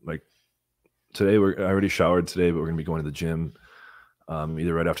gym. Like today, I already showered today, but we're going to be going to the gym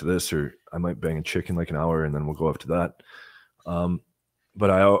either right after this, or I might bang a chick in like an hour, and then we'll go after that. But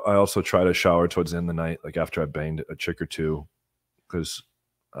I also try to shower towards the end of the night, like after I banged a chick or two, because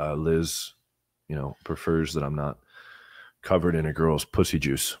Liz, prefers that I'm not covered in a girl's pussy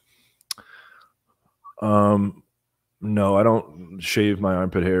juice. No, I don't shave my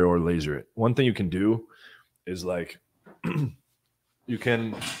armpit hair or laser it. One thing you can do is like, you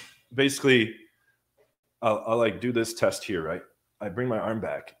can basically, I'll like do this test here, right? I bring my arm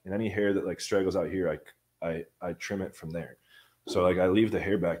back, and any hair that like straggles out here, I trim it from there. So like I leave the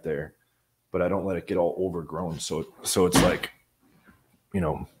hair back there, but I don't let it get all overgrown. So it's like,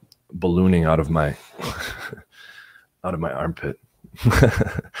 ballooning out of my armpit.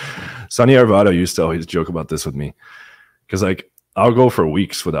 Sonny Arvado used to always joke about this with me, because like I'll go for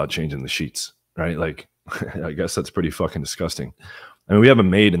weeks without changing the sheets, right? Like I guess that's pretty fucking disgusting. I mean, we have a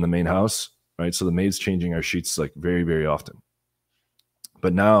maid in the main house, right? So the maid's changing our sheets like very, very often.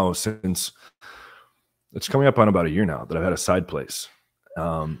 But now, since it's coming up on about a year now that I've had a side place,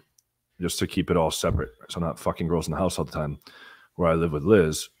 just to keep it all separate, so I'm not fucking girls in the house all the time. Where I live with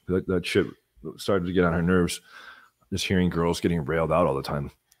Liz, that shit started to get on her nerves. Just hearing girls getting railed out all the time.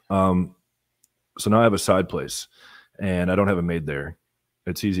 So now I have a side place, and I don't have a maid there.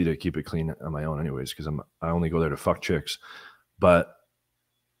 It's easy to keep it clean on my own, anyways, because I only go there to fuck chicks. But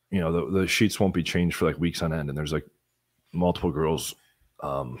you know, the sheets won't be changed for like weeks on end, and there's like multiple girls.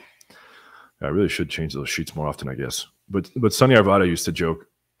 I really should change those sheets more often, I guess. But Sonny Arvada used to joke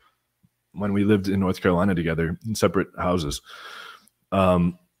when we lived in North Carolina together in separate houses.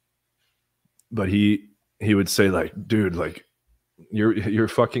 But he would say, like, dude, like you're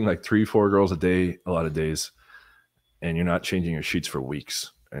fucking like 3-4 girls a day, a lot of days, and you're not changing your sheets for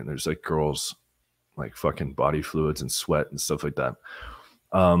weeks. And there's like girls like fucking body fluids and sweat and stuff like that.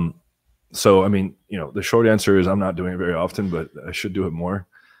 So I mean, you know, the short answer is I'm not doing it very often, but I should do it more.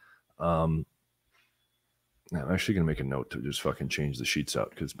 I'm actually gonna make a note to just fucking change the sheets out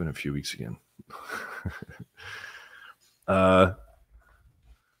because it's been a few weeks again.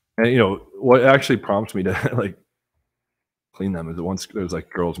 And you know what actually prompts me to like clean them is that once there's like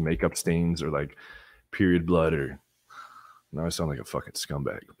girls' makeup stains or like period blood, or now I sound like a fucking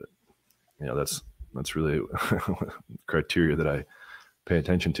scumbag, but you know that's really criteria that I pay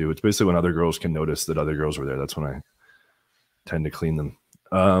attention to. It's basically when other girls can notice that other girls were there. That's when I tend to clean them.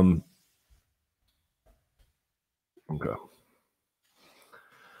 Okay.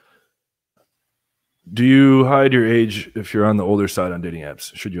 Do you hide your age if you're on the older side on dating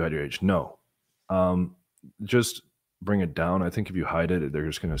apps? Should you hide your age? No. Just bring it down. I think if you hide it, they're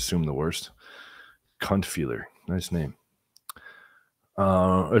just going to assume the worst. Cunt feeler. Nice name.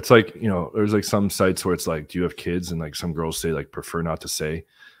 It's like, you know, there's like some sites where it's like, do you have kids? And like some girls say like prefer not to say.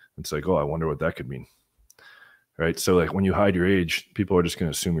 It's like, oh, I wonder what that could mean. Right? So like when you hide your age, people are just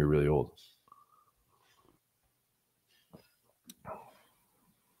going to assume you're really old.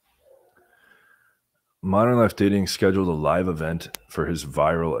 Modern Life Dating scheduled a live event for his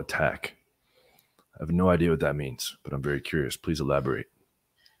viral attack. I have no idea what that means, but I'm very curious. Please elaborate.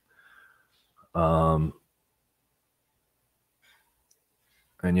 And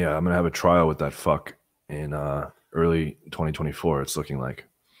yeah, I'm going to have a trial with that fuck in early 2024, it's looking like.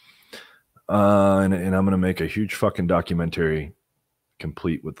 And I'm going to make a huge fucking documentary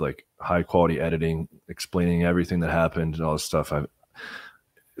complete with like high quality editing, explaining everything that happened and all this stuff.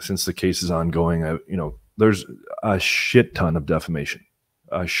 Since the case is ongoing, you know, there's a shit ton of defamation,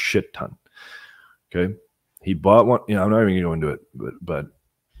 a shit ton. Okay. He bought one, you know, I'm not even going to go into it, but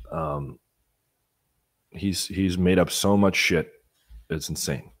he's made up so much shit. It's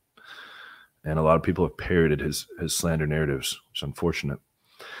insane. And a lot of people have parroted his slander narratives, which is unfortunate.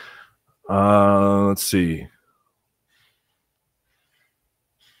 Let's see.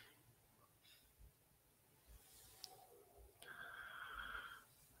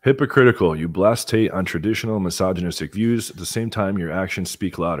 Hypocritical. You blast hate on traditional misogynistic views. At the same time, your actions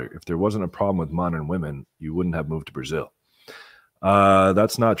speak louder. If there wasn't a problem with modern women, you wouldn't have moved to Brazil.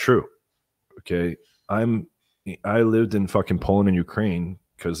 That's not true. Okay. I lived in fucking Poland and Ukraine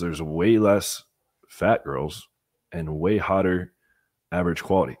because there's way less fat girls and way hotter average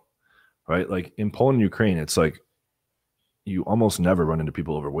quality, right? Like in Poland and Ukraine, it's like you almost never run into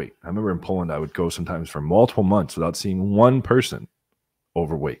people overweight. I remember in Poland, I would go sometimes for multiple months without seeing one person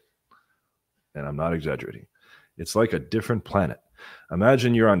overweight. And I'm not exaggerating. It's like a different planet.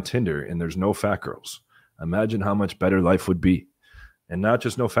 Imagine you're on Tinder and there's no fat girls. Imagine how much better life would be. And not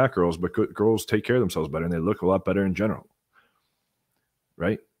just no fat girls, but girls take care of themselves better and they look a lot better in general.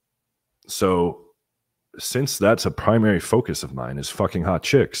 Right? So since that's a primary focus of mine is fucking hot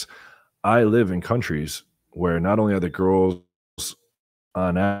chicks, I live in countries where not only are the girls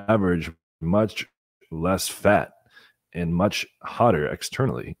on average much less fat and much hotter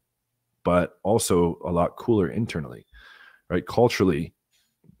externally, but also a lot cooler internally, right? Culturally,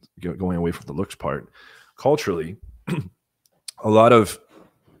 going away from the looks part, culturally, a lot of,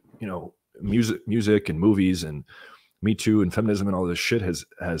 you know, music and movies and Me Too and feminism and all this shit has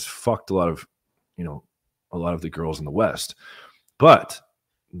fucked a lot of, you know, a lot of the girls in the West. But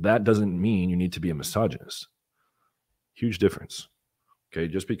that doesn't mean you need to be a misogynist. Huge difference. Okay,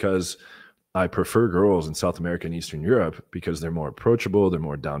 just because I prefer girls in South America and Eastern Europe because they're more approachable, they're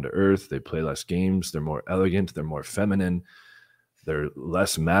more down to earth, they play less games, they're more elegant, they're more feminine, they're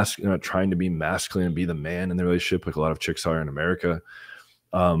less masculine, not trying to be masculine and be the man in the relationship like a lot of chicks are in America.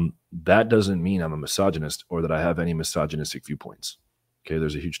 That doesn't mean I'm a misogynist or that I have any misogynistic viewpoints. Okay,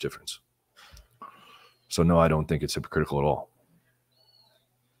 there's a huge difference. So no, I don't think it's hypocritical at all.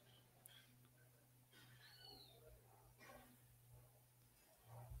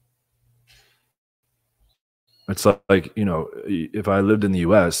 It's like, you know, if I lived in the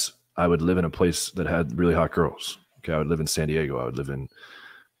US, I would live in a place that had really hot girls. Okay, I would live in San Diego. I would live in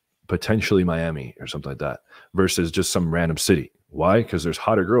potentially Miami or something like that, versus just some random city. Why? Because there's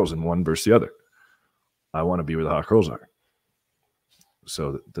hotter girls in one versus the other. I want to be where the hot girls are.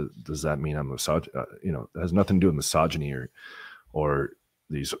 So does that mean I'm you know, it has nothing to do with misogyny or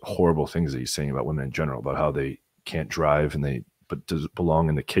these horrible things that he's saying about women in general, about how they can't drive and but does belong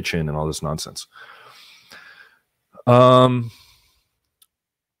in the kitchen and all this nonsense.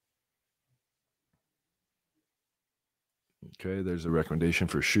 Okay, there's a recommendation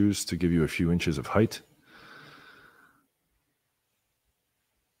for shoes to give you a few inches of height.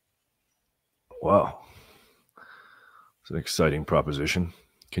 Wow. It's an exciting proposition.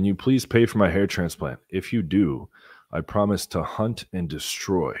 Can you please pay for my hair transplant? If you do, I promise to hunt and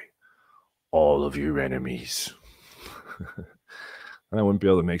destroy all of your enemies. I wouldn't be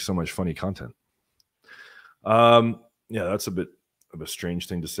able to make so much funny content. Yeah, that's a bit of a strange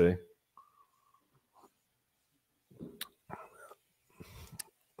thing to say.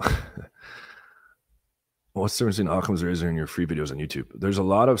 What's the difference between Occam's razor and your free videos on YouTube? There's a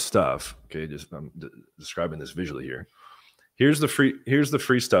lot of stuff. Okay, just I'm describing this visually here. Here's the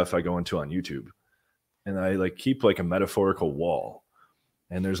free stuff I go into on YouTube, and I like keep like a metaphorical wall.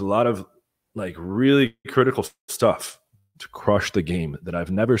 And there's a lot of like really critical stuff to crush the game that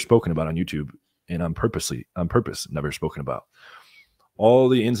I've never spoken about on YouTube, and on purpose never spoken about. All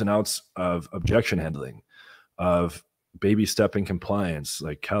the ins and outs of objection handling, of baby step in compliance,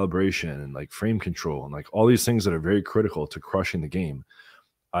 like calibration and like frame control, and like all these things that are very critical to crushing the game.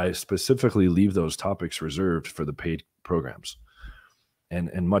 I specifically leave those topics reserved for the paid programs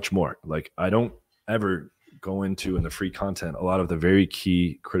and much more. Like I don't ever go into in the free content a lot of the very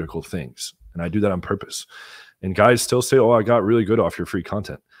key critical things. And I do that on purpose. And guys still say, oh, I got really good off your free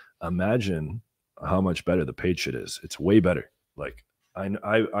content. Imagine how much better the paid shit is. It's way better. Like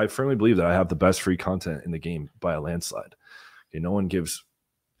I firmly believe that I have the best free content in the game by a landslide. Okay, no one gives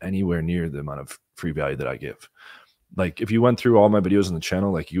anywhere near the amount of free value that I give. Like if you went through all my videos on the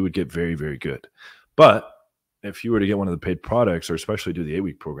channel, like you would get very, very good. But if you were to get one of the paid products, or especially do the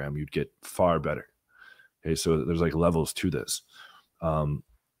 8-week program, you'd get far better. Okay, so there's like levels to this.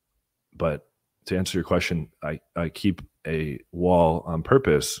 But to answer your question, I keep a wall on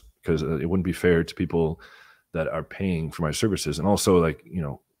purpose because it wouldn't be fair to people that are paying for my services. And also, like, you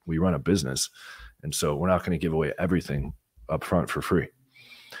know, we run a business, and so we're not going to give away everything up front for free.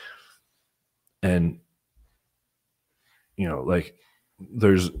 And, you know, like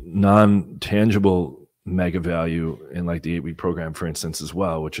there's non-tangible mega value in like the 8-week program, for instance, as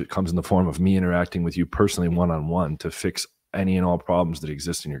well, which it comes in the form of me interacting with you personally one-on-one to fix any and all problems that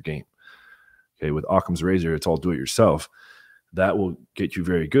exist in your game. Okay, with Occam's razor, it's all do it yourself. That will get you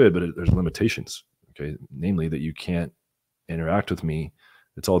very good, but there's limitations. Okay, namely that you can't interact with me.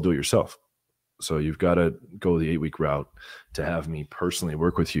 It's all do it yourself. So you've got to go the 8-week route to have me personally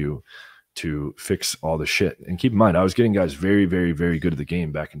work with you to fix all the shit. And keep in mind, I was getting guys very, very, very good at the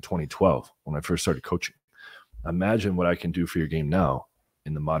game back in 2012 when I first started coaching. Imagine what I can do for your game now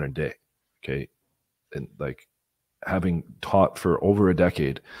in the modern day. Okay, and like having taught for over a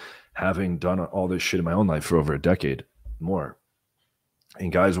decade, having done all this shit in my own life for over a decade more.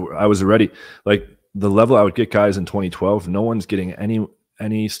 And guys, I was already like the level I would get guys in 2012. No one's getting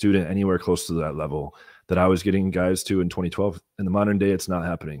any student anywhere close to that level that I was getting guys to in 2012. In the modern day, it's not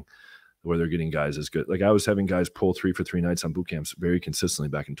happening where they're getting guys as good. Like I was having guys pull 3 for 3 nights on boot camps very consistently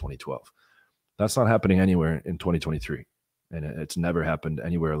back in 2012. That's not happening anywhere in 2023. And it's never happened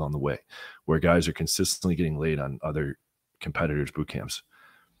anywhere along the way where guys are consistently getting laid on other competitors' boot camps.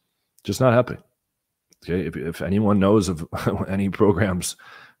 Just not happening. Okay, if anyone knows of any programs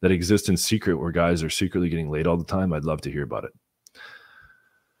that exist in secret where guys are secretly getting laid all the time, I'd love to hear about it.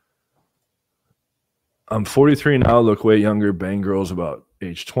 I'm 43 now, look way younger, bang girls about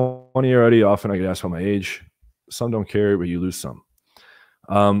age 20 already. Often I get asked about my age. Some don't care, but you lose some.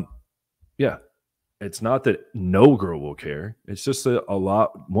 Yeah, it's not that no girl will care. It's just that a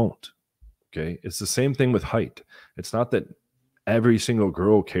lot won't. Okay, it's the same thing with height. It's not that every single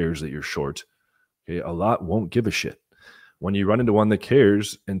girl cares that you're short. Okay, a lot won't give a shit. When you run into one that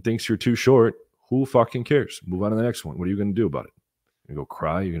cares and thinks you're too short, who fucking cares? Move on to the next one. What are you going to do about it? You're going to go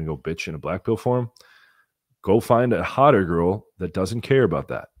cry? You're going to go bitch in a black pill form? Go find a hotter girl that doesn't care about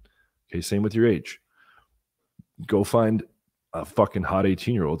that. Okay, same with your age. Go find a fucking hot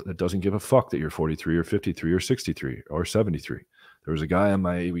 18-year-old that doesn't give a fuck that you're 43 or 53 or 63 or 73. There was a guy on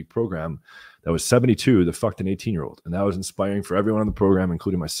my 8-week program that was 72 that fucked an 18-year-old. And that was inspiring for everyone on the program,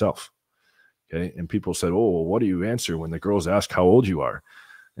 including myself. Okay. And people said, oh, well, what do you answer when the girls ask how old you are?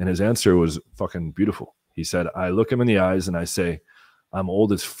 And his answer was fucking beautiful. He said, I look him in the eyes and I say, I'm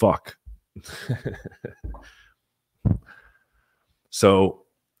old as fuck. So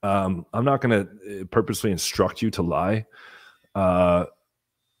I'm not going to purposely instruct you to lie.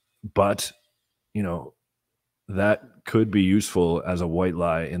 But, you know, that could be useful as a white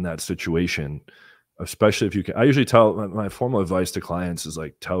lie in that situation, especially if you can. I usually tell my formal advice to clients is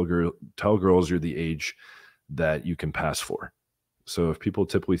like, tell girls you're the age that you can pass for. So if people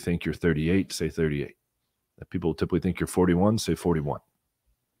typically think you're 38, say 38. If people typically think you're 41, say 41.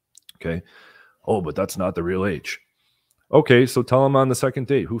 Okay. Oh, but that's not the real age. Okay. So tell them on the second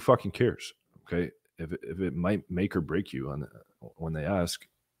date. Who fucking cares? Okay. If it might make or break you when they ask,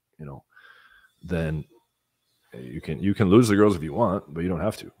 you know, then you can lose the girls if you want, but you don't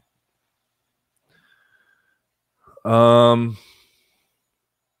have to.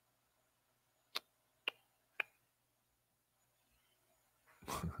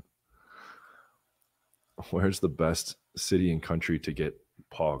 Where's the best city and country to get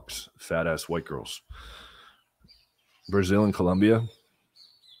pogs, fat ass white girls? Brazil and Colombia.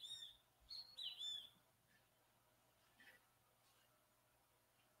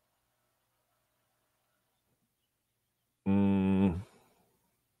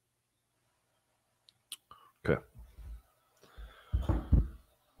 Okay.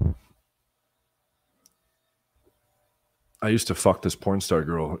 I used to fuck this porn star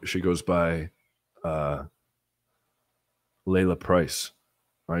girl. She goes by Layla Price.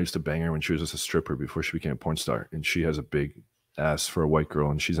 I used to bang her when she was just a stripper before she became a porn star. And she has a big ass for a white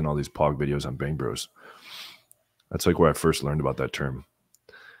girl. And she's in all these pog videos on Bang Bros. That's like where I first learned about that term.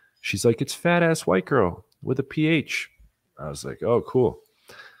 She's like, it's fat ass white girl with a PH. I was like, oh, cool.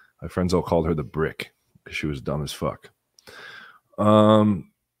 My friends all called her the brick because she was dumb as fuck.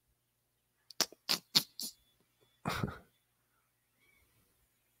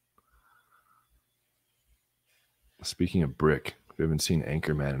 Speaking of Brick, if you haven't seen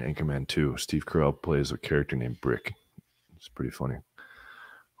Anchorman and Anchorman 2, Steve Carell plays a character named Brick. It's pretty funny.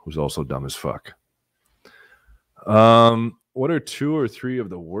 Who's also dumb as fuck. What are 2 or 3 of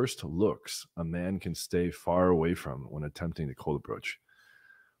the worst looks a man can stay far away from when attempting the cold approach?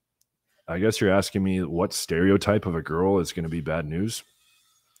 I guess you're asking me what stereotype of a girl is going to be bad news.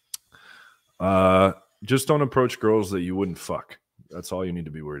 Just don't approach girls that you wouldn't fuck. That's all you need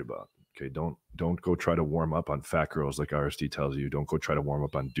to be worried about. Okay, don't go try to warm up on fat girls like RSD tells you. Don't go try to warm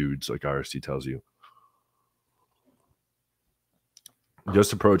up on dudes like RSD tells you.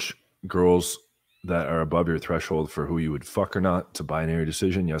 Just approach girls that are above your threshold for who you would fuck or not. It's a binary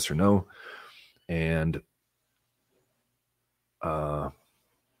decision, yes or no. And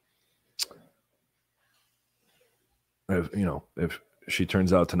if she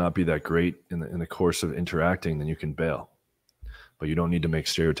turns out to not be that great in the course of interacting, then you can bail. But you don't need to make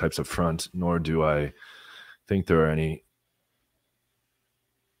stereotypes up front, nor do I think there are any,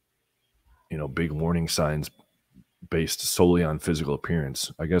 big warning signs based solely on physical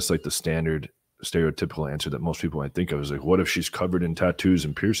appearance. I guess like the standard stereotypical answer that most people might think of is like, what if she's covered in tattoos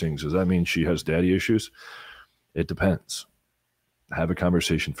and piercings? Does that mean she has daddy issues? It depends. Have a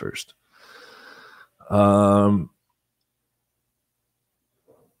conversation first. Let's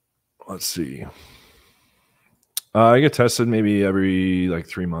see. I get tested maybe every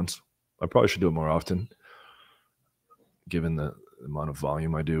 3 months. I probably should do it more often, given the amount of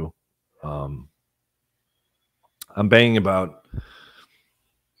volume I do. I'm banging about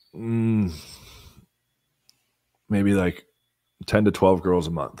maybe 10 to 12 girls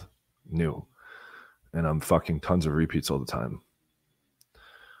a month, new, and I'm fucking tons of repeats all the time.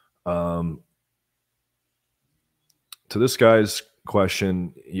 To this guy's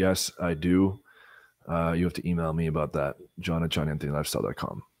question, yes, I do. You have to email me about that,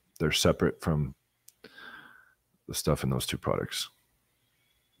 john@johnanthonylifestyle.com. They're separate from the stuff in those 2 products.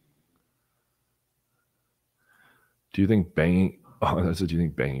 Do you think banging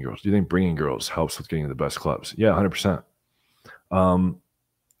girls? Do you think bringing girls helps with getting the best clubs? Yeah, 100%.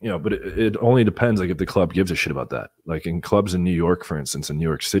 But it only depends if the club gives a shit about that. Like in clubs in New York, for instance, in New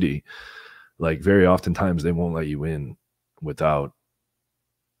York City, very oftentimes they won't let you in without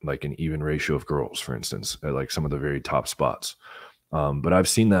an even ratio of girls, for instance, at some of the very top spots. But I've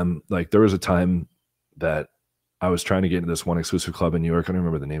seen them, there was a time that I was trying to get into this one exclusive club in New York. I don't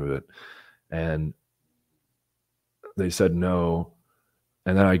remember the name of it. And they said no.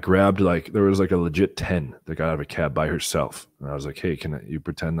 And then I grabbed there was a legit 10 that got out of a cab by herself. And I was like, hey, can you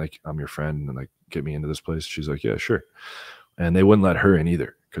pretend like I'm your friend and get me into this place? She's like, yeah, sure. And they wouldn't let her in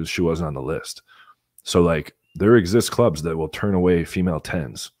either because she wasn't on the list. So there exist clubs that will turn away female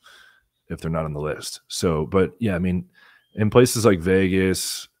 10s if they're not on the list. So, but yeah, I mean, in places like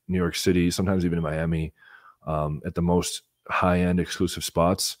Vegas, New York City, sometimes even in Miami, at the most high-end exclusive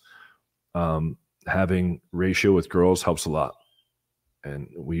spots. Having ratio with girls helps a lot. And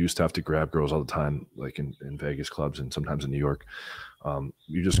we used to have to grab girls all the time, like in Vegas clubs and sometimes in New York.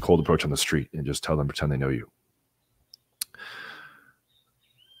 You just cold approach on the street and just tell them, pretend they know you.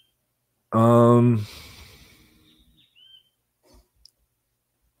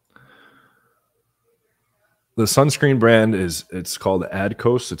 The sunscreen brand it's called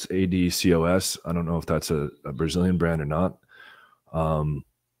Adcos. It's ADCOS. I don't know if that's a Brazilian brand or not. The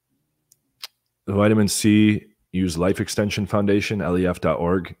vitamin C, use Life Extension Foundation,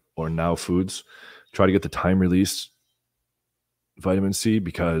 lef.org, or Now Foods. Try to get the time release vitamin C,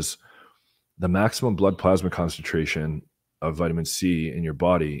 because the maximum blood plasma concentration of vitamin C in your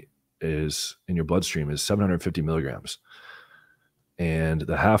body is, in your bloodstream, is 750 milligrams. And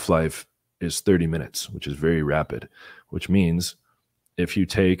the half-life is 30 minutes, which is very rapid, which means if you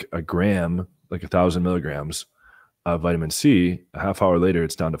take a gram, like 1,000 milligrams of vitamin C, a half hour later,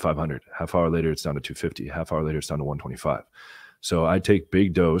 it's down to 500. Half hour later, it's down to 250. Half hour later, it's down to 125. So I take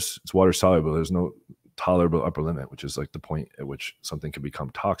big dose. It's water soluble. There's no tolerable upper limit, which is like the point at which something can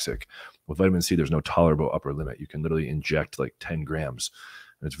become toxic. With vitamin C, there's no tolerable upper limit. You can literally inject like 10 grams.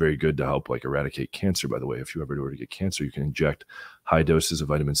 And it's very good to help like eradicate cancer, by the way. If you ever were to get cancer, you can inject high doses of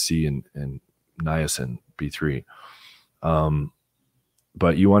vitamin C and niacin, B3.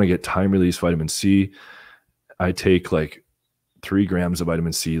 But you want to get time-release vitamin C. I take like 3 grams of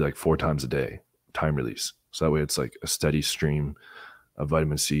vitamin C like 4 times a day, time release. So that way it's like a steady stream of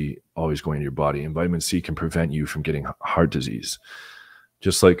vitamin C always going to your body. And vitamin C can prevent you from getting heart disease.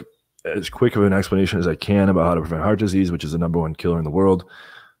 Just like as quick of an explanation as I can about how to prevent heart disease, which is the #1 killer in the world.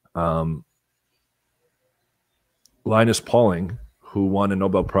 Linus Pauling, who won a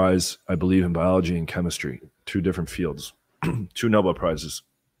Nobel Prize, I believe, in biology and chemistry, 2 different fields, 2 Nobel Prizes.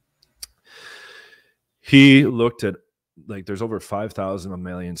 He looked at, like, there's over 5,000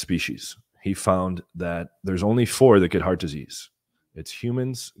 mammalian species. He found that there's only 4 that get heart disease. It's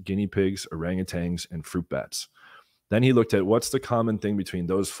humans, guinea pigs, orangutans, and fruit bats. Then he looked at what's the common thing between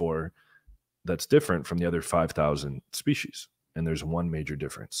those 4 that's different from the other 5,000 species. And there's one major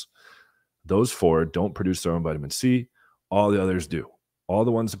difference. Those 4 don't produce their own vitamin C. All the others do. All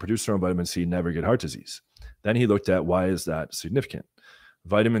the ones that produce their own vitamin C never get heart disease. Then he looked at, why is that significant?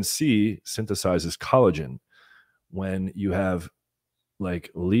 Vitamin C synthesizes collagen. When you have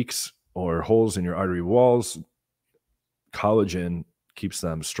like leaks or holes in your artery walls, collagen keeps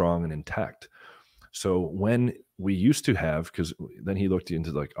them strong and intact. So when we used to have, because then he looked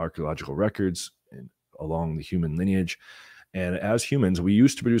into like archaeological records and along the human lineage, and as humans, we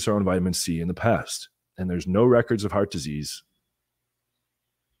used to produce our own vitamin C in the past, and there's no records of heart disease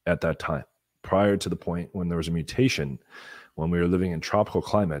at that time, prior to the point when there was a mutation, when we were living in tropical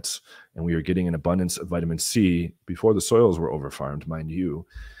climates and we were getting an abundance of vitamin C before the soils were overfarmed, mind you.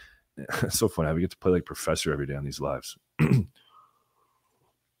 It's so funny. I get to play like professor every day on these lives.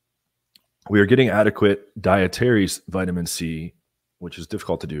 We are getting adequate dietary vitamin C, which is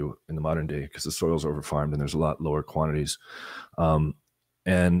difficult to do in the modern day because the soil's overfarmed and there's a lot lower quantities.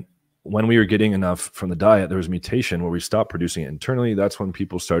 And when we were getting enough from the diet, there was a mutation where we stopped producing it internally. That's when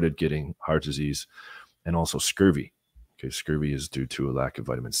people started getting heart disease and also scurvy. Okay, scurvy is due to a lack of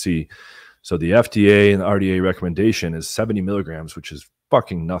vitamin C. So the FDA and the RDA recommendation is 70 milligrams, which is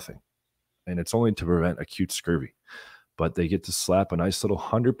fucking nothing. And it's only to prevent acute scurvy. But they get to slap a nice little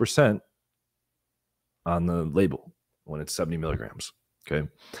 100% on the label when it's 70 milligrams. Okay.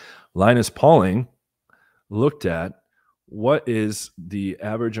 Linus Pauling looked at what is the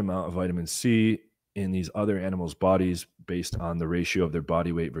average amount of vitamin C in these other animals' bodies based on the ratio of their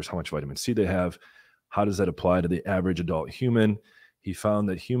body weight versus how much vitamin C they have. How does that apply to the average adult human? He found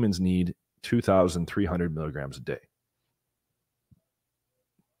that humans need 2,300 milligrams a day.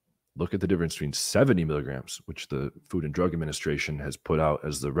 Look at the difference between 70 milligrams, which the Food and Drug Administration has put out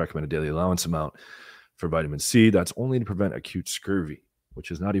as the recommended daily allowance amount for vitamin C. That's only to prevent acute scurvy,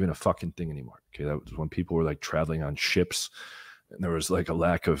 which is not even a fucking thing anymore. Okay, that was when people were like traveling on ships and there was like a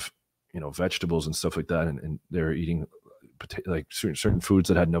lack of, you know, vegetables and stuff like that, and they were eating like certain foods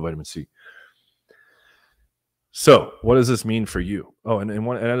that had no vitamin C. So what does this mean for you? Oh, and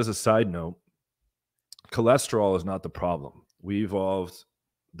as a side note, cholesterol is not the problem. We evolved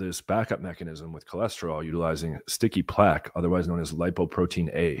this backup mechanism with cholesterol utilizing sticky plaque, otherwise known as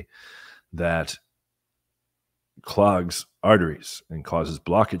lipoprotein A, that clogs arteries and causes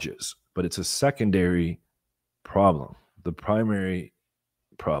blockages. But it's a secondary problem. The primary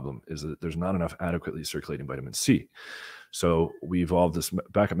problem is that there's not enough adequately circulating vitamin C. So we evolved this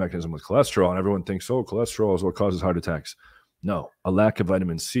backup mechanism with cholesterol, and everyone thinks, oh, cholesterol is what causes heart attacks. No, a lack of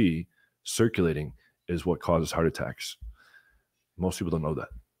vitamin C circulating is what causes heart attacks. Most people don't know that.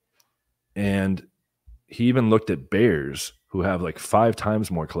 And he even looked at bears who have like 5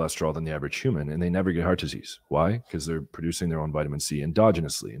 times more cholesterol than the average human, and they never get heart disease. Why? Because they're producing their own vitamin C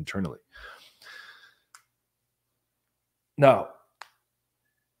endogenously, internally. Now,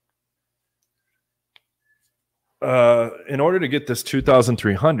 in order to get this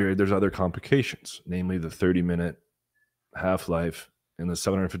 2,300, there's other complications, namely the 30-minute half-life and the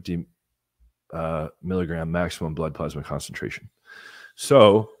 750 milligram maximum blood plasma concentration.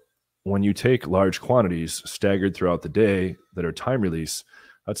 So when you take large quantities staggered throughout the day that are time release,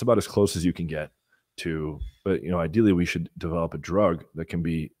 that's about as close as you can get to, but ideally we should develop a drug that can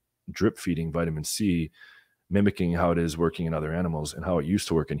be drip feeding vitamin C, mimicking how it is working in other animals and how it used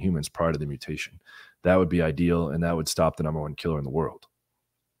to work in humans prior to the mutation. That would be ideal, and that would stop the #1 killer in the world.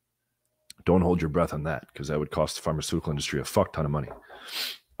 Don't hold your breath on that, because that would cost the pharmaceutical industry a fuck ton of money.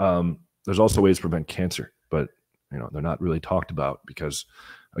 There's also ways to prevent cancer, but they're not really talked about because,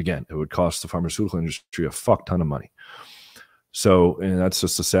 again, it would cost the pharmaceutical industry a fuck ton of money. So, and that's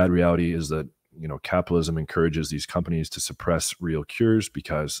just the sad reality, is that capitalism encourages these companies to suppress real cures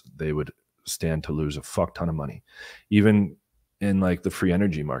because they would stand to lose a fuck ton of money. Even in like the free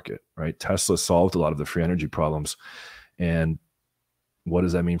energy market, right? Tesla solved a lot of the free energy problems. And what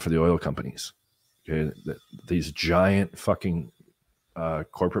does that mean for the oil companies? Okay, these giant fucking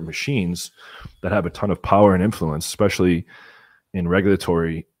corporate machines that have a ton of power and influence, especially in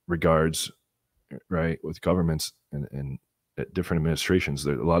regulatory regards, right? With governments and different administrations,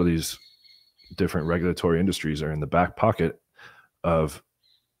 a lot of these different regulatory industries are in the back pocket of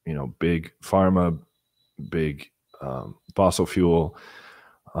big pharma, big fossil fuel,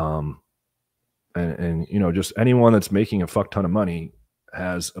 and just anyone that's making a fuck ton of money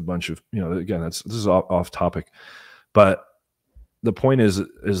has a bunch of, again, this is off topic, but the point is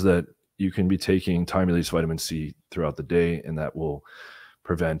that you can be taking time release vitamin C throughout the day, and that will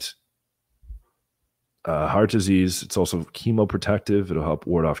prevent heart disease. It's also chemoprotective. It'll help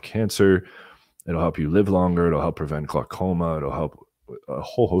ward off cancer. It'll help you live longer. It'll help prevent glaucoma. It'll help a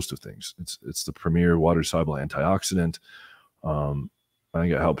whole host of things. It's the premier water soluble antioxidant. I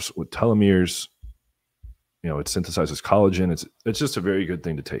think it helps with telomeres. It synthesizes collagen. It's just a very good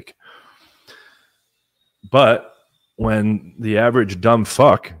thing to take. But when the average dumb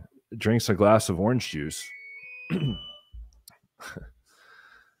fuck drinks a glass of orange juice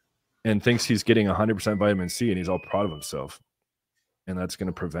and thinks he's getting 100% vitamin C and he's all proud of himself, and that's going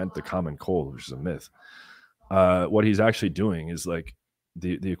to prevent the common cold, which is a myth, what he's actually doing is like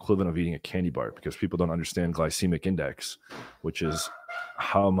the equivalent of eating a candy bar, because people don't understand glycemic index, which is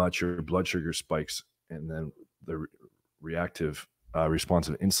how much your blood sugar spikes, and then the reactive response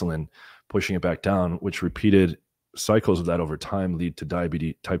of insulin pushing it back down, which repeated cycles of that over time lead to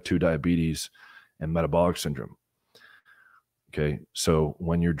diabetes, type 2 diabetes, and metabolic syndrome. Okay, so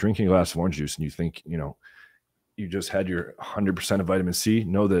when you're drinking a glass of orange juice and you think you just had your 100% of vitamin C,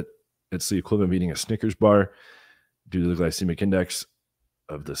 know that it's the equivalent of eating a Snickers bar due to the glycemic index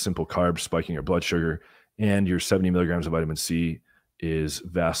of the simple carbs spiking your blood sugar, and your 70 milligrams of vitamin C is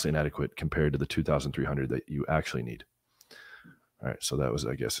vastly inadequate compared to the 2,300 that you actually need. All right, so that was,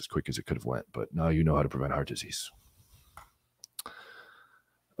 I guess, as quick as it could have went, but now you know how to prevent heart disease.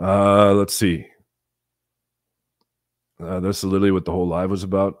 Let's see. This is literally what the whole live was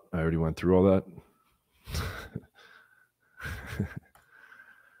about. I already went through all that.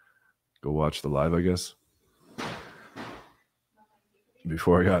 Go watch the live, I guess.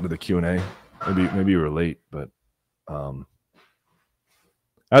 Before I got into the Q&A, maybe you were late, but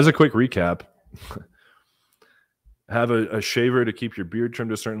as a quick recap, have a shaver to keep your beard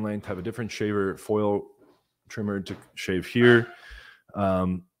trimmed a certain length. Have a different shaver, foil trimmer to shave here.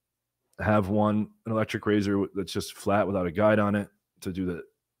 Have an electric razor that's just flat without a guide on it to do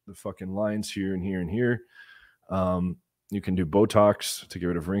the fucking lines here and here and here. You can do Botox to get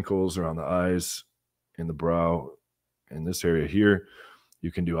rid of wrinkles around the eyes, in the brow, in this area here.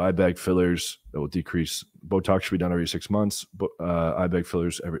 You can do eye bag fillers that will decrease. Botox should be done every 6 months, but eye bag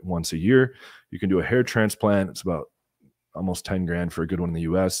fillers once a year. You can do a hair transplant. It's about almost 10 grand for a good one in the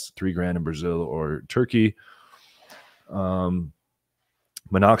US, 3 grand in Brazil or Turkey. Minoxidil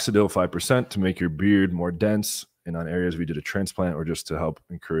 5% to make your beard more dense, and on areas we did a transplant, or just to help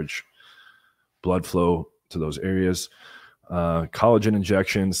encourage blood flow to those areas. Collagen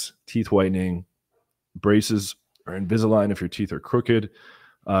injections, teeth whitening, braces or Invisalign if your teeth are crooked.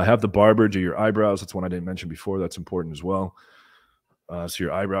 Have the barber do your eyebrows. That's one I didn't mention before. That's important as well. So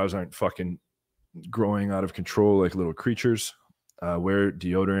your eyebrows aren't fucking growing out of control like little creatures. Wear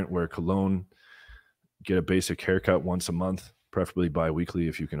deodorant, wear cologne, get a basic haircut once a month, preferably bi-weekly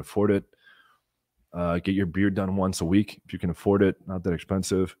if you can afford it. Get your beard done once a week if you can afford it, not that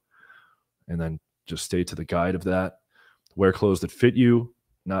expensive. And then just stay to the guide of that. Wear clothes that fit you,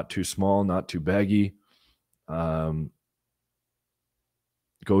 not too small, not too baggy. Go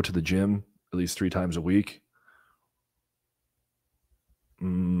to the gym at least 3 times a week.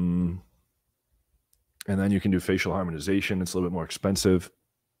 And then you can do facial harmonization. It's a little bit more expensive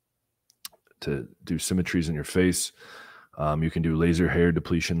to do symmetries in your face. You can do laser hair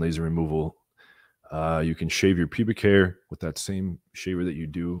depletion, laser removal. You can shave your pubic hair with that same shaver that you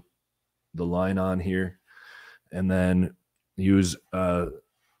do the line on here, and then use a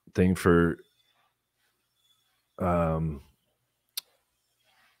thing for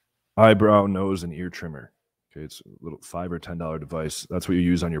eyebrow, nose, and ear trimmer. Okay, it's a little $5 or $10 device. That's what you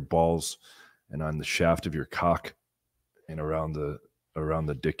use on your balls and on the shaft of your cock and around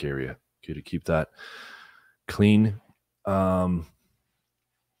the dick area. Okay, to keep that clean. Oh,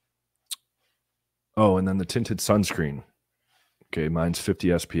 and then the tinted sunscreen. Okay, mine's 50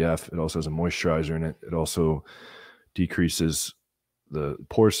 SPF. It also has a moisturizer in it. It also decreases the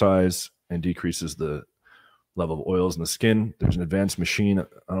pore size and decreases the level of oils in the skin. There's an advanced machine. I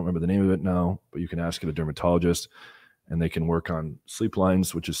don't remember the name of it now, but you can ask a dermatologist, and they can work on sleep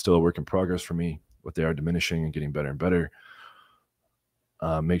lines, which is still a work in progress for me, but they are diminishing and getting better and better.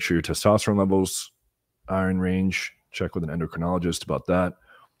 Make sure your testosterone levels are in range. Check with an endocrinologist about that.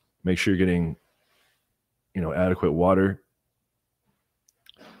 Make sure you're getting, adequate water.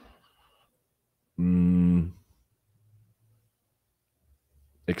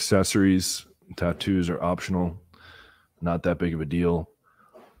 Accessories, tattoos are optional. Not that big of a deal.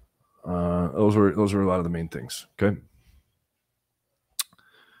 Those were a lot of the main things. Okay.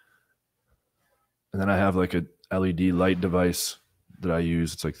 And then I have like a LED light device that I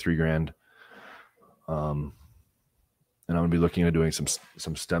use. It's like $3,000. And I'm gonna be looking at doing some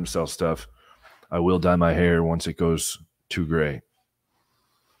stem cell stuff. I will dye my hair once it goes too gray.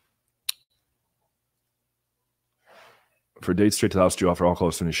 For dates straight to the house, do you offer alcohol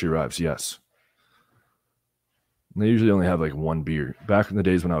as soon as she arrives? Yes. And they usually only have like one beer. Back in the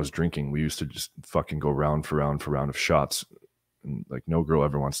days when I was drinking, we used to just fucking go round for round of shots. And like no girl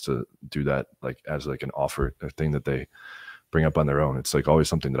ever wants to do that like as like an offer, a thing that they bring up on their own. It's like always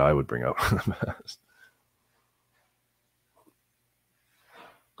something that I would bring up.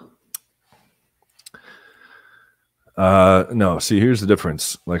 No, see, here's the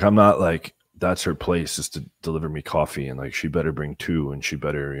difference. Like, I'm not like, that's her place is to deliver me coffee and like she better bring 2 and she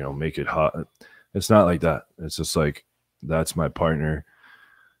better, make it hot. It's not like that. It's just like, that's my partner.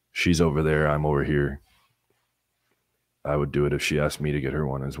 She's over there. I'm over here. I would do it if she asked me to get her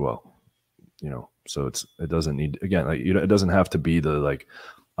one as well. So it doesn't need, again, like, it doesn't have to be the, like,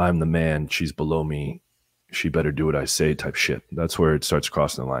 I'm the man, she's below me, she better do what I say type shit. That's where it starts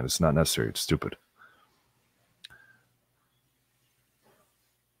crossing the line. It's not necessary. It's stupid.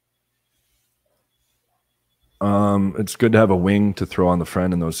 It's good to have a wing to throw on the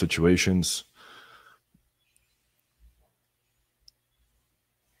friend in those situations.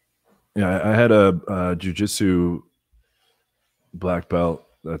 Yeah, I had a jiu-jitsu black belt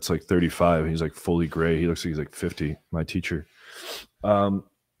that's like 35. He's like fully gray. He looks like he's like 50, my teacher. I'm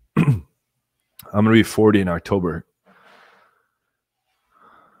going to be 40 in October.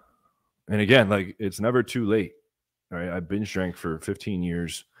 And again, like, it's never too late. All right. I binge drank for 15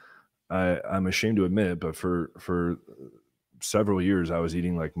 years. I'm ashamed to admit it, but for several years, I was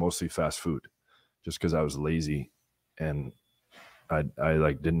eating like mostly fast food just because I was lazy and I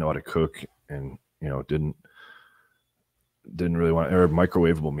like didn't know how to cook and, didn't really want, or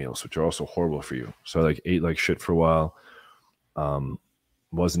microwavable meals, which are also horrible for you. So I like ate like shit for a while.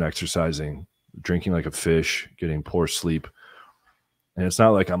 Wasn't exercising, drinking like a fish, getting poor sleep. And it's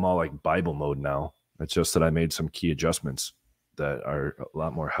not like I'm all like Bible mode now. It's just that I made some key adjustments that are a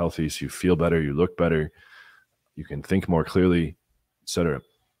lot more healthy. So you feel better, you look better, you can think more clearly, etc.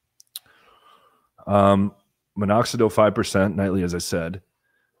 Minoxidil 5% nightly, as I said.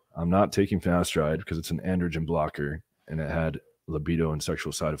 I'm not taking finasteride because it's an androgen blocker and it had libido and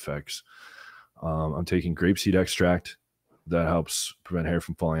sexual side effects. I'm taking grapeseed extract that helps prevent hair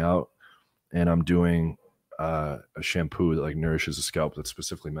from falling out, and I'm doing a shampoo that like nourishes the scalp that's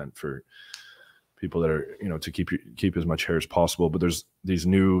specifically meant for people that are, to keep as much hair as possible. But there's these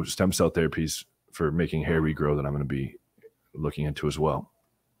new stem cell therapies for making hair regrow that I'm going to be looking into as well.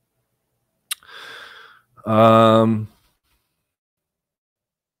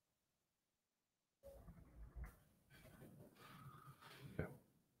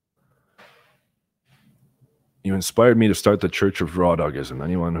 You inspired me to start the Church of Raw Dogism.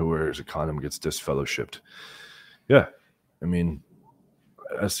 Anyone who wears a condom gets disfellowshipped. Yeah. I mean,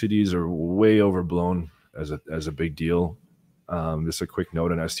 STDs are way overblown as a big deal. Just a quick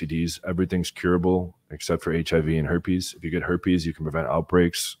note on STDs. Everything's curable except for HIV and herpes. If you get herpes, you can prevent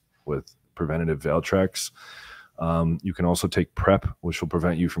outbreaks with preventative Valtrex. You can also take PrEP, which will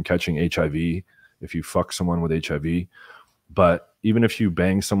prevent you from catching HIV if you fuck someone with HIV. But even if you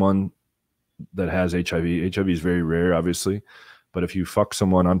bang someone that has HIV, HIV is very rare, obviously. But if you fuck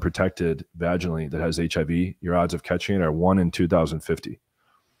someone unprotected vaginally that has HIV, your odds of catching it are 1 in 2,050.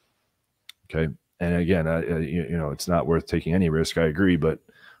 Okay. And again, you know, it's not worth taking any risk. I agree. But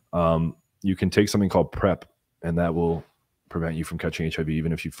you can take something called PrEP, and that will prevent you from catching HIV,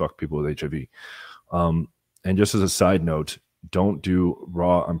 even if you fuck people with HIV. And just as a side note, don't do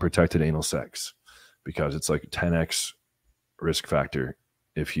raw unprotected anal sex, because it's like 10x risk factor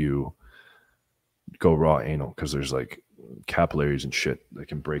if you go raw anal, because there's like capillaries and shit that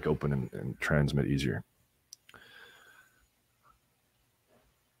can break open and transmit easier.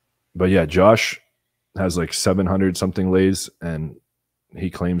 But yeah, Josh has like 700 something lays, and he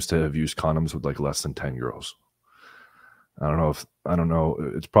claims to have used condoms with like less than 10 girls. I don't know.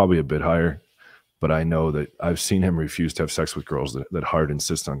 It's probably a bit higher, but I know that I've seen him refuse to have sex with girls that hard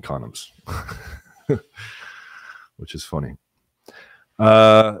insist on condoms, which is funny.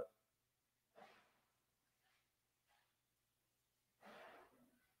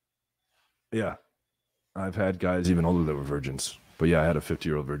 Yeah, I've had guys even older that were virgins, but yeah, I had a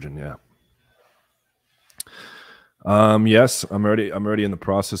 50-year-old virgin. Yeah. Yes, I'm already in the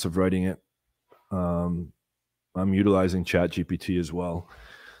process of writing it. I'm utilizing ChatGPT as well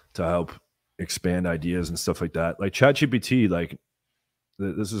to help expand ideas and stuff like that. Like ChatGPT, like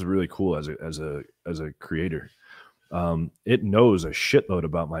this is really cool as a creator. It knows a shitload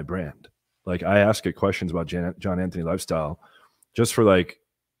about my brand. Like I ask it questions about John Anthony lifestyle just for like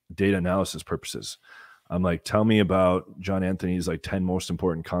data analysis purposes. I'm like, tell me about John Anthony's like 10 most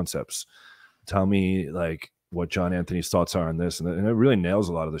important concepts. Tell me like what John Anthony's thoughts are on this. And it really nails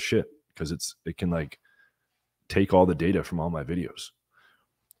a lot of the shit, because it can like take all the data from all my videos.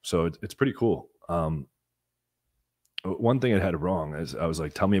 So it's pretty cool. One thing it had wrong is I was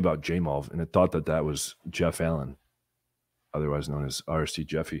like, tell me about J-Malv, and it thought that was Jeff Allen, otherwise known as RST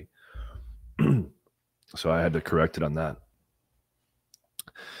Jeffy. So I had to correct it on that.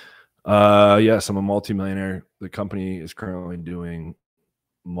 Yes, I'm a multimillionaire. The company is currently doing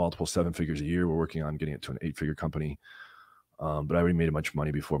multiple 7 figures a year. We're working on getting it to an 8-figure company. But I already made a bunch of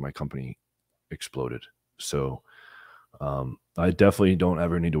money before my company exploded. So I definitely don't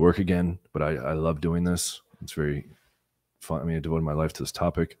ever need to work again, but I love doing this. It's very fun. I mean, I devoted my life to this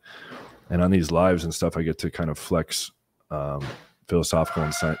topic. And on these lives and stuff, I get to kind of flex philosophical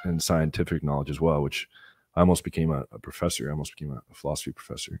and scientific knowledge as well, which I almost became a professor. I almost became a philosophy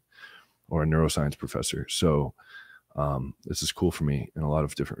professor or a neuroscience professor. So this is cool for me in a lot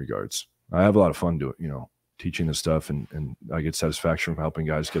of different regards. I have a lot of fun doing, teaching this stuff, and I get satisfaction from helping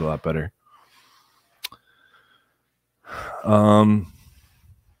guys get a lot better.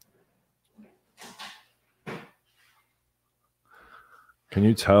 Can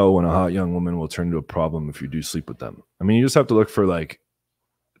you tell when a hot young woman will turn into a problem if you do sleep with them? I mean, you just have to look for like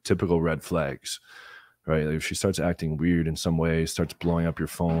typical red flags, right? Like if she starts acting weird in some way, starts blowing up your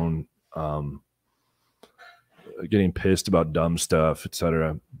phone, getting pissed about dumb stuff,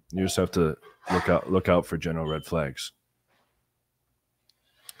 etc. You just have to look out for general red flags.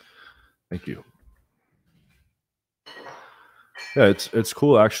 Thank you. Yeah, it's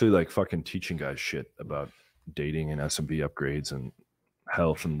cool actually, like fucking teaching guys shit about dating and SMB upgrades and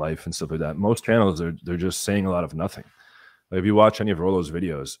health and life and stuff like that. Most channels they're just saying a lot of nothing. Like if you watch any of Rollo's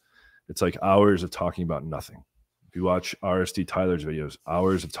videos, it's like hours of talking about nothing. If you watch RSD Tyler's videos,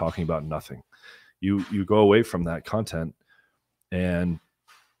 hours of talking about nothing. You go away from that content and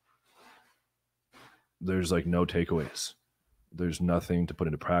there's like no takeaways. There's nothing to put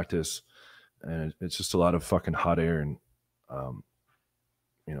into practice, and it's just a lot of fucking hot air. And a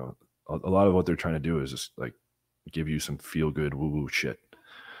lot of what they're trying to do is just like give you some feel good woo woo shit.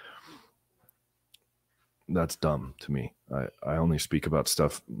 That's dumb to me. I only speak about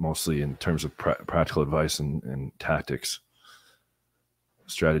stuff mostly in terms of practical advice and tactics,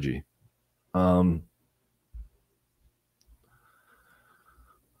 strategy.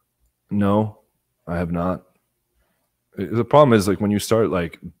 No, I have not. The problem is like when you start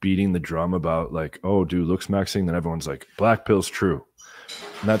like beating the drum about like, oh, do LOOKSMAXXing, then everyone's like, black pill's true.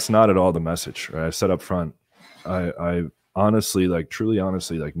 And that's not at all the message, right? I said up front, I honestly, like truly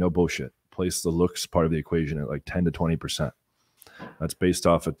honestly, like no bullshit, place the looks part of the equation at like 10 to 20%. That's based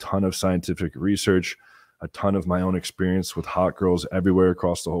off a ton of scientific research, a ton of my own experience with hot girls everywhere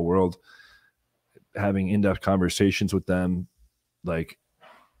across the whole world, having in-depth conversations with them. Like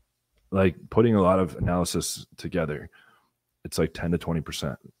like putting a lot of analysis together, it's like 10 to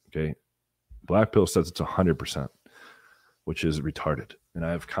 20%. Okay. Black Pill says it's 100%, which is retarded. And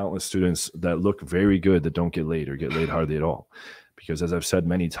I have countless students that look very good that don't get laid or get laid hardly at all. Because as I've said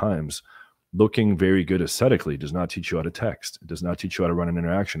many times, looking very good aesthetically does not teach you how to text. It does not teach you how to run an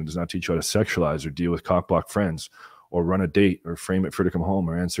interaction. It does not teach you how to sexualize or deal with cockblock friends or run a date or frame it for to come home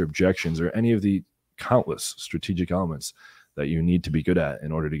or answer objections or any of the countless strategic elements that you need to be good at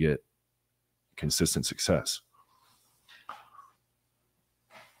in order to get consistent success.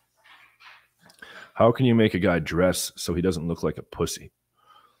 How can you make a guy dress so he doesn't look like a pussy?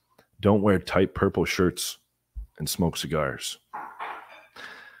 Don't wear tight purple shirts and smoke cigars.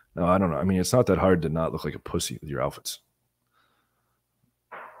 No, I don't know. I mean, it's not that hard to not look like a pussy with your outfits.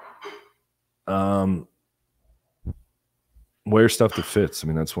 Wear stuff that fits. I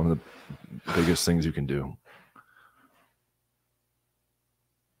mean, that's one of the biggest things you can do.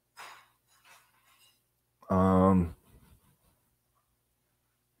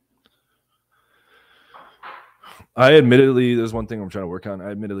 I admittedly, there's one thing I'm trying to work on.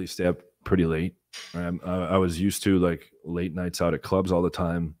 I admittedly stay up pretty late. I was used to like late nights out at clubs all the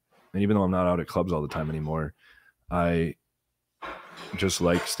time. And even though I'm not out at clubs all the time anymore, I just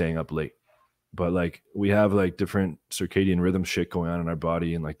like staying up late. But like we have like different circadian rhythm shit going on in our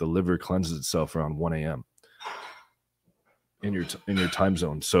body, and like the liver cleanses itself around 1 a.m. in your time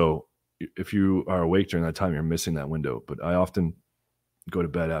zone. So if you are awake during that time, you're missing that window. But I often go to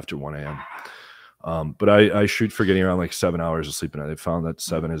bed after 1 a.m. But I shoot for getting around like 7 hours of sleep a night. They found that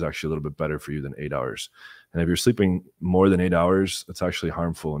 7 is actually a little bit better for you than 8 hours. And if you're sleeping more than 8 hours, it's actually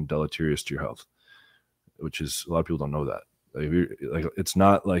harmful and deleterious to your health, which is a lot of people don't know that. Like it's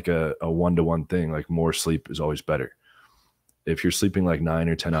not like a one-to-one thing. Like more sleep is always better. If you're sleeping like 9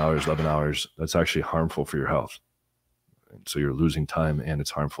 or 10 hours, 11 hours, that's actually harmful for your health. And so you're losing time and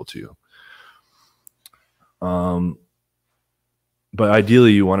it's harmful to you. But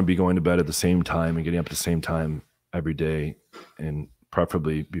ideally you want to be going to bed at the same time and getting up at the same time every day, and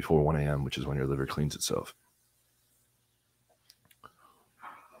preferably before 1 a.m., which is when your liver cleans itself.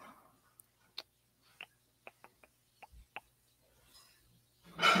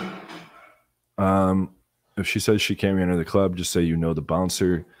 If she says she can't re-enter the club, just say you know the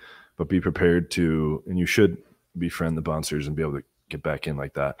bouncer, but be prepared to, and you should befriend the bouncers and be able to get back in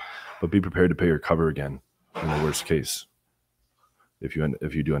like that, but be prepared to pay your cover again in the worst case if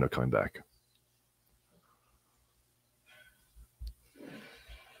you do end up coming back.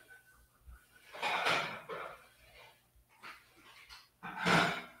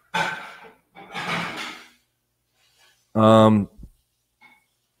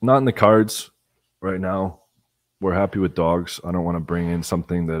 Not in the cards right now. We're happy with dogs. I don't want to bring in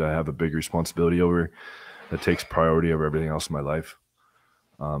something that I have a big responsibility over that takes priority over everything else in my life,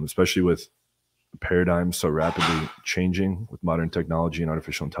 especially with paradigms so rapidly changing with modern technology and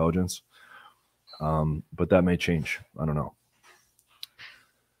artificial intelligence. But that may change. I don't know.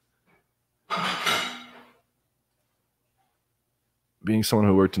 Being someone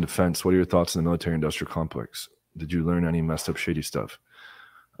who worked in defense, what are your thoughts on the military industrial complex? Did you learn any messed up shady stuff?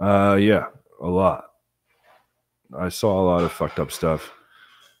 Yeah, a lot. I saw a lot of fucked up stuff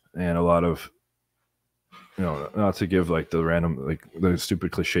and a lot of, you know, not to give like the random, like the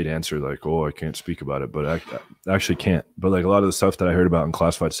stupid cliched answer, like, oh, I can't speak about it, but I actually can't. But like a lot of the stuff that I heard about in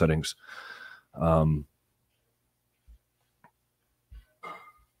classified settings, it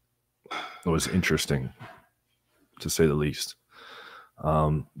was interesting to say the least.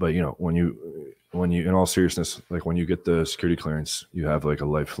 But you know, when you, in all seriousness, like when you get the security clearance, you have like a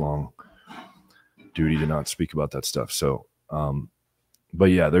lifelong duty to not speak about that stuff. So,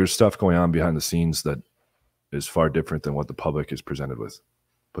 but yeah, there's stuff going on behind the scenes that is far different than what the public is presented with.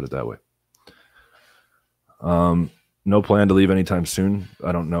 Put it that way. No plan to leave anytime soon.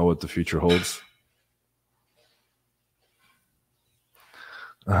 I don't know what the future holds.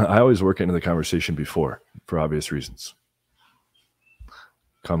 I always work into the conversation before for obvious reasons.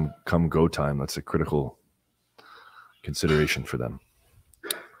 Come go time, that's a critical consideration for them.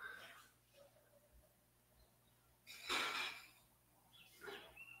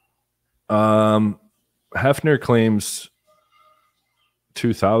 Hefner claims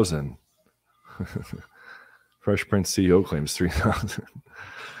 2,000. Fresh Prince CEO claims 3,000.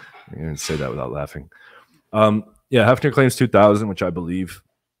 I didn't say that without laughing. Yeah, Hefner claims 2,000, which I believe.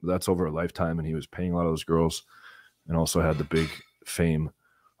 That's over a lifetime, and he was paying a lot of those girls and also had the big fame.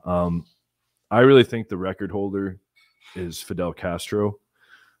 I really think the record holder is Fidel Castro,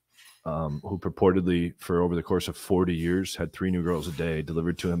 who purportedly for over the course of 40 years had 3 new girls a day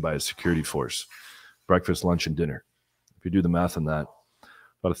delivered to him by his security force, breakfast, lunch, and dinner. If you do the math on that,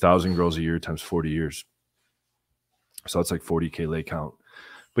 about 1,000 girls a year times 40 years. So that's like 40K lay count.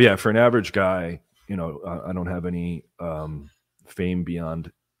 But yeah, for an average guy, you know, I don't have any fame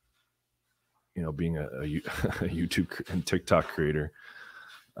beyond, you know, being a YouTube and TikTok creator.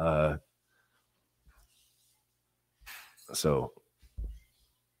 So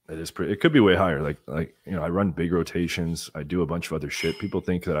it is pretty, it could be way higher. Like, you know, I run big rotations. I do a bunch of other shit. People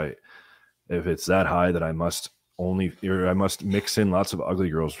think that if it's that high that I must mix in lots of ugly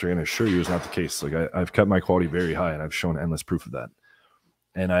girls, which I can assure you is not the case. Like I've kept my quality very high and I've shown endless proof of that.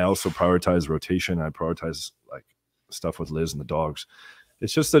 And I also prioritize rotation. I prioritize like stuff with Liz and the dogs.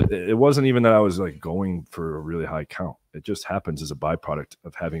 It's just that it wasn't even that I was like going for a really high count. It just happens as a byproduct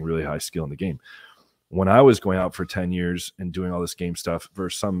of having really high skill in the game. When I was going out for 10 years and doing all this game stuff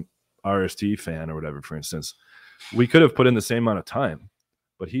versus some RST fan or whatever, for instance, we could have put in the same amount of time,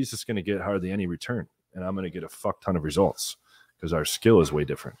 but he's just going to get hardly any return. And I'm going to get a fuck ton of results because our skill is way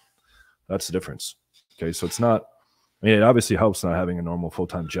different. That's the difference. Okay. So it's not, I mean, it obviously helps not having a normal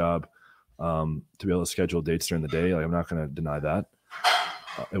full-time job to be able to schedule dates during the day. Like, I'm not going to deny that.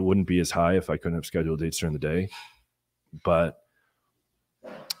 It wouldn't be as high if I couldn't have scheduled dates during the day. But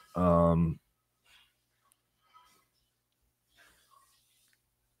what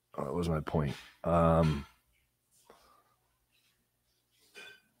was my point?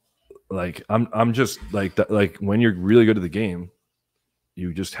 Like I'm just like that. Like when you're really good at the game,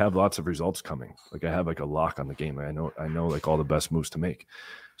 you just have lots of results coming. Like I have like a lock on the game. I know like all the best moves to make.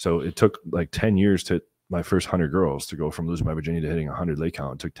 So it took like 10 years to my first 100 girls to go from losing my virginity to hitting 100 lay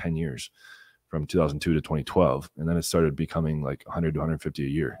count. It took 10 years from 2002 to 2012. And then it started becoming like 100 to 150 a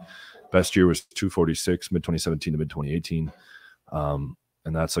year. Best year was 246, mid 2017 to mid 2018.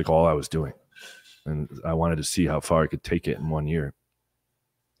 And that's like all I was doing. And I wanted to see how far I could take it in 1 year.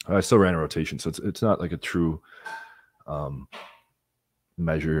 I still ran a rotation. So it's not like a true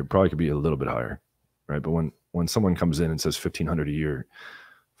measure. It probably could be a little bit higher, right? But when someone comes in and says 1,500 a year,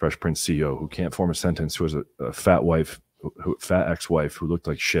 Fresh Prince CEO, who can't form a sentence, who has a fat wife, fat ex-wife who looked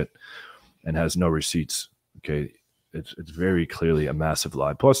like shit and has no receipts, okay, it's very clearly a massive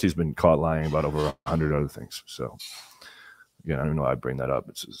lie. Plus, he's been caught lying about over 100 other things. So, again, I don't know why I bring that up.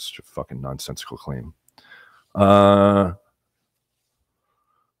 It's such a fucking nonsensical claim.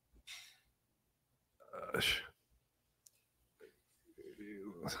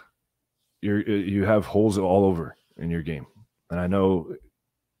 You have holes all over in your game. And I know,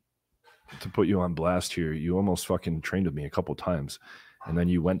 to put you on blast here, you almost fucking trained with me a couple times. And then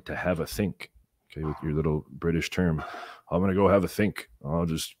you went to have a think, okay, with your little British term. I'm going to go have a think. I'll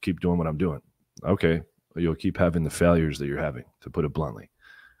just keep doing what I'm doing. Okay. You'll keep having the failures that you're having, to put it bluntly.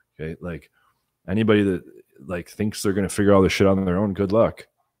 Okay. Like anybody that like thinks they're going to figure all this shit out on their own, good luck.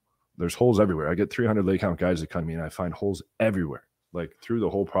 There's holes everywhere. I get 300 lay count guys that come to me and I find holes everywhere. Like through the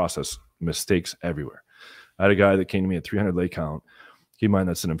whole process, mistakes everywhere. I had a guy that came to me at 300 lay count. Keep in mind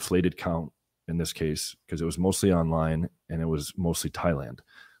that's an inflated count in this case because it was mostly online and it was mostly Thailand,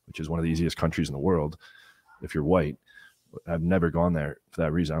 which is one of the easiest countries in the world if you're white. I've never gone there for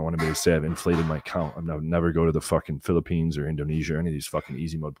that reason. I want to be able to say I've inflated my count. I've never go to the fucking Philippines or Indonesia or any of these fucking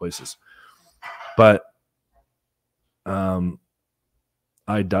easy mode places. But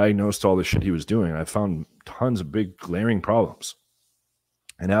I diagnosed all the shit he was doing. I found tons of big glaring problems.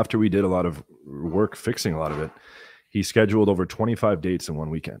 And after we did a lot of work fixing a lot of it, he scheduled over 25 dates in one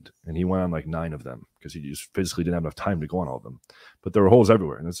weekend. And he went on like 9 of them because he just physically didn't have enough time to go on all of them. But there were holes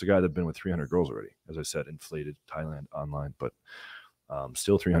everywhere. And that's a guy that's been with 300 girls already. As I said, inflated Thailand online, but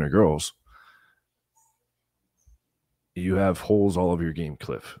still 300 girls. You have holes all over your game,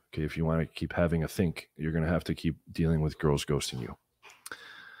 Cliff. Okay, if you want to keep having a think, you're going to have to keep dealing with girls ghosting you.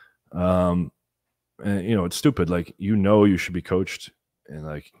 And you know, it's stupid. Like, you know, you should be coached. And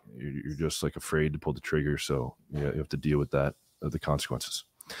like you're just like afraid to pull the trigger, so yeah, you have to deal with that, the consequences.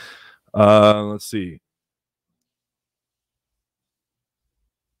 Let's see.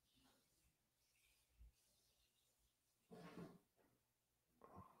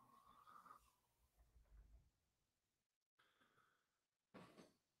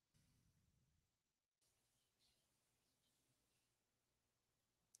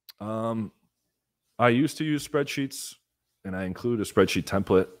 I used to use spreadsheets, and I include a spreadsheet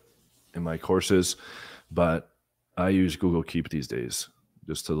template in my courses, but I use Google Keep these days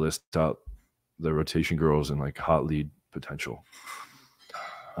just to list out the rotation girls and like hot lead potential.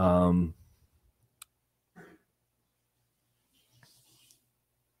 And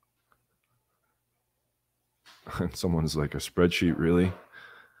someone's like, a spreadsheet, really?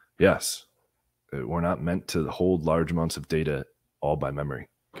 Yes. We're not meant to hold large amounts of data all by memory.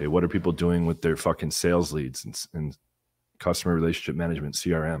 Okay, what are people doing with their fucking sales leads and customer relationship management,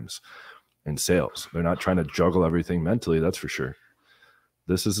 CRMs, and sales. They're not trying to juggle everything mentally, that's for sure.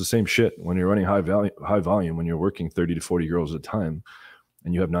 This is the same shit when you're running high volume, when you're working 30 to 40 girls at a time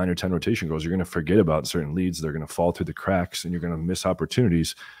and you have 9 or 10 rotation girls, you're going to forget about certain leads. They're going to fall through the cracks and you're going to miss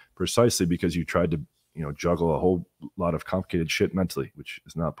opportunities precisely because you tried to, you know, juggle a whole lot of complicated shit mentally, which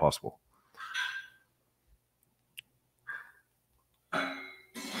is not possible.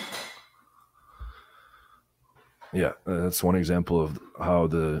 Yeah, that's one example of how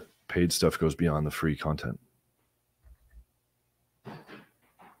the paid stuff goes beyond the free content.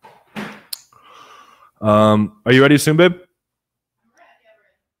 Are you ready soon, babe? All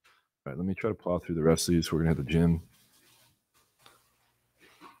right, let me try to plow through the rest of these. We're going to hit the gym.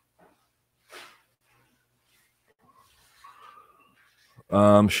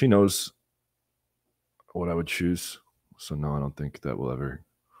 She knows what I would choose. So no, I don't think that will ever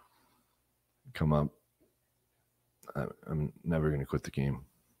come up. I'm never going to quit the game.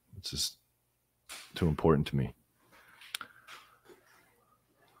 It's just too important to me.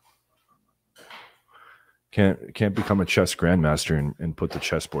 Can't become a chess grandmaster and put the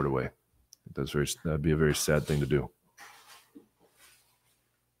chessboard away. That'd be a very sad thing to do.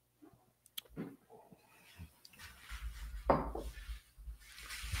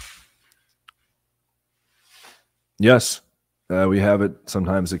 Yes, we have it.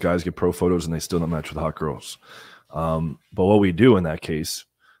 Sometimes the guys get pro photos and they still don't match with hot girls. But what we do in that case,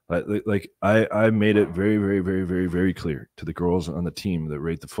 like I made it very, very, very, very, very clear to the girls on the team that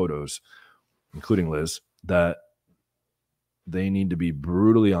rate the photos, including Liz, that they need to be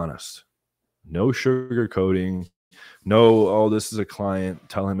brutally honest. No sugarcoating. No, oh, this is a client.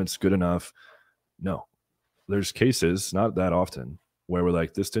 Tell him it's good enough. No. There's cases, not that often, where we're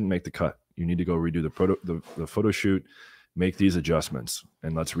like, this didn't make the cut. You need to go redo the photo shoot, make these adjustments,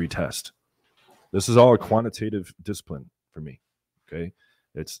 and let's retest. This is all a quantitative discipline for me, okay?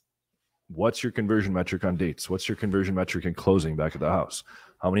 It's what's your conversion metric on dates? What's your conversion metric in closing back at the house?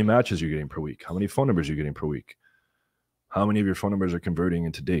 How many matches are you getting per week? How many phone numbers are you getting per week? How many of your phone numbers are converting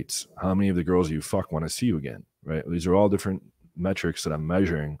into dates? How many of the girls you fuck want to see you again, right? These are all different metrics that I'm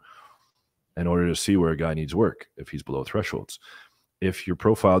measuring in order to see where a guy needs work if he's below thresholds. If your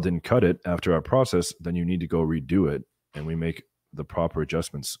profile didn't cut it after our process, then you need to go redo it, and we make the proper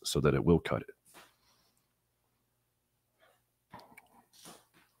adjustments so that it will cut it.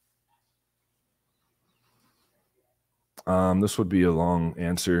 This would be a long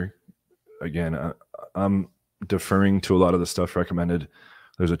answer. Again, I'm deferring to a lot of the stuff recommended.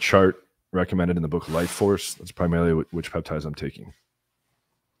 There's a chart recommended in the book Life Force. That's primarily which peptides I'm taking.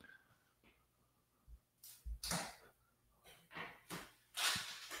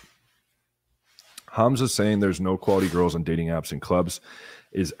 Hamza saying there's no quality girls on dating apps and clubs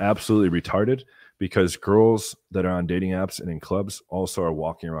is absolutely retarded, because girls that are on dating apps and in clubs also are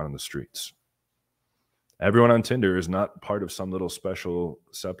walking around in the streets. Everyone on Tinder is not part of some little special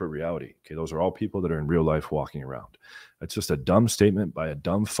separate reality. Okay, those are all people that are in real life walking around. It's just a dumb statement by a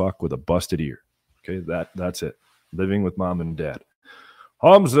dumb fuck with a busted ear. Okay, that's it. Living with mom and dad.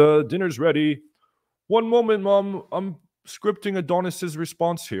 Hamza, dinner's ready. One moment, mom. I'm scripting Adonis's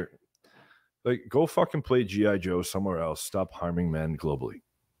response here. Like, go fucking play G.I. Joe somewhere else. Stop harming men globally.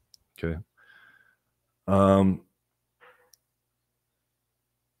 Okay.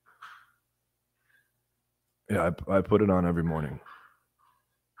 Yeah, I put it on every morning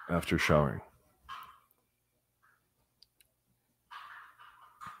after showering.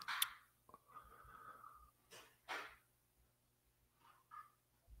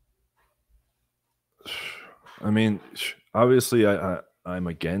 I mean, obviously, I'm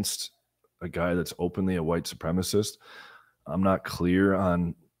against a guy that's openly a white supremacist. I'm not clear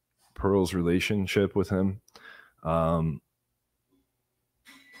on Pearl's relationship with him.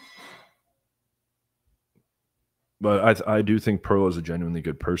 But I do think Pearl is a genuinely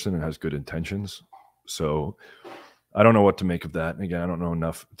good person and has good intentions. So I don't know what to make of that. And again, I don't know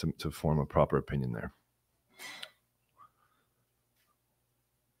enough to form a proper opinion there.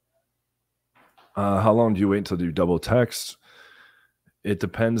 How long do you wait until you double text? It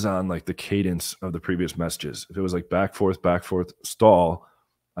depends on like the cadence of the previous messages. If it was like back, forth, stall,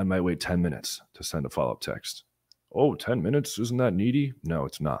 I might wait 10 minutes to send a follow-up text. Oh, 10 minutes? Isn't that needy? No,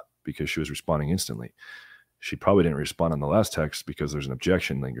 it's not, because she was responding instantly. She probably didn't respond on the last text because there's an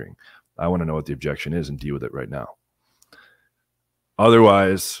objection lingering. I want to know what the objection is and deal with it right now.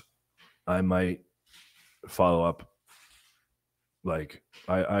 Otherwise, I might follow up. Like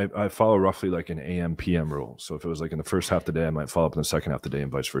I follow roughly like an AM PM rule. So if it was like in the first half of the day, I might follow up in the second half of the day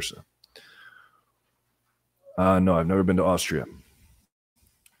and vice versa. No, I've never been to Austria.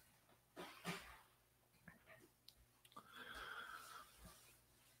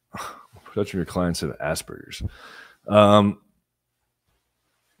 Perception of your clients have Asperger's.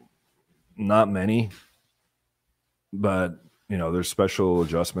 Not many, but you know, there's special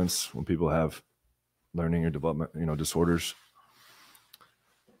adjustments when people have learning or development, you know, disorders.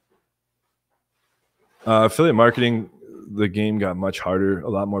 Affiliate marketing, the game got much harder. A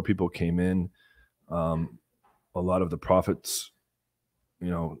lot more people came in. A lot of the profits, you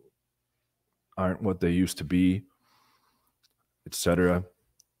know, aren't what they used to be, etc.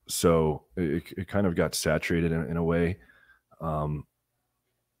 So it kind of got saturated in a way.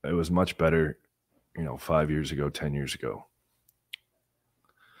 It was much better, you know, 5 years ago, 10 years ago.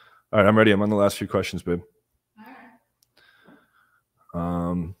 All right, I'm ready. I'm on the last few questions, babe. All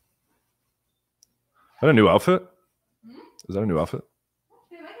right. Is that a new outfit? Mm-hmm. Is that a new outfit?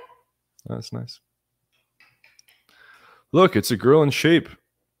 Do you like it? Oh, that's nice. Look, it's a girl in shape.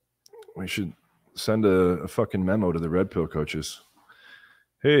 We should send a fucking memo to the red pill coaches.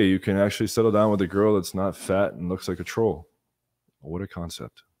 Hey, you can actually settle down with a girl that's not fat and looks like a troll. What a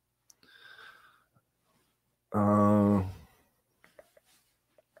concept.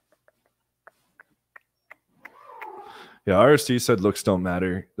 Yeah, RSD said looks don't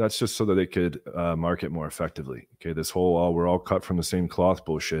matter. That's just so that they could market more effectively. Okay, this whole we're all cut from the same cloth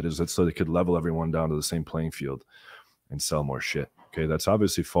bullshit is that so they could level everyone down to the same playing field and sell more shit. Okay, that's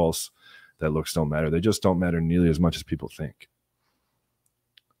obviously false that looks don't matter. They just don't matter nearly as much as people think.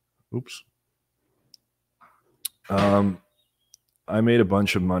 Oops. I made a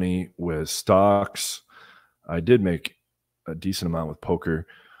bunch of money with stocks. I did make a decent amount with poker.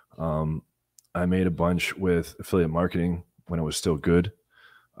 I made a bunch with affiliate marketing when it was still good.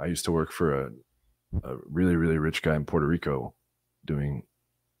 I used to work for a really, really rich guy in Puerto Rico doing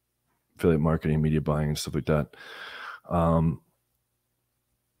affiliate marketing, media buying, and stuff like that.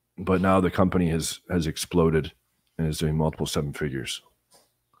 But now the company has exploded and is doing multiple 7 figures.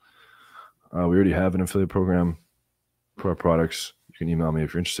 We already have an affiliate program for our products. You can email me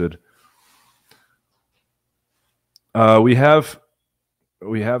if you're interested. We have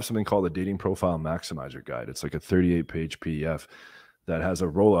something called the Dating Profile Maximizer Guide. It's like a 38-page PDF that has a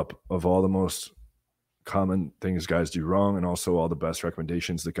roll-up of all the most common things guys do wrong and also all the best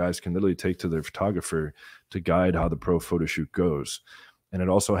recommendations that guys can literally take to their photographer to guide how the pro photo shoot goes. And it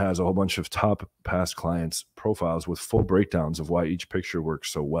also has a whole bunch of top past clients' profiles with full breakdowns of why each picture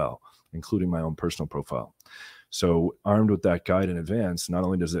works so well, including my own personal profile. So armed with that guide in advance, not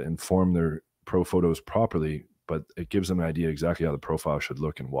only does it inform their pro photos properly, but it gives them an idea exactly how the profile should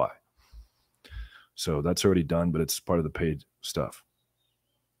look and why. So that's already done, but it's part of the paid stuff.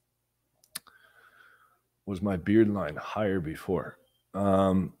 Was my beard line higher before? I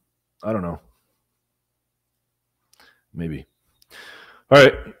don't know. Maybe. All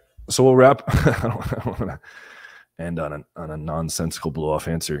right. So we'll wrap. I don't want to end on a nonsensical blow-off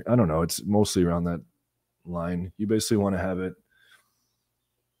answer. I don't know. It's mostly around that line. You basically want to have it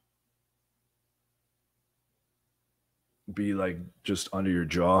be like just under your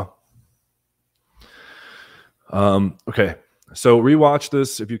jaw. Okay. So rewatch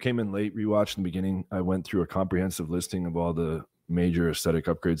this. If you came in late, rewatch in the beginning. I went through a comprehensive listing of all the major aesthetic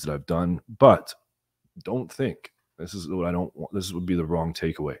upgrades that I've done, but don't think this is what I don't want. This would be the wrong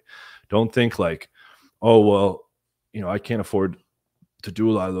takeaway. Don't think like, oh, well, you know, I can't afford to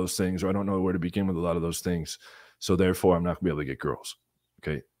do a lot of those things, or I don't know where to begin with a lot of those things. So therefore I'm not gonna be able to get girls.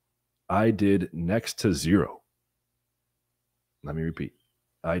 Okay. I did next to zero. Let me repeat.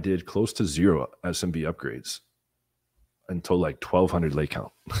 I did close to zero SMB upgrades until like 1,200 lay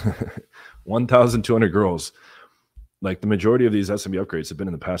count. 1,200 girls. Like the majority of these SMB upgrades have been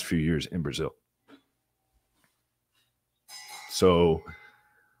in the past few years in Brazil. So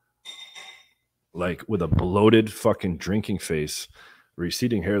like with a bloated fucking drinking face,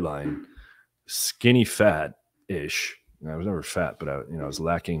 receding hairline, skinny fat-ish. I was never fat, but I was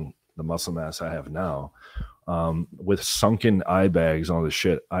lacking the muscle mass I have now. With sunken eye bags and all this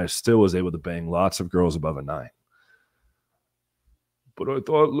shit, I still was able to bang lots of girls above a 9. But I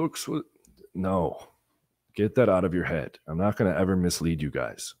thought looks was... No. Get that out of your head. I'm not going to ever mislead you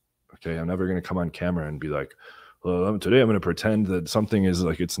guys. Okay? I'm never going to come on camera and be like, well, today I'm going to pretend that something is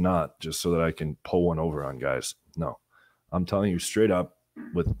like it's not, just so that I can pull one over on guys. No. I'm telling you straight up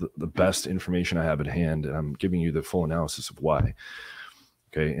with the best information I have at hand, and I'm giving you the full analysis of why.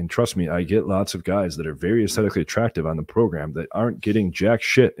 Okay, and trust me, I get lots of guys that are very aesthetically attractive on the program that aren't getting jack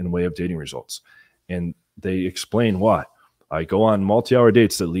shit in way of dating results. And they explain why. I go on multi-hour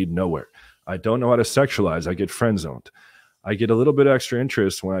dates that lead nowhere. I don't know how to sexualize. I get friend zoned. I get a little bit extra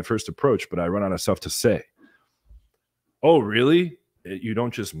interest when I first approach, but I run out of stuff to say. Oh, really? You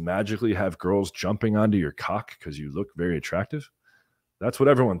don't just magically have girls jumping onto your cock because you look very attractive? That's what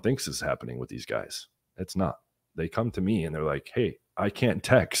everyone thinks is happening with these guys. It's not. They come to me and they're like, hey, I can't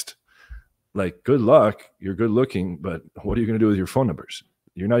text. Like, good luck. You're good looking, but what are you going to do with your phone numbers?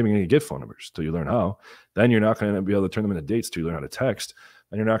 You're not even going to get phone numbers till you learn how. Then you're not going to be able to turn them into dates till you learn how to text.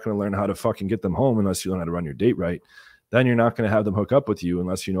 Then you're not going to learn how to fucking get them home unless you learn how to run your date right. Then you're not going to have them hook up with you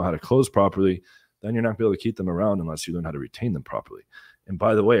unless you know how to close properly. Then you're not going to be able to keep them around unless you learn how to retain them properly. And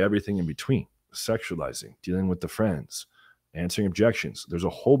by the way, everything in between, sexualizing, dealing with the friends, answering objections. There's a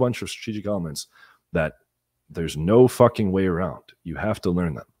whole bunch of strategic elements that there's no fucking way around. You have to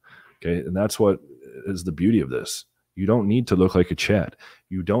learn them. Okay. And that's what is the beauty of this. You don't need to look like a Chad.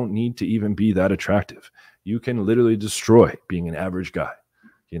 You don't need to even be that attractive. You can literally destroy being an average guy.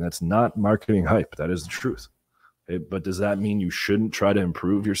 Okay, and that's not marketing hype. That is the truth. Okay, but does that mean you shouldn't try to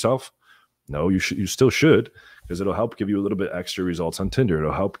improve yourself? No, you still should, because it'll help give you a little bit extra results on Tinder.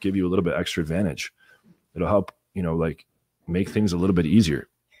 It'll help give you a little bit extra advantage. It'll help, like make things a little bit easier.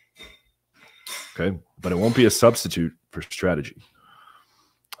 Okay. But it won't be a substitute for strategy.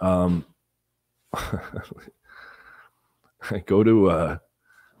 I go to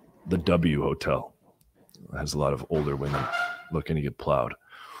the W Hotel. It has a lot of older women looking to get plowed.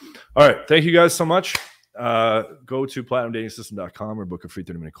 All right. Thank you guys so much. Go to platinumdatingsystem.com or book a free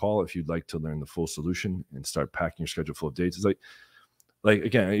 30-minute call if you'd like to learn the full solution and start packing your schedule full of dates. It's like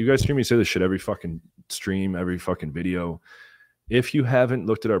again, you guys hear me say this shit every fucking stream, every fucking video. If you haven't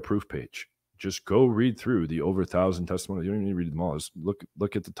looked at our proof page, just go read through the over 1,000 testimonials. You don't even need to read them all. Just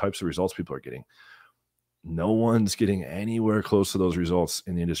look at the types of results people are getting. No one's getting anywhere close to those results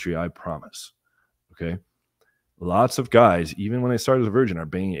in the industry, I promise. Okay? Lots of guys, even when they start as a virgin, are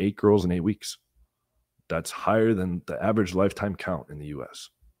banging 8 girls in 8 weeks. That's higher than the average lifetime count in the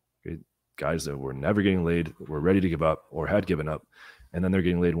US. Okay? Guys that were never getting laid, were ready to give up or had given up, and then they're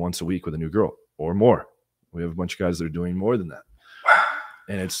getting laid once a week with a new girl or more. We have a bunch of guys that are doing more than that.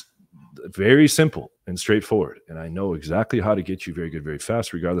 And it's very simple and straightforward. And I know exactly how to get you very good, very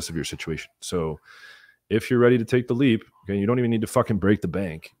fast, regardless of your situation. So if you're ready to take the leap, okay, you don't even need to fucking break the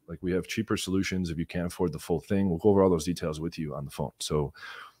bank. Like, we have cheaper solutions if you can't afford the full thing. We'll go over all those details with you on the phone. So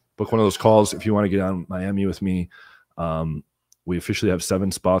book one of those calls if you want to get on Miami with me. We officially have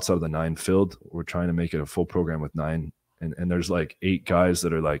 7 spots out of the 9 filled. We're trying to make it a full program with 9. And there's like 8 guys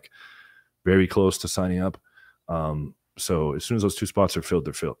that are like very close to signing up. So as soon as those 2 spots are filled,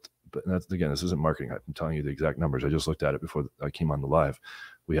 they're filled. But that's, again, this isn't marketing. I'm telling you the exact numbers. I just looked at it before I came on the live.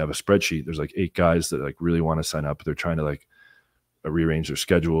 We have a spreadsheet. There's like 8 guys that like really want to sign up. They're trying to like rearrange their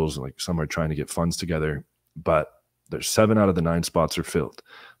schedules. Like, some are trying to get funds together, but there's 7 out of the 9 spots are filled.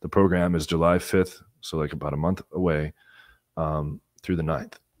 The program is July 5th. So like about a month away, through the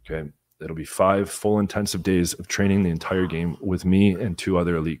 9th. Okay. It'll be 5 full intensive days of training the entire game with me and 2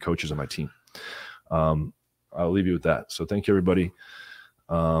 other elite coaches on my team. I'll leave you with that. So thank you, everybody.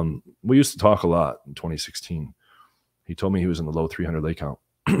 We used to talk a lot in 2016. He told me he was in the low 300 lay count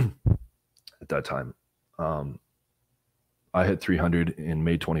at that time. I hit 300 in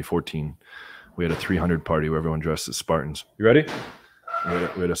May 2014. We had a 300 party where everyone dressed as Spartans. You ready?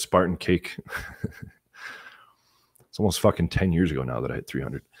 We had a Spartan cake. It's almost fucking 10 years ago now that I hit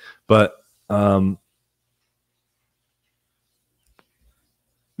 300. But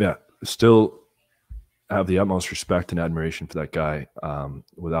yeah, still have the utmost respect and admiration for that guy.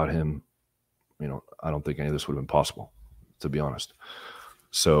 Without him, I don't think any of this would have been possible, to be honest.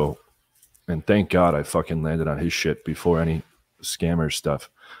 So, and thank God I fucking landed on his shit before any scammer stuff.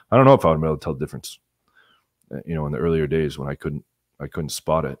 I don't know if I would have been able to tell the difference, in the earlier days when I couldn't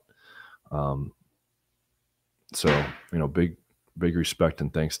spot it. So, big respect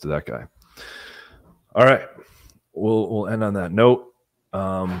and thanks to that guy. All right. We'll end on that note.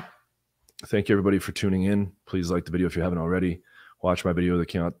 Thank you, everybody, for tuning in. Please like the video if you haven't already. Watch my video that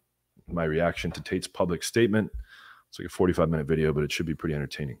came out, my reaction to Tate's public statement. It's like a 45-minute video, but it should be pretty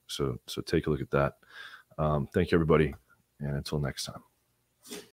entertaining. So take a look at that. Thank you, everybody, and until next time.